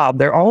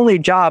job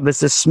is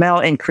to smell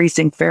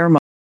increasing pheromones,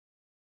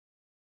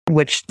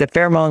 which the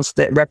pheromones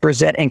that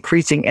represent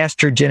increasing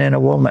estrogen in a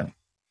woman.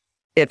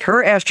 If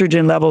her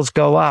estrogen levels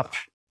go up,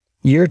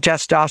 your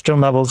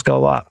testosterone levels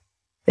go up.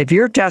 If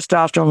your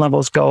testosterone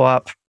levels go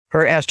up,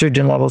 her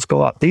estrogen levels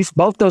go up.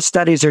 Both those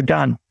studies are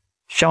done,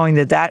 showing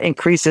that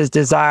increases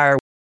desire.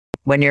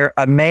 When you're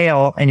a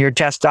male and your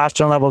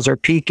testosterone levels are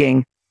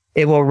peaking,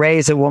 it will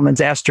raise a woman's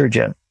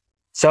estrogen.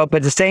 So,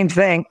 but the same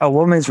thing, a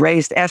woman's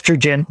raised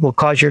estrogen will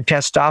cause your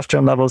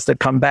testosterone levels to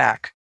come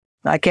back.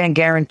 I can't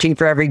guarantee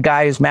for every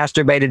guy who's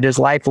masturbated his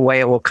life away,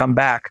 it will come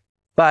back.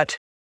 But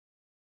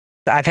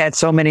I've had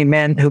so many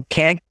men who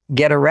can't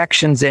get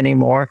erections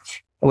anymore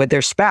with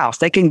their spouse.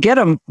 They can get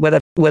them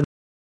with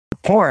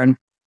porn.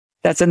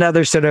 That's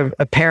another sort of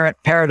apparent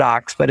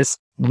paradox, but it's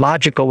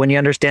logical when you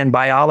understand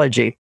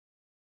biology.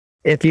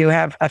 If you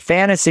have a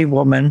fantasy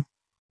woman,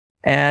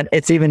 and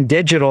it's even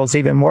digital, it's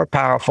even more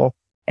powerful,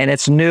 and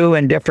it's new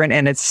and different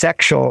and it's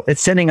sexual,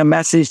 it's sending a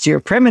message to your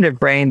primitive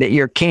brain that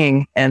you're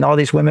king and all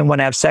these women want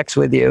to have sex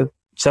with you.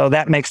 So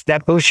that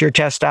boosts your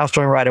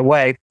testosterone right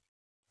away.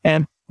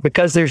 And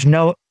because there's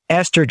no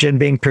estrogen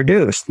being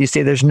produced, you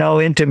see, there's no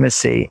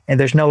intimacy and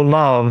there's no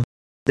love.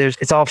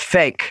 It's all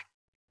fake.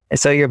 And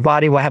so your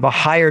body will have a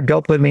higher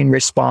dopamine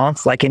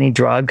response, like any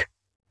drug.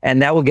 And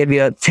that will give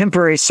you a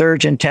temporary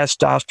surge in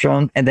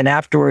testosterone. And then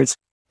afterwards,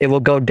 it will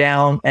go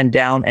down and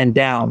down and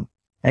down.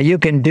 Now you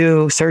can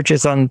do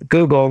searches on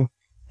Google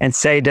and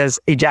say, does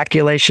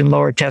ejaculation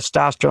lower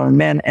testosterone in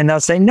men? And they'll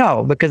say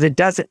no, because it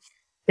doesn't.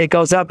 It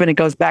goes up and it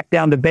goes back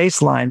down to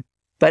baseline.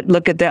 But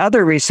look at the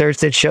other research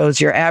that shows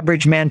your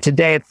average man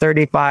today at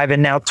 35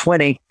 and now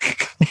 20,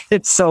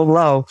 it's so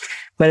low.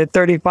 But at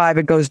 35,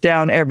 it goes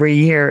down every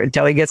year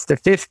until he gets to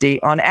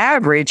 50. On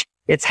average,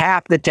 it's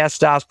half the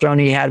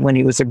testosterone he had when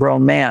he was a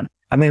grown man.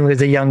 He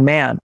was a young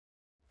man.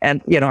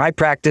 And, I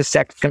practice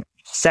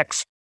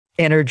sex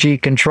energy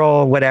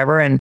control, whatever.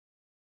 And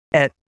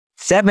at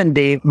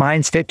 70,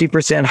 mine's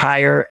 50%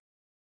 higher.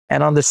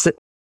 And actually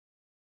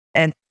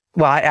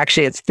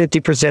it's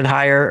 50%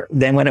 higher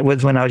than when it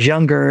was when I was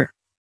younger.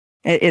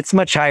 It's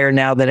much higher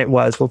now than it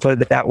was. We'll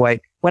put it that way.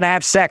 When I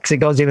have sex, it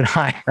goes even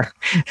higher.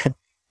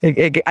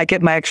 I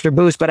get my extra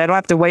boost, but I don't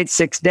have to wait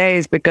 6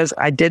 days because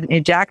I didn't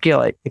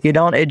ejaculate. If you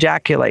don't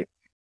ejaculate.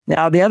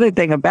 Now, the other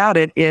thing about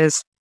it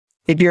is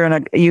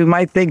you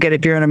might think that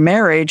if you're in a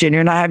marriage and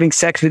you're not having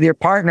sex with your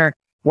partner,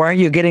 Why aren't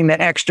you getting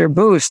that extra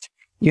boost?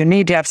 You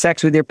need to have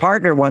sex with your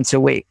partner once a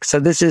week. So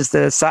this is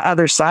the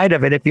other side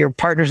of it. If your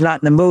partner's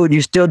not in the mood,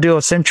 you still do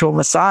a sensual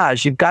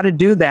massage. You've got to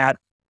do that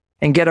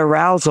and get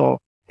arousal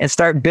and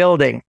start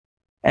building.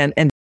 And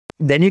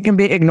then you can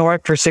ignore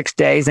it for 6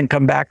 days and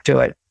come back to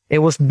it. It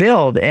will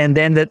build. And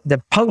then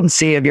the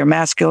potency of your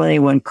masculinity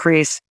will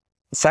increase.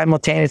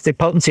 Simultaneously, the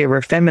potency of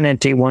her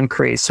femininity will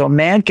increase. So a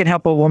man can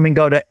help a woman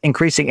go to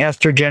increasing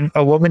estrogen.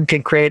 A woman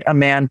can create a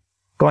man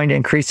going to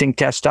increasing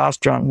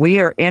testosterone. We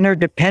are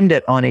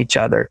interdependent on each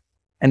other.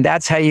 And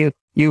that's how you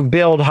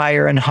build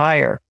higher and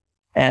higher.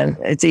 And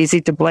it's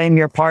easy to blame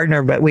your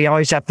partner, but we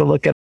always have to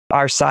look at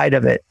our side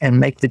of it and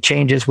make the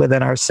changes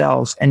within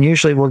ourselves. And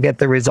usually we'll get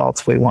the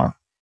results we want.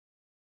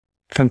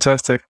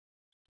 Fantastic.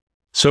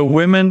 So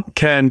women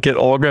can get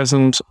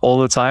orgasms all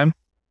the time.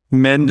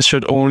 Men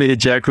should only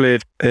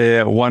ejaculate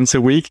once a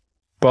week,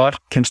 but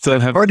can still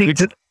have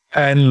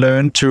and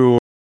learn to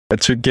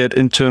get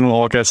internal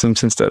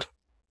orgasms instead.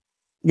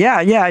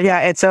 Yeah.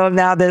 And so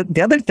now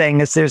the other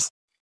thing is there's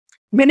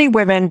many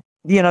women,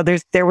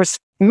 there was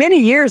many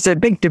years a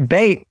big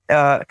debate,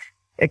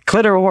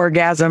 clitoral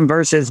orgasm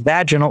versus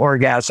vaginal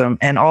orgasm.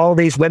 And all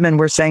these women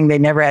were saying they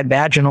never had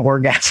vaginal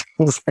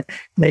orgasms.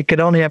 They could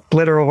only have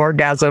clitoral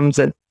orgasms.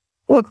 And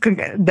look,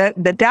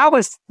 the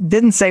Taoists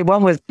didn't say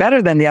one was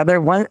better than the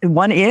other.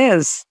 One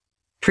is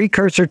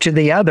precursor to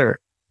the other.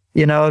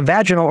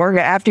 Vaginal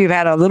orgasm, after you've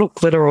had a little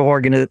clitoral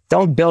orgasm,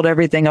 don't build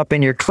everything up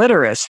in your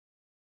clitoris.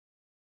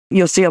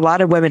 You'll see a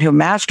lot of women who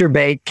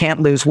masturbate can't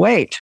lose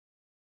weight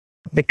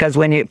because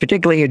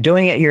particularly you're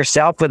doing it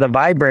yourself with a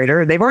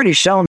vibrator, they've already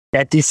shown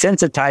that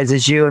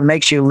desensitizes you and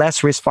makes you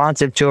less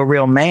responsive to a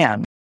real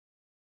man.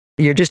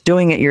 You're just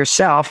doing it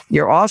yourself.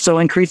 You're also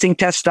increasing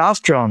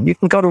testosterone. You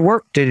can go to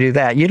work to do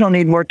that. You don't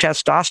need more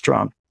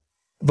testosterone.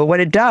 But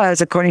what it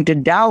does, according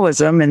to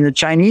Taoism and the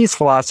Chinese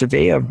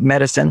philosophy of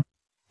medicine,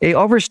 they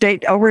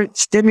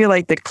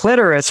overstimulate the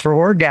clitoris for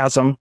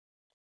orgasm.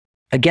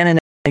 Again and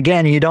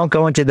again, you don't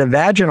go into the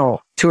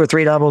vaginal 2 or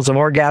 3 levels of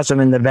orgasm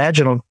in the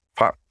vaginal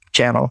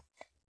channel.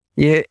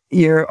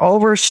 You're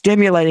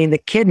overstimulating the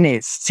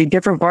kidneys. See,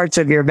 different parts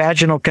of your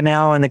vaginal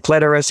canal and the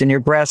clitoris and your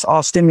breasts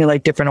all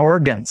stimulate different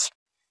organs.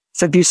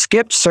 So if you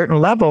skip certain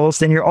levels,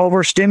 then you're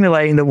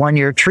overstimulating the one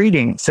you're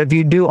treating. So if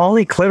you do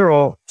only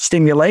clitoral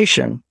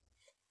stimulation,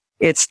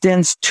 it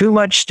sends too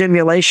much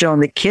stimulation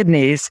on the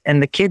kidneys,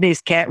 and the kidneys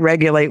can't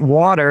regulate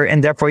water,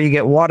 and therefore you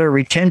get water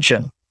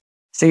retention.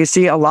 So you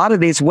see a lot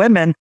of these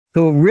women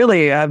who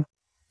really have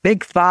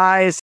big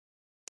thighs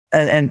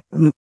and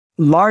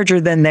larger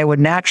than they would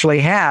naturally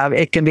have.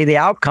 It can be the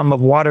outcome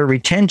of water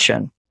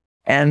retention.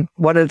 And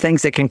one of the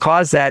things that can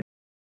cause that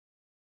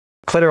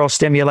clitoral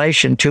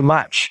stimulation too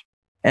much.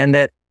 And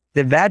that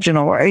the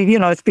vaginal,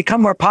 it's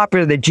become more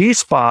popular, the G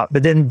spot,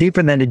 but then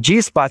deeper than the G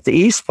spot, the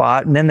E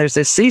spot. And then there's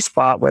this C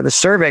spot where the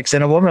cervix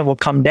in a woman will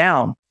come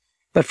down.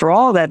 But for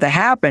all that to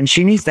happen,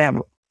 she needs to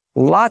have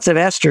lots of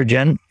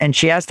estrogen, and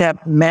she has to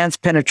have man's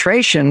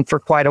penetration for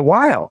quite a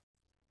while,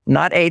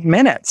 not 8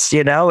 minutes.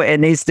 It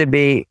needs to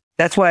be,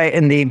 that's why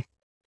in the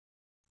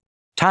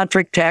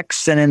tantric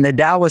texts and in the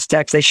Taoist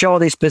texts, they show all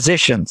these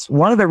positions.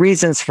 One of the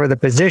reasons for the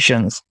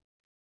positions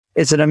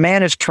is that a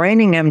man is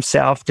training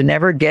himself to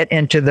never get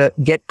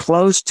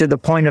close to the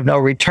point of no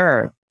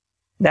return.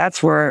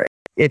 That's where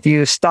if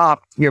you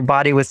stop, your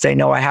body would say,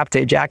 no, I have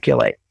to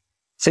ejaculate.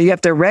 So you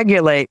have to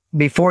regulate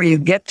before you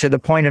get to the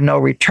point of no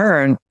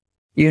return.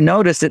 You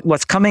notice that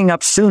what's coming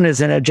up soon is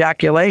an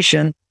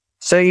ejaculation.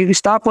 So you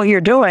stop what you're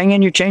doing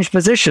and you change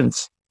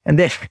positions. And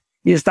then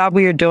you stop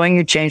what you're doing,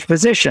 you change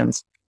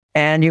positions.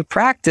 And you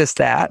practice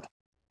that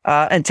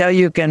until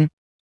you can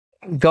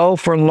go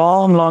for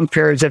long, long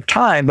periods of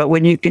time. But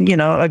when you can,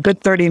 a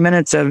good 30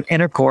 minutes of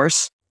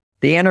intercourse,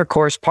 the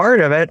intercourse part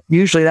of it,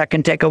 usually that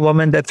can take a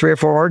woman to 3 or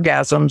 4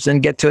 orgasms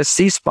and get to a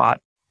C spot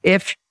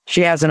if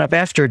she has enough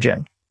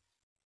estrogen.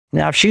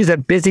 Now, if she's a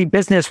busy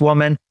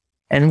businesswoman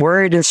and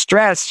worried and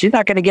stressed, she's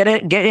not going to get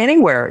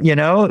anywhere.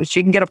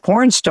 She can get a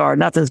porn star.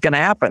 Nothing's going to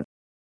happen.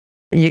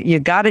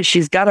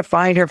 She's got to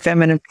find her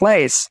feminine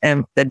place.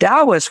 And the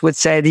Taoists would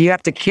say that you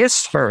have to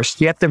kiss first.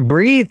 You have to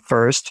breathe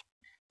first.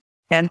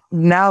 And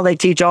now they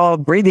teach all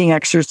breathing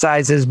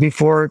exercises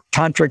before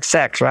tantric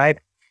sex, right?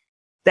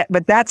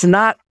 But that's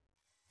not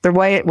the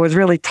way it was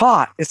really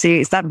taught. You see,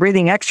 it's not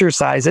breathing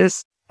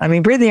exercises. I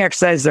mean, breathing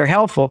exercises are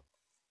helpful.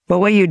 But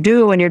what you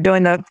do when you're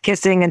doing the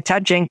kissing and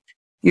touching,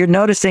 you're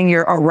noticing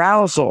your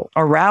arousal.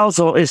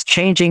 Arousal is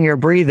changing your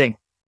breathing.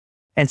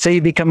 And so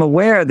you become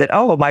aware that,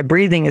 oh, my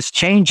breathing is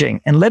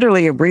changing. And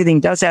literally your breathing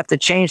does have to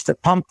change to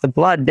pump the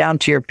blood down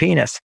to your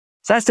penis.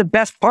 So that's the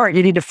best part.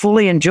 You need to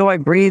fully enjoy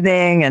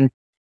breathing and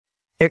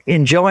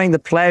enjoying the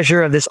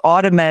pleasure of this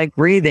automatic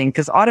breathing.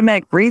 Because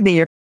automatic breathing,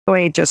 you're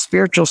going into a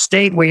spiritual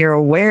state where you're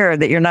aware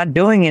that you're not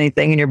doing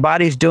anything and your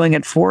body's doing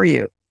it for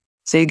you.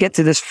 So you get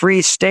to this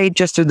free state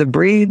just through the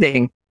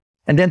breathing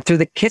and then through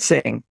the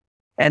kissing.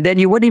 And then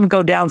you wouldn't even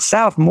go down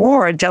south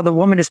more until the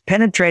woman is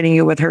penetrating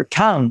you with her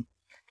tongue.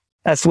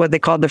 That's what they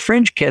call the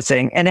fringe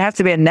kissing. And it has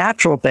to be a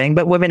natural thing,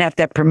 but women have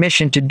to have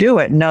permission to do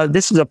it. No,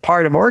 this is a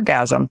part of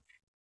orgasm.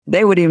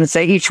 they would even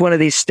say each one of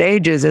these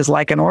stages is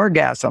like an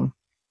orgasm.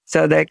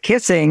 So the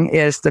kissing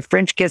is the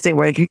French kissing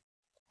where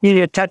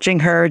you're touching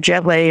her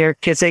gently or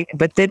kissing,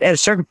 but then at a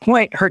certain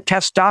point, her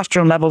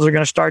testosterone levels are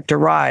going to start to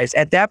rise.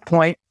 At that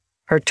point,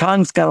 her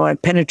tongue's going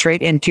to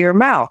penetrate into your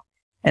mouth.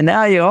 And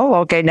now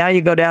now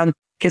you go down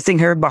kissing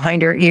her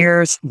behind her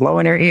ears,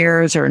 blowing her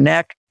ears, her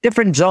neck,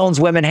 different zones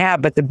women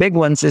have, but the big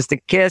ones is the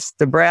kiss,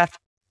 the breath,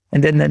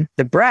 and then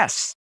the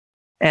breasts.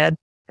 And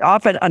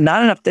often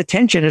not enough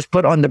attention is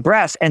put on the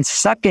breast and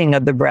sucking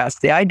of the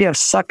breast. The idea of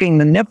sucking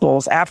the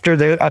nipples after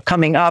they're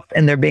coming up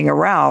and they're being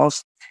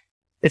aroused,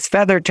 it's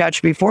feather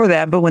touch before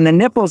that. But when the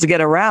nipples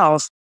get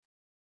aroused,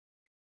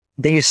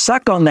 then you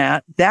suck on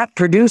that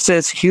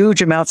produces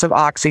huge amounts of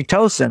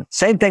oxytocin.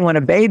 Same thing when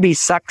a baby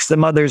sucks the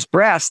mother's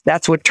breast,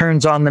 that's what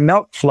turns on the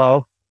milk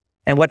flow.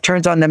 And what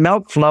turns on the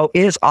milk flow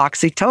is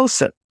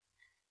oxytocin.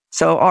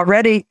 So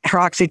already her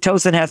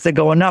oxytocin has to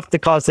go enough to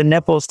cause the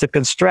nipples to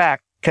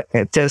contract,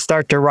 to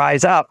start to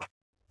rise up.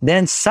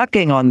 Then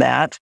sucking on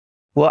that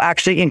will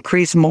actually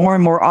increase more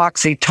and more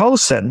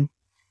oxytocin,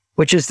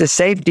 which is the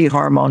safety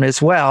hormone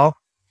as well.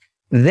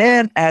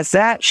 Then as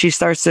that, she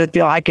starts to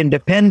feel, I can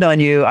depend on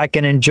you, I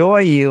can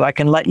enjoy you, I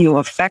can let you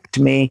affect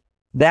me.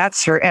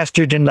 That's her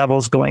estrogen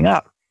levels going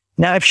up.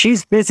 Now, if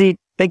she's busy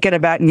thinking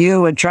about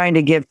you and trying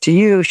to give to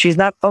you, she's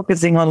not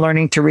focusing on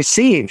learning to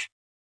receive.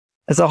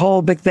 There's a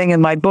whole big thing in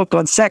my book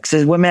on sex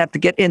is women have to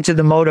get into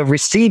the mode of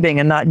receiving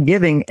and not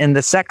giving in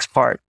the sex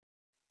part.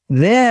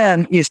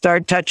 Then you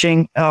start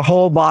touching, a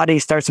whole body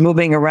starts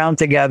moving around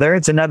together.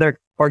 It's another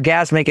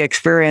orgasmic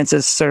experience.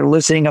 It's sort of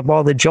loosening up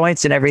all the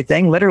joints and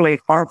everything. Literally,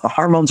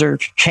 hormones are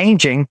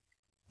changing.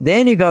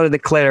 Then you go to the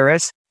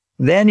clitoris.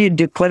 Then you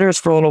do clitoris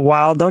for a little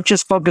while. Don't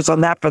just focus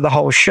on that for the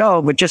whole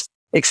show, but just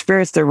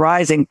experience the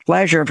rising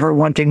pleasure of her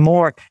wanting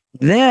more.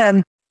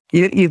 Then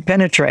you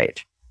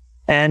penetrate.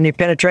 And your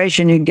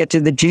penetration, you can get to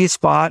the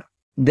G-spot.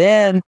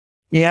 Then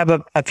you have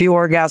a few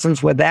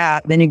orgasms with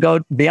that. Then you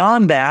go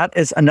beyond that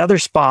is another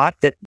spot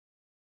that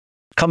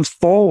comes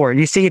forward.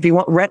 You see, if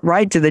you went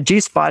right to the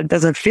G-spot, it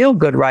doesn't feel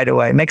good right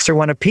away. It makes her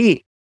want to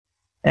pee.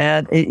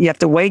 And you have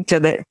to wait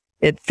till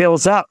it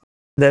fills up.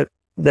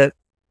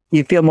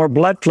 You feel more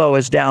blood flow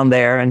is down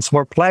there and it's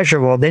more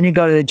pleasurable. Then you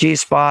go to the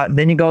G-spot.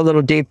 Then you go a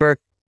little deeper.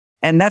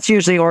 And that's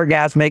usually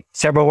orgasmic,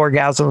 several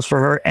orgasms for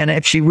her. And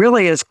if she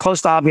really is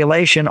close to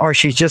ovulation or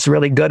she's just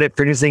really good at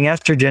producing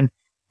estrogen,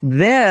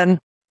 then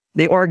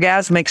the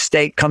orgasmic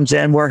state comes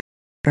in where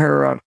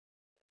her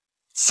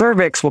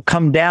cervix will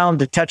come down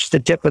to touch the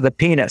tip of the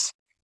penis.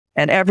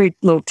 And every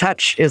little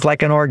touch is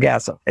like an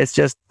orgasm. It's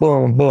just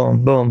boom,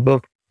 boom, boom,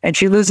 boom. And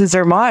she loses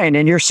her mind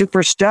and you're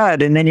super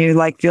stud. And then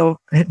you feel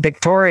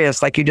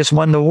victorious, like you just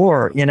won the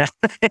war,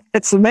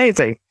 It's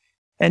amazing.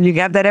 And you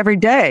have that every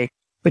day.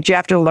 But you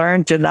have to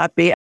learn to not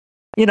be,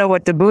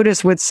 what the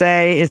Buddhists would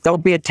say is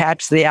don't be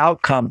attached to the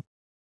outcome.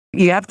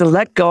 You have to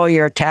let go of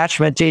your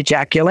attachment to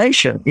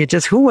ejaculation.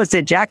 Who wants to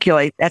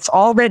ejaculate? That's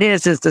all it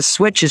is the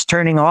switch is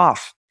turning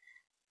off.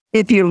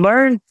 If you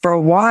learn for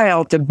a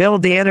while to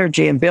build the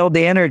energy,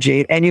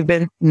 and you've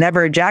been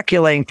never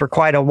ejaculating for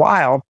quite a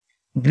while,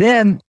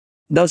 then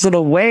those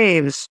little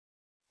waves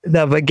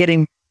of it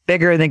getting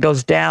bigger and then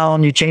goes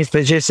down, you change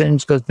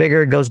positions, goes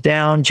bigger, goes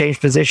down, change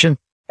position.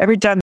 Every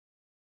time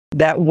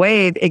that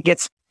wave, it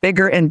gets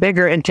bigger and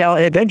bigger until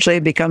eventually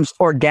it becomes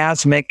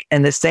orgasmic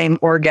and the same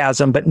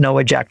orgasm, but no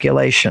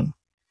ejaculation.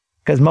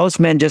 Because most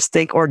men just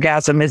think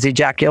orgasm is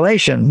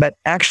ejaculation, but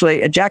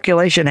actually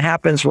ejaculation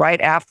happens right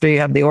after you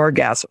have the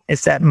orgasm.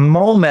 It's that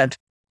moment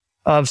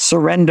of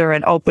surrender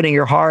and opening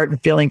your heart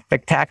and feeling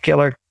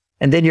spectacular.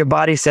 And then your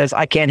body says,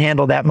 I can't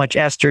handle that much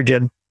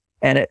estrogen.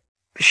 And it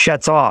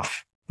shuts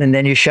off. And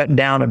then you shut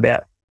down a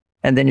bit.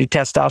 And then your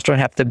testosterone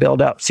have to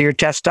build up. So your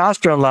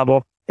testosterone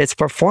level, it's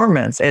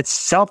performance, it's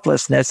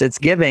selflessness, it's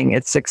giving,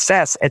 it's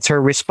success, it's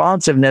her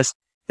responsiveness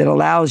that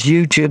allows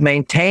you to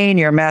maintain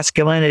your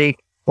masculinity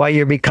while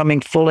you're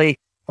becoming fully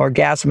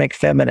orgasmic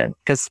feminine.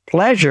 Because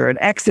pleasure and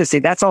ecstasy,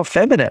 that's all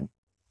feminine.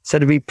 So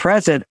to be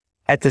present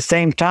at the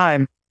same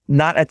time,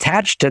 not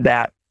attached to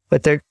that,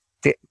 but to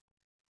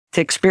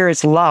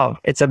experience love.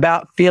 It's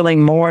about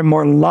feeling more and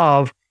more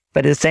love,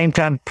 but at the same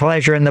time,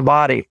 pleasure in the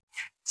body.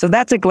 So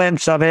that's a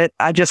glimpse of it.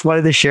 I just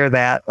wanted to share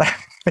that.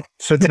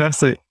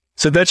 Fantastic.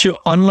 So that's your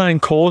online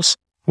course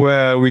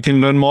where we can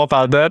learn more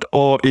about that,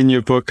 or in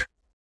your book?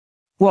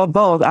 Well,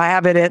 both. I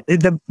have it.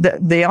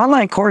 The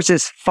online course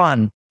is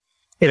fun.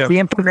 It's the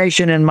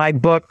information in my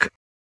book,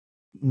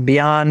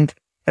 Beyond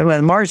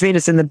Mars,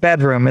 Venus in the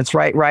Bedroom. It's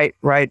right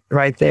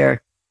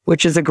there,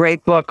 which is a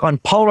great book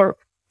on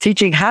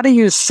teaching how to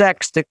use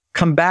sex to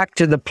come back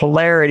to the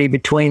polarity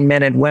between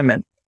men and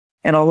women.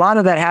 And a lot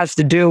of that has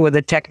to do with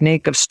the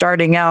technique of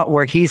starting out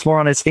where he's more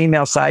on his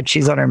female side,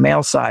 she's on her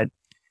male side.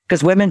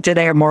 Because women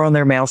today are more on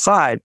their male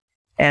side.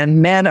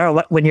 And men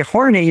are, when you're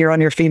horny, you're on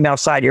your female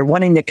side. You're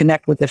wanting to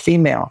connect with the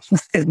female.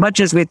 As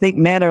much as we think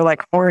men are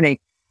horny,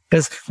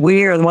 because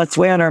we are once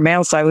way on our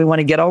male side, we want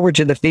to get over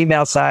to the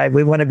female side.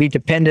 We want to be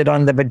dependent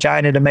on the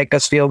vagina to make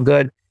us feel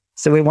good.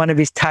 So we want to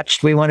be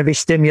touched. We want to be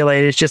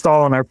stimulated. It's just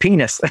all on our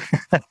penis.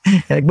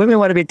 Like women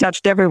want to be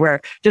touched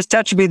everywhere. Just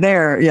touch me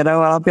there,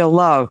 I'll feel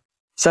love.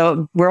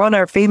 So we're on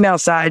our female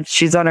side.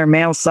 She's on her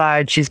male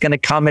side. She's going to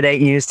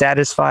accommodate you,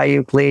 satisfy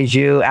you, please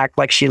you, act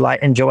like she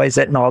enjoys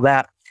it and all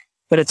that.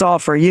 But it's all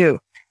for you.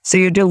 So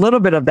you do a little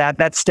bit of that.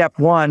 That's step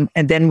one.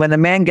 And then when the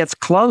man gets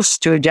close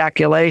to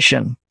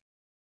ejaculation,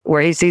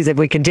 where he sees if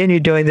we continue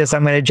doing this,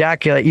 I'm going to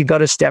ejaculate, you go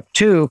to step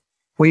two,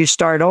 where you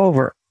start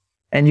over.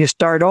 And you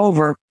start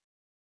over.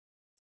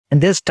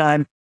 And this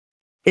time,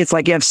 it's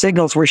like you have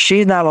signals where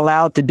she's not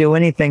allowed to do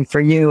anything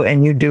for you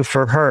and you do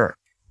for her.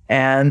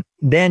 And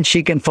then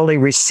she can fully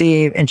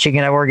receive and she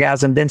can have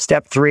orgasm. Then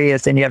step three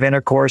is then you have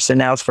intercourse, and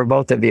now it's for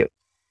both of you.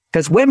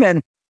 Because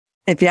women,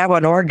 if you have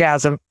an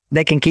orgasm,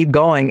 they can keep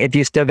going if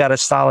you still got a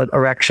solid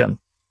erection.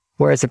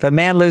 Whereas if a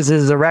man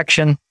loses his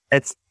erection,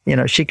 it's,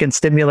 she can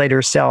stimulate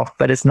herself,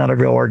 but it's not a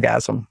real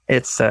orgasm.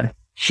 It's,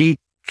 she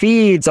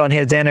feeds on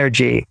his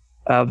energy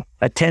of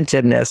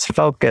attentiveness,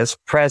 focus,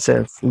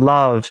 presence,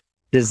 love,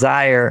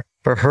 desire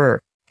for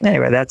her.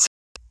 Anyway,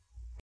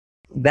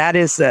 that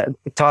is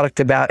talked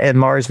about in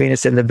Mars,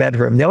 Venus in the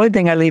bedroom. The only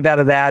thing I leave out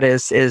of that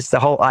is the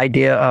whole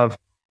idea of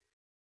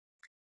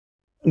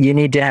you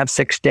need to have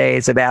 6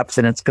 days of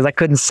abstinence, because I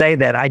couldn't say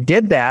that. I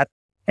did that,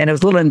 and it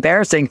was a little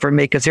embarrassing for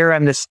me because here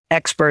I'm this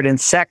expert in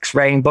sex,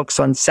 writing books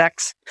on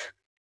sex.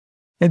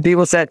 And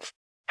people said,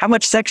 how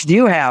much sex do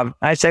you have?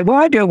 I say, well,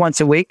 I do it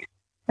once a week.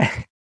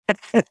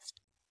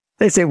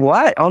 They say,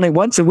 what? Only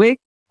once a week?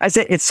 I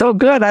said, it's so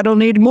good, I don't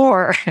need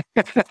more.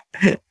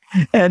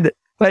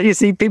 But you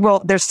see,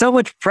 people, there's so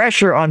much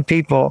pressure on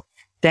people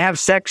to have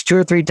sex 2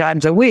 or 3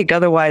 times a week.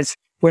 Otherwise,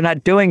 we're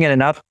not doing it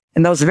enough.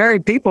 And those very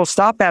people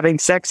stop having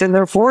sex in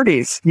their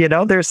 40s.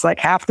 There's like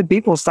half the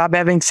people stop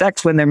having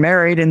sex when they're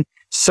married. And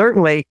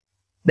certainly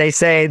they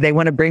say they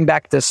want to bring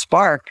back the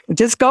spark.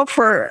 Just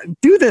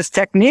do this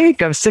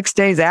technique of 6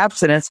 days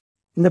abstinence.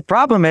 And the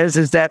problem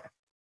is that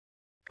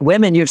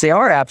women usually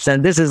are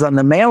abstinent. This is on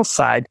the male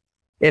side.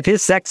 If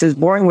his sex is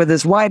boring with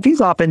his wife,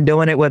 he's often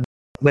doing it with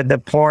the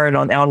porn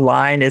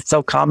online. It's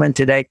so common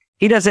today.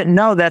 He doesn't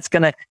know that's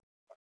going to,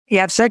 you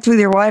have sex with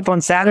your wife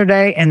on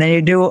Saturday and then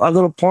you do a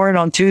little porn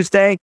on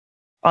Tuesday.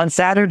 On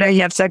Saturday,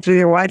 you have sex with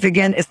your wife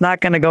again. It's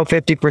not going to go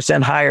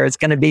 50% higher. It's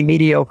going to be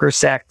mediocre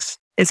sex.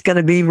 It's going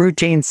to be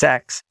routine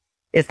sex.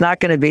 It's not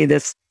going to be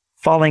this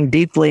falling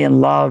deeply in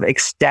love,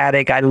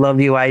 ecstatic, I love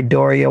you, I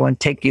adore you, and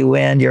take you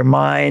in. You're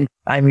mine.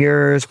 I'm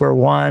yours. We're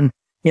one.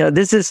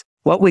 This is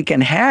what we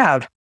can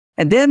have.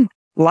 And then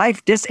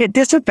life, it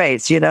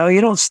dissipates. You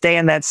don't stay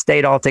in that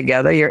state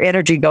altogether. Your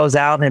energy goes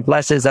out and it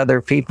blesses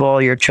other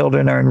people. Your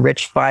children are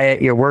enriched by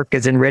it. Your work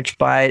is enriched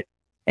by it.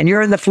 And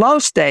you're in the flow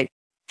state.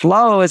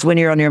 Flow is when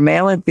you're on your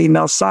male and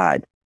female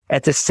side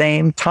at the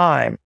same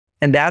time.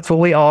 And that's what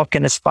we all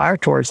can aspire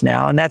towards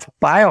now. And that's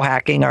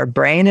biohacking our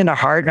brain and our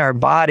heart and our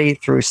body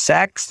through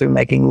sex, through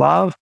making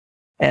love,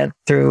 and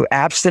through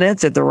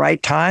abstinence at the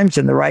right times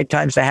and the right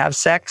times to have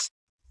sex.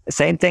 The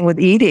same thing with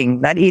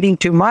eating, not eating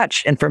too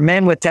much. And for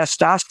men with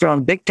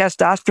testosterone, big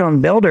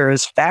testosterone builder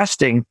is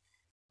fasting.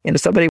 We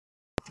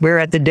were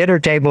at the dinner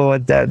table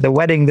at the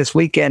wedding this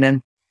weekend,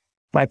 and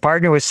my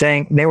partner was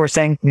saying,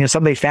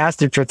 somebody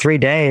fasted for 3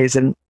 days.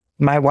 And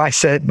my wife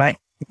said,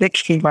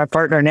 Vicky, my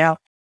partner now,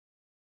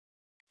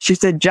 she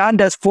said, John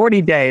does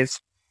 40 days.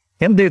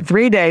 He'll do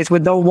 3 days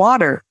with no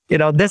water.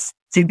 This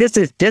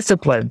is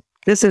discipline.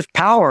 This is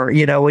power.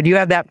 When you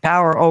have that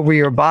power over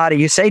your body,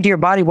 you say to your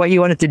body what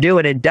you want it to do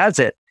and it does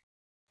it.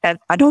 And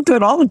I don't do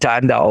it all the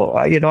time though.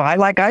 I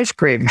like ice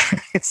cream.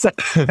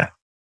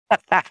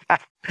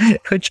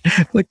 which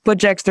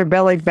puts extra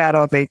belly fat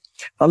on me.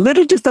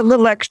 Just a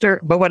little extra.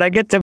 But when I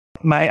get to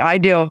my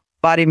ideal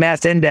body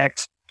mass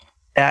index,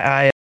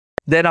 then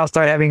I'll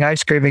start having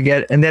ice cream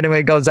again. And then when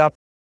it goes up,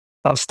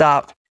 I'll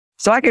stop.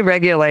 So I can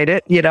regulate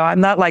it.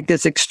 I'm not like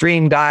this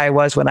extreme guy I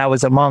was when I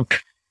was a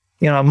monk.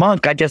 A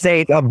monk, I just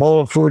ate a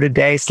bowl of food a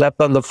day, slept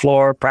on the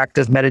floor,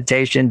 practiced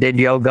meditation, did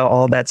yoga,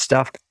 all that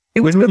stuff. It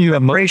was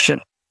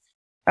liberation.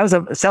 I was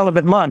a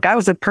celibate monk. I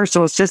was a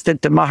personal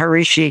assistant to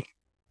Maharishi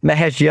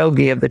Mahesh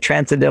Yogi of the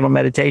Transcendental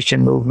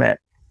Meditation movement.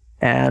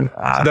 And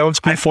that was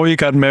before you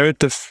got married?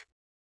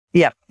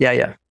 Yeah.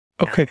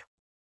 Okay.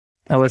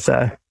 I was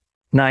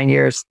 9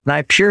 years,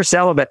 pure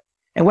celibate.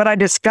 And what I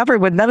discovered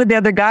was none of the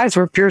other guys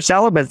were pure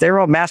celibates. They were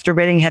all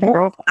masturbating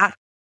hetero.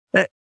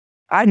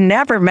 I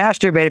never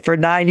masturbated for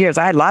 9 years.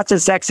 I had lots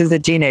of sex as a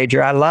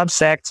teenager. I loved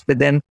sex, but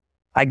then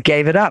I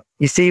gave it up.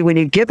 You see, when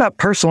you give up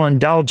personal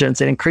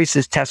indulgence, it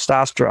increases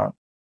testosterone.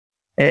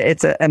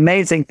 It's an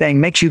amazing thing.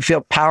 Makes you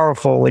feel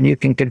powerful when you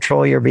can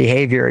control your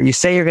behavior. You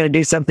say you're going to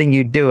do something,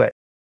 you do it.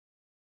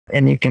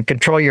 And you can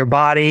control your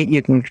body.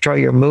 You can control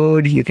your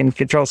mood. You can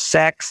control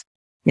sex.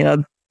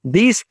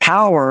 These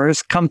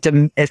powers come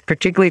to,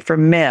 particularly for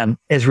men,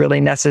 is really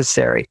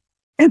necessary.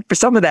 And for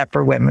some of that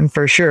for women,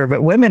 for sure.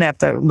 But women have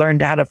to learn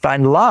how to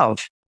find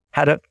love.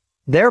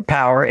 Their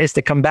power is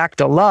to come back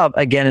to love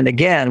again and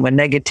again. When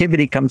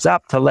negativity comes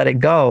up, to let it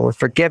go with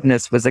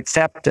forgiveness, with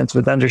acceptance,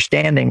 with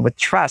understanding, with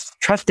trust.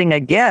 Trusting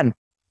again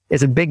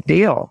is a big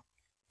deal.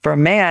 For a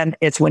man,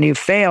 it's when you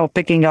fail,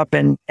 picking up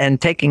and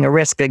taking a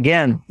risk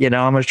again. I'm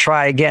going to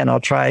try again. I'll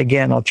try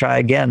again. I'll try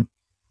again.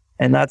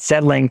 And not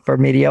settling for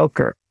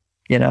mediocre.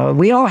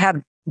 We all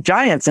have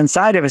giants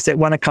inside of us that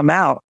want to come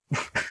out.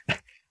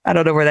 I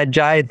don't know where that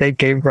giant thing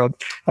came from.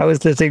 I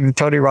was listening to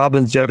Tony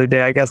Robbins the other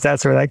day. I guess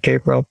that's where that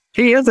came from.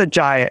 He is a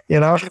giant, He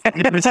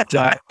is a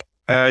giant.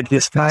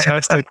 Yes,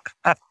 fantastic.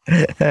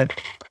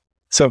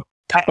 So,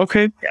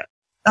 okay. Yeah.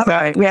 All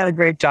right. We had a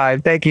great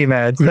time. Thank you,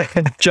 man.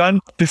 John,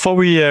 before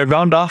we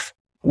round off,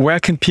 where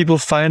can people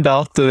find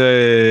out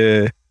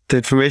the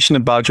information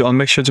about you? I'll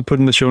make sure to put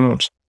in the show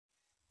notes.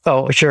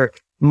 Oh, sure.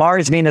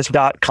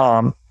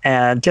 MarsVenus.com.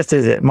 And just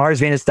visit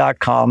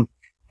MarsVenus.com.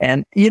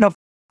 And,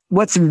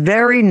 what's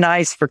very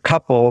nice for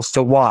couples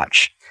to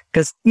watch,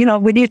 because,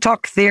 when you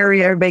talk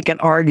theory, everybody can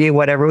argue,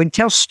 whatever. We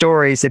tell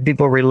stories that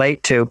people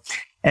relate to.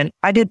 And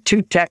I did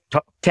 2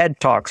 TED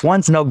Talks.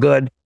 One's no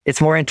good.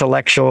 It's more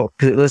intellectual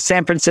because it was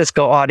San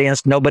Francisco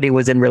audience. Nobody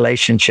was in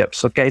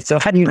relationships. Okay. So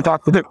how do you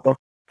talk to people?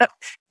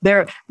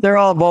 They're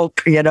all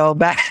woke,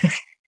 back.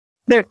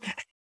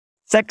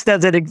 Sex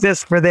doesn't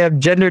exist for them.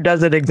 Gender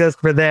doesn't exist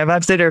for them.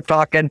 I'm sitting here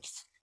talking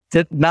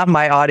to not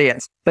my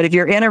audience. But if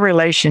you're in a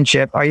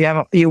relationship or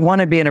you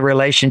want to be in a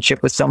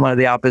relationship with someone of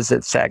the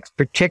opposite sex,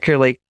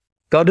 particularly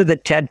go to the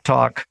TED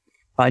Talk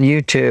on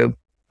YouTube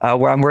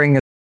where I'm wearing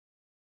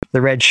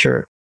the red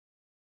shirt.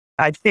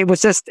 It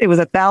was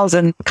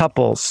 1,000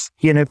 couples,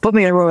 put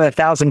me in a room with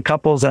 1,000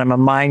 couples and I'm a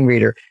mind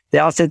reader. They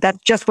all said, that's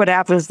just what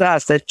happens to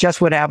us. That's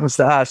just what happens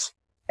to us.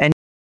 And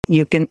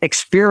you can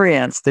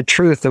experience the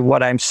truth of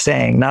what I'm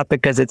saying, not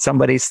because it's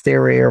somebody's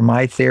theory or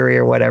my theory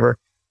or whatever.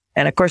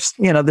 And of course,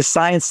 the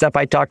science stuff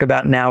I talk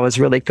about now is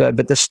really good,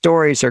 but the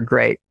stories are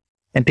great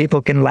and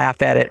people can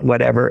laugh at it,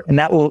 whatever. And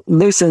that will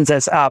loosens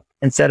us up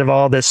instead of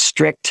all this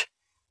strict,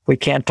 we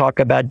can't talk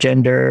about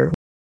gender.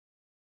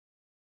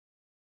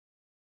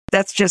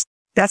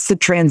 That's the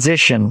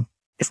transition.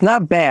 It's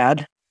not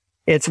bad.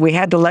 We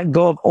had to let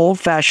go of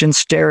old-fashioned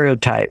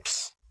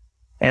stereotypes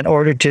in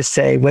order to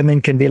say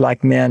women can be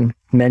like men,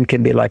 men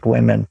can be like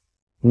women.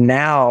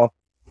 Now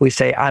we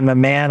say, I'm a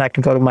man, I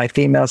can go to my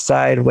female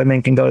side,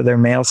 women can go to their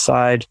male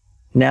side.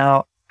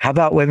 Now, how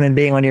about women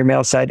being on your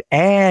male side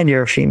and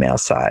your female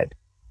side?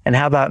 And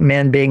how about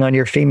men being on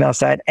your female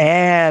side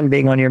and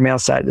being on your male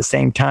side at the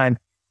same time?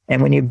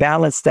 And when you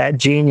balance that,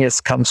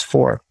 genius comes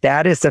forth.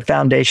 That is the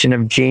foundation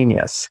of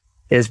genius,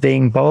 is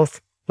being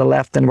both the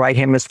left and right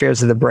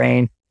hemispheres of the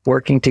brain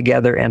working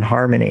together in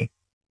harmony.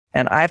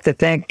 And I have to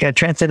think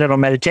transcendental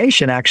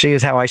meditation actually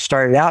is how I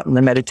started out in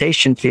the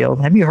meditation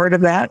field. Have you heard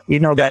of that?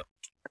 That?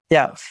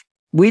 Yeah.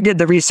 We did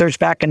the research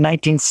back in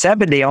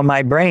 1970 on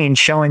my brain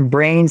showing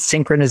brain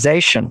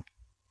synchronization.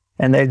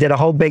 And they did a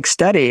whole big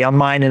study on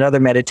mine and other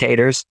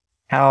meditators,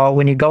 how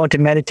when you go into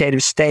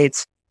meditative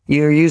states,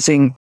 you're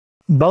using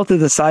both of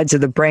the sides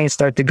of the brain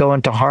start to go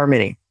into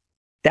harmony.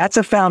 That's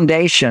a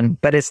foundation,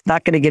 but it's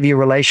not going to give you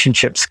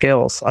relationship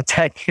skills.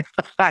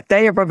 I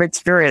tell you from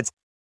experience,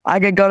 I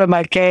could go to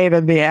my cave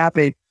and be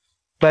happy,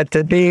 but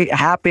to be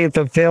happy and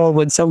fulfilled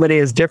when somebody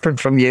is different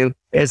from you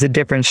is a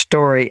different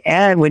story.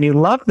 And when you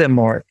love them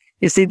more,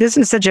 you see, this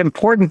is such an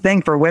important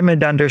thing for women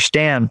to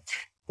understand.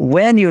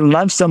 When you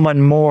love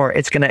someone more,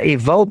 it's going to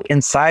evoke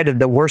inside of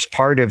the worst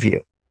part of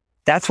you.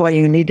 That's why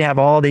you need to have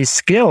all these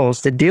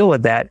skills to deal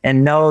with that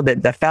and know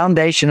that the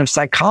foundation of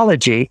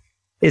psychology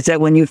is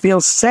that when you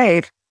feel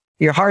safe,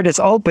 your heart is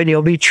open,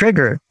 you'll be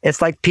triggered.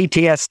 It's like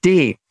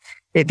PTSD.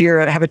 If you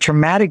have a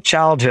traumatic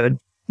childhood,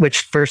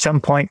 which for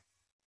some point,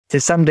 to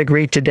some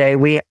degree today,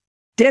 we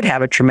did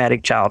have a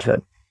traumatic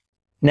childhood.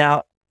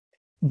 Now,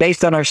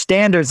 based on our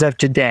standards of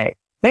today,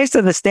 based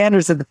on the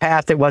standards of the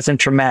past, it wasn't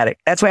traumatic.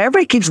 That's why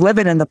everybody keeps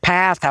living in the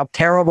past, how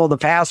terrible the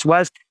past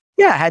was.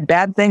 Yeah, I had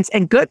bad things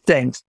and good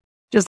things.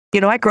 Just,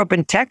 I grew up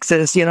in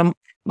Texas,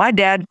 my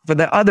dad, for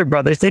the other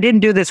brothers, they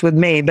didn't do this with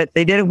me, but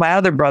they did it with my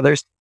other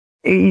brothers.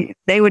 They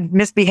would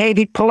misbehave.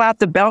 He'd pull out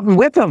the belt and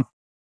whip them.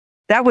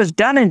 That was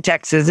done in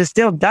Texas. It's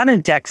still done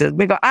in Texas.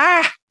 We go,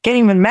 can't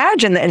even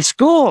imagine that in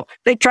school.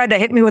 They tried to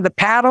hit me with a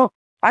paddle.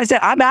 I said,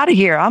 I'm out of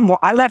here.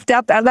 I left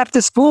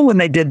the school when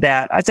they did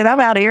that. I said, I'm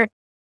out of here.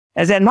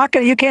 I said,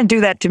 you can't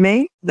do that to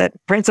me. That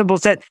principal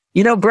said,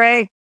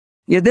 Gray,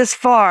 you're this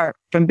far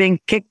from being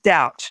kicked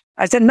out.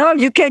 I said, no,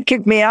 you can't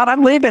kick me out.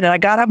 I'm leaving. And I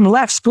got up and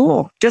left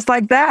school just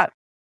like that.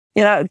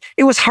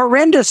 It was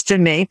horrendous to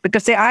me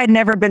because I had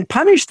never been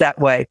punished that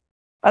way.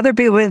 Other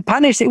people had been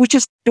punished. It was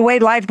just the way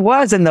life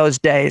was in those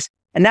days.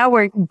 And now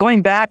we're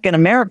going back in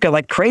America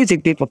like crazy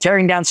people,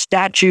 tearing down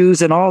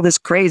statues and all this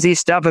crazy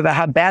stuff about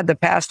how bad the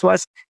past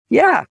was.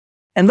 Yeah.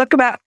 And look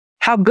about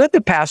how good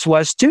the past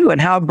was too,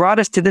 and how it brought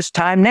us to this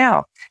time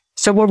now.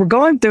 So what we're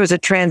going through is a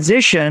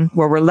transition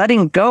where we're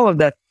letting go of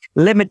the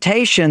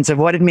limitations of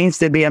what it means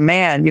to be a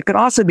man. You can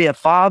also be a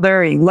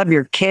father. You love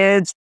your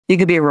kids. You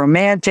can be a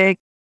romantic.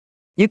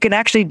 You can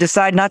actually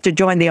decide not to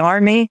join the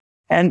army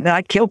and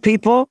not kill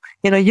people.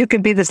 You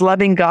can be this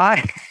loving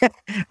guy,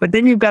 but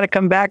then you've got to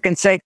come back and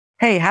say,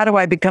 hey, how do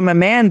I become a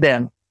man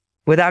then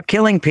without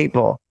killing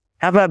people?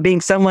 How about being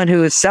someone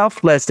who is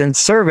selfless and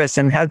service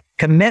and has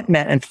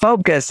commitment and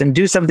focus and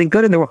do something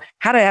good in the world?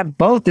 How to have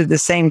both at the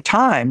same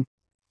time.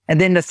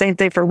 And then the same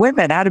thing for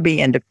women, how to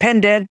be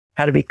independent,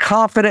 how to be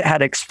confident, how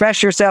to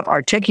express yourself,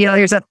 articulate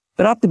yourself,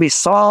 but also to be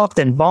soft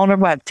and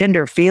vulnerable, have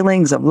tender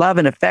feelings of love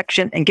and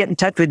affection, and get in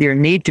touch with your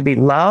need to be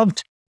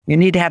loved. You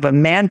need to have a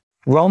man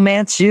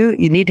romance you.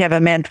 You need to have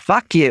a man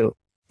fuck you.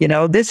 You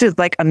know, this is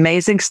like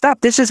amazing stuff.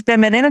 This is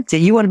femininity.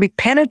 You want to be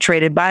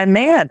penetrated by a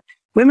man.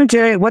 Women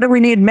today, what do we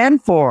need men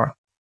for?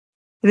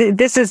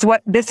 This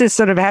is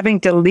sort of having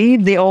to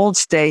leave the old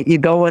state. You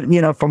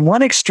go, from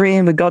one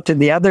extreme, we go to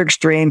the other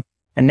extreme,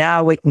 and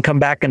now we can come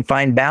back and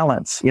find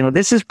balance.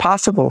 This is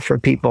possible for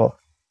people,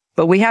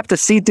 but we have to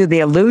see through the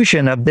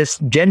illusion of this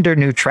gender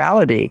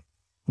neutrality.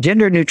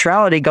 Gender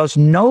neutrality goes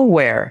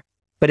nowhere,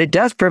 but it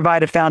does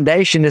provide a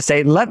foundation to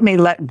say, let me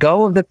let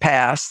go of the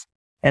past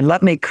and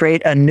let me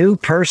create a new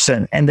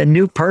person. And the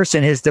new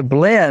person is the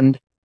blend,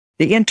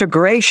 the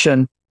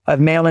integration of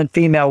male and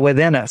female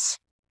within us.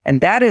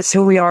 And that is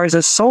who we are as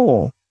a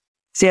soul.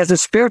 See, as a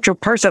spiritual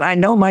person, I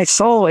know my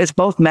soul is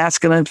both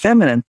masculine and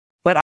feminine,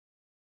 but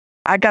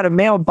I got a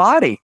male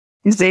body.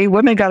 You see,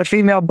 women got a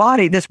female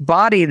body. This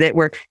body that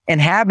we're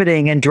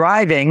inhabiting and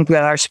driving with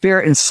our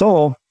spirit and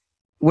soul,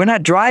 we're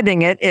not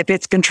driving it if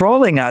it's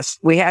controlling us.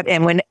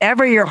 And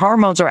whenever your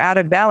hormones are out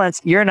of balance,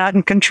 you're not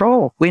in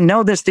control. We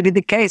know this to be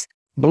the case.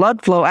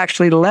 Blood flow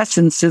actually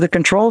lessens to the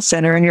control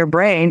center in your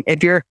brain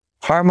if your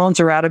hormones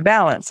are out of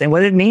balance. And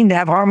what does it mean to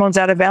have hormones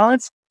out of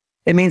balance?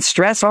 It means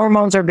stress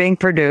hormones are being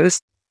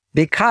produced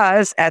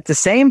because at the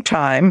same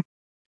time,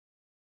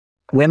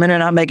 women are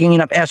not making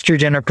enough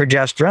estrogen or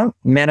progesterone.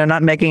 Men are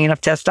not making enough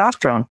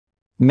testosterone.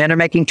 Men are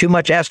making too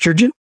much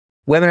estrogen.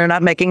 Women are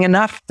not making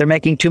enough. They're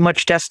making too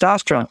much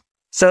testosterone.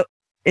 So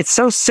it's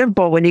so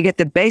simple when you get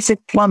the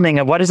basic plumbing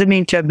of what does it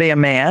mean to be a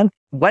man?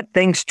 What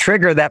things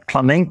trigger that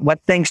plumbing?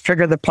 What things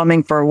trigger the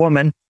plumbing for a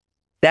woman?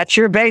 That's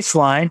your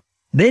baseline.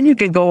 Then you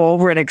can go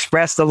over and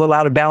express a little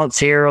out of balance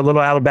here, a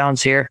little out of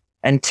balance here,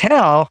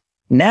 until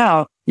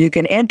now you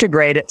can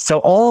integrate it. So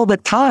all the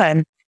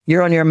time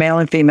you're on your male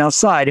and female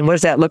side. And what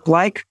does that look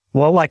like?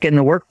 Well, like in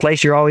the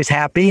workplace, you're always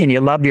happy and you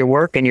love your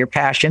work and you're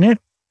passionate.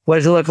 What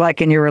does it look like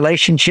in your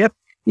relationship?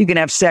 You can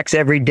have sex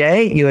every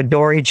day. You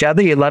adore each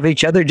other. You love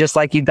each other just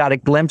like you got a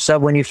glimpse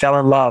of when you fell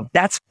in love.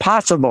 That's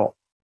possible.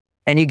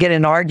 And you get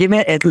an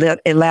argument,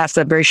 it lasts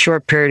a very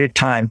short period of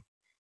time.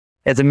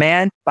 As a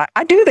man,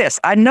 I do this.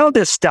 I know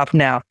this stuff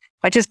now.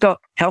 I just go,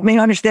 help me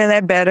understand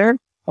that better.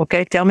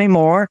 Okay, tell me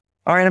more.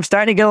 All right, I'm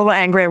starting to get a little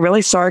angry. I'm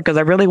really sorry because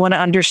I really want to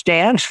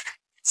understand.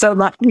 So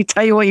let me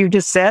tell you what you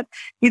just said.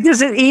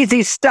 This is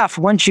easy stuff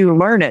once you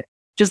learn it.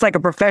 Just like a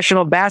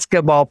professional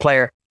basketball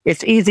player.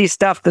 It's easy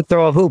stuff to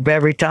throw a hoop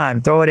every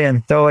time. Throw it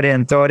in, throw it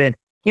in, throw it in.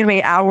 You know how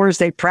many hours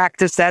they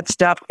practice that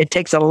stuff? It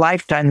takes a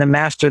lifetime to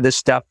master this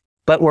stuff.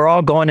 But we're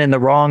all going in the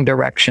wrong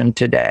direction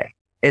today.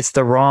 It's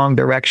the wrong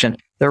direction.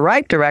 The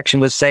right direction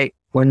would say,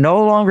 we're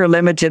no longer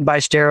limited by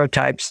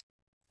stereotypes.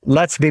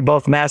 Let's be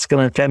both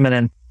masculine and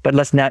feminine, but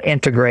let's now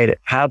integrate it.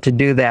 How to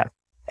do that.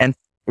 And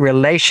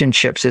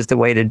relationships is the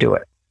way to do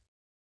it.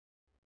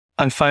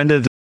 I find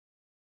it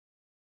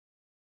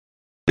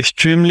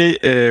extremely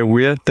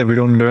weird that we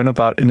don't learn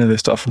about any of this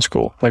stuff in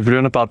school. Like we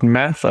learn about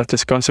math. I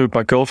discussed it with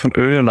my girlfriend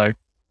earlier. Like,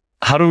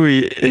 how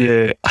did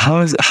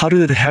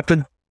it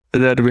happen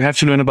that we have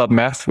to learn about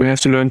math? We have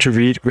to learn to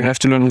read. We have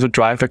to learn how to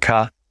drive a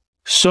car.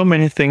 So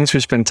many things we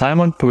spend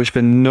time on, but we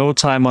spend no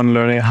time on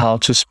learning how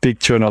to speak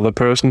to another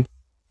person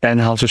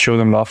and how to show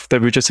them love.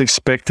 That we just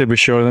expect that we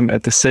show them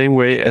at the same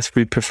way as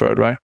we preferred,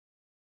 right?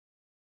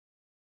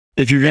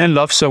 If you really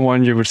love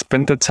someone, you would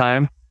spend the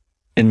time,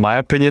 in my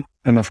opinion,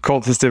 and of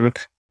course it's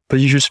different, but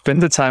you should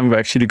spend the time of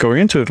actually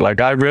going into it. Like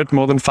I read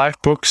more than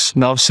 5 books,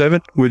 now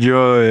 7, with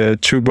your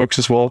 2 books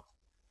as well,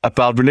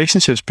 about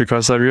relationships,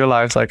 because I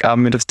realized like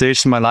I'm at a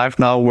stage in my life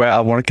now where I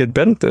want to get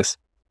better at this.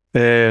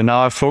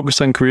 Now I've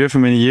focused on career for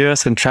many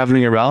years and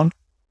traveling around,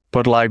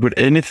 but like with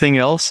anything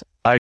else,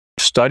 I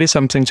study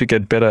something to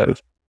get better at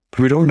it. But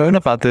we don't learn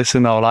about this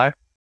in our life,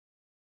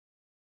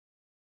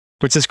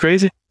 which is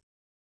crazy.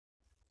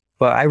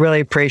 Well, I really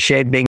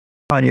appreciate being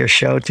on your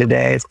show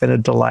today. It's been a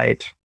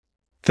delight.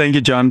 Thank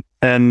you, John.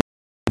 And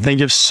thank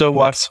you so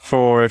much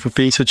for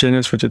being so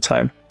generous with your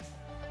time.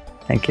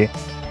 Thank you.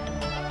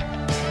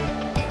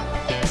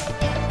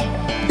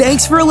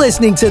 Thanks for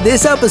listening to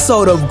this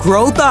episode of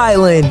Growth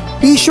Island.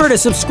 Be sure to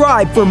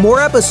subscribe for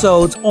more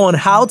episodes on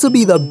how to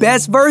be the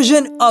best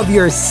version of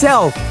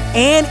yourself.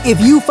 And if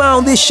you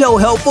found this show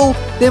helpful,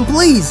 then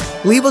please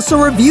leave us a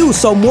review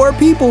so more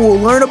people will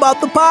learn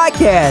about the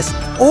podcast,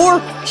 or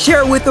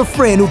share it with a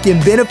friend who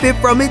can benefit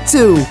from it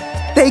too.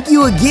 Thank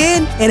you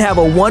again and have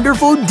a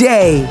wonderful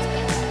day.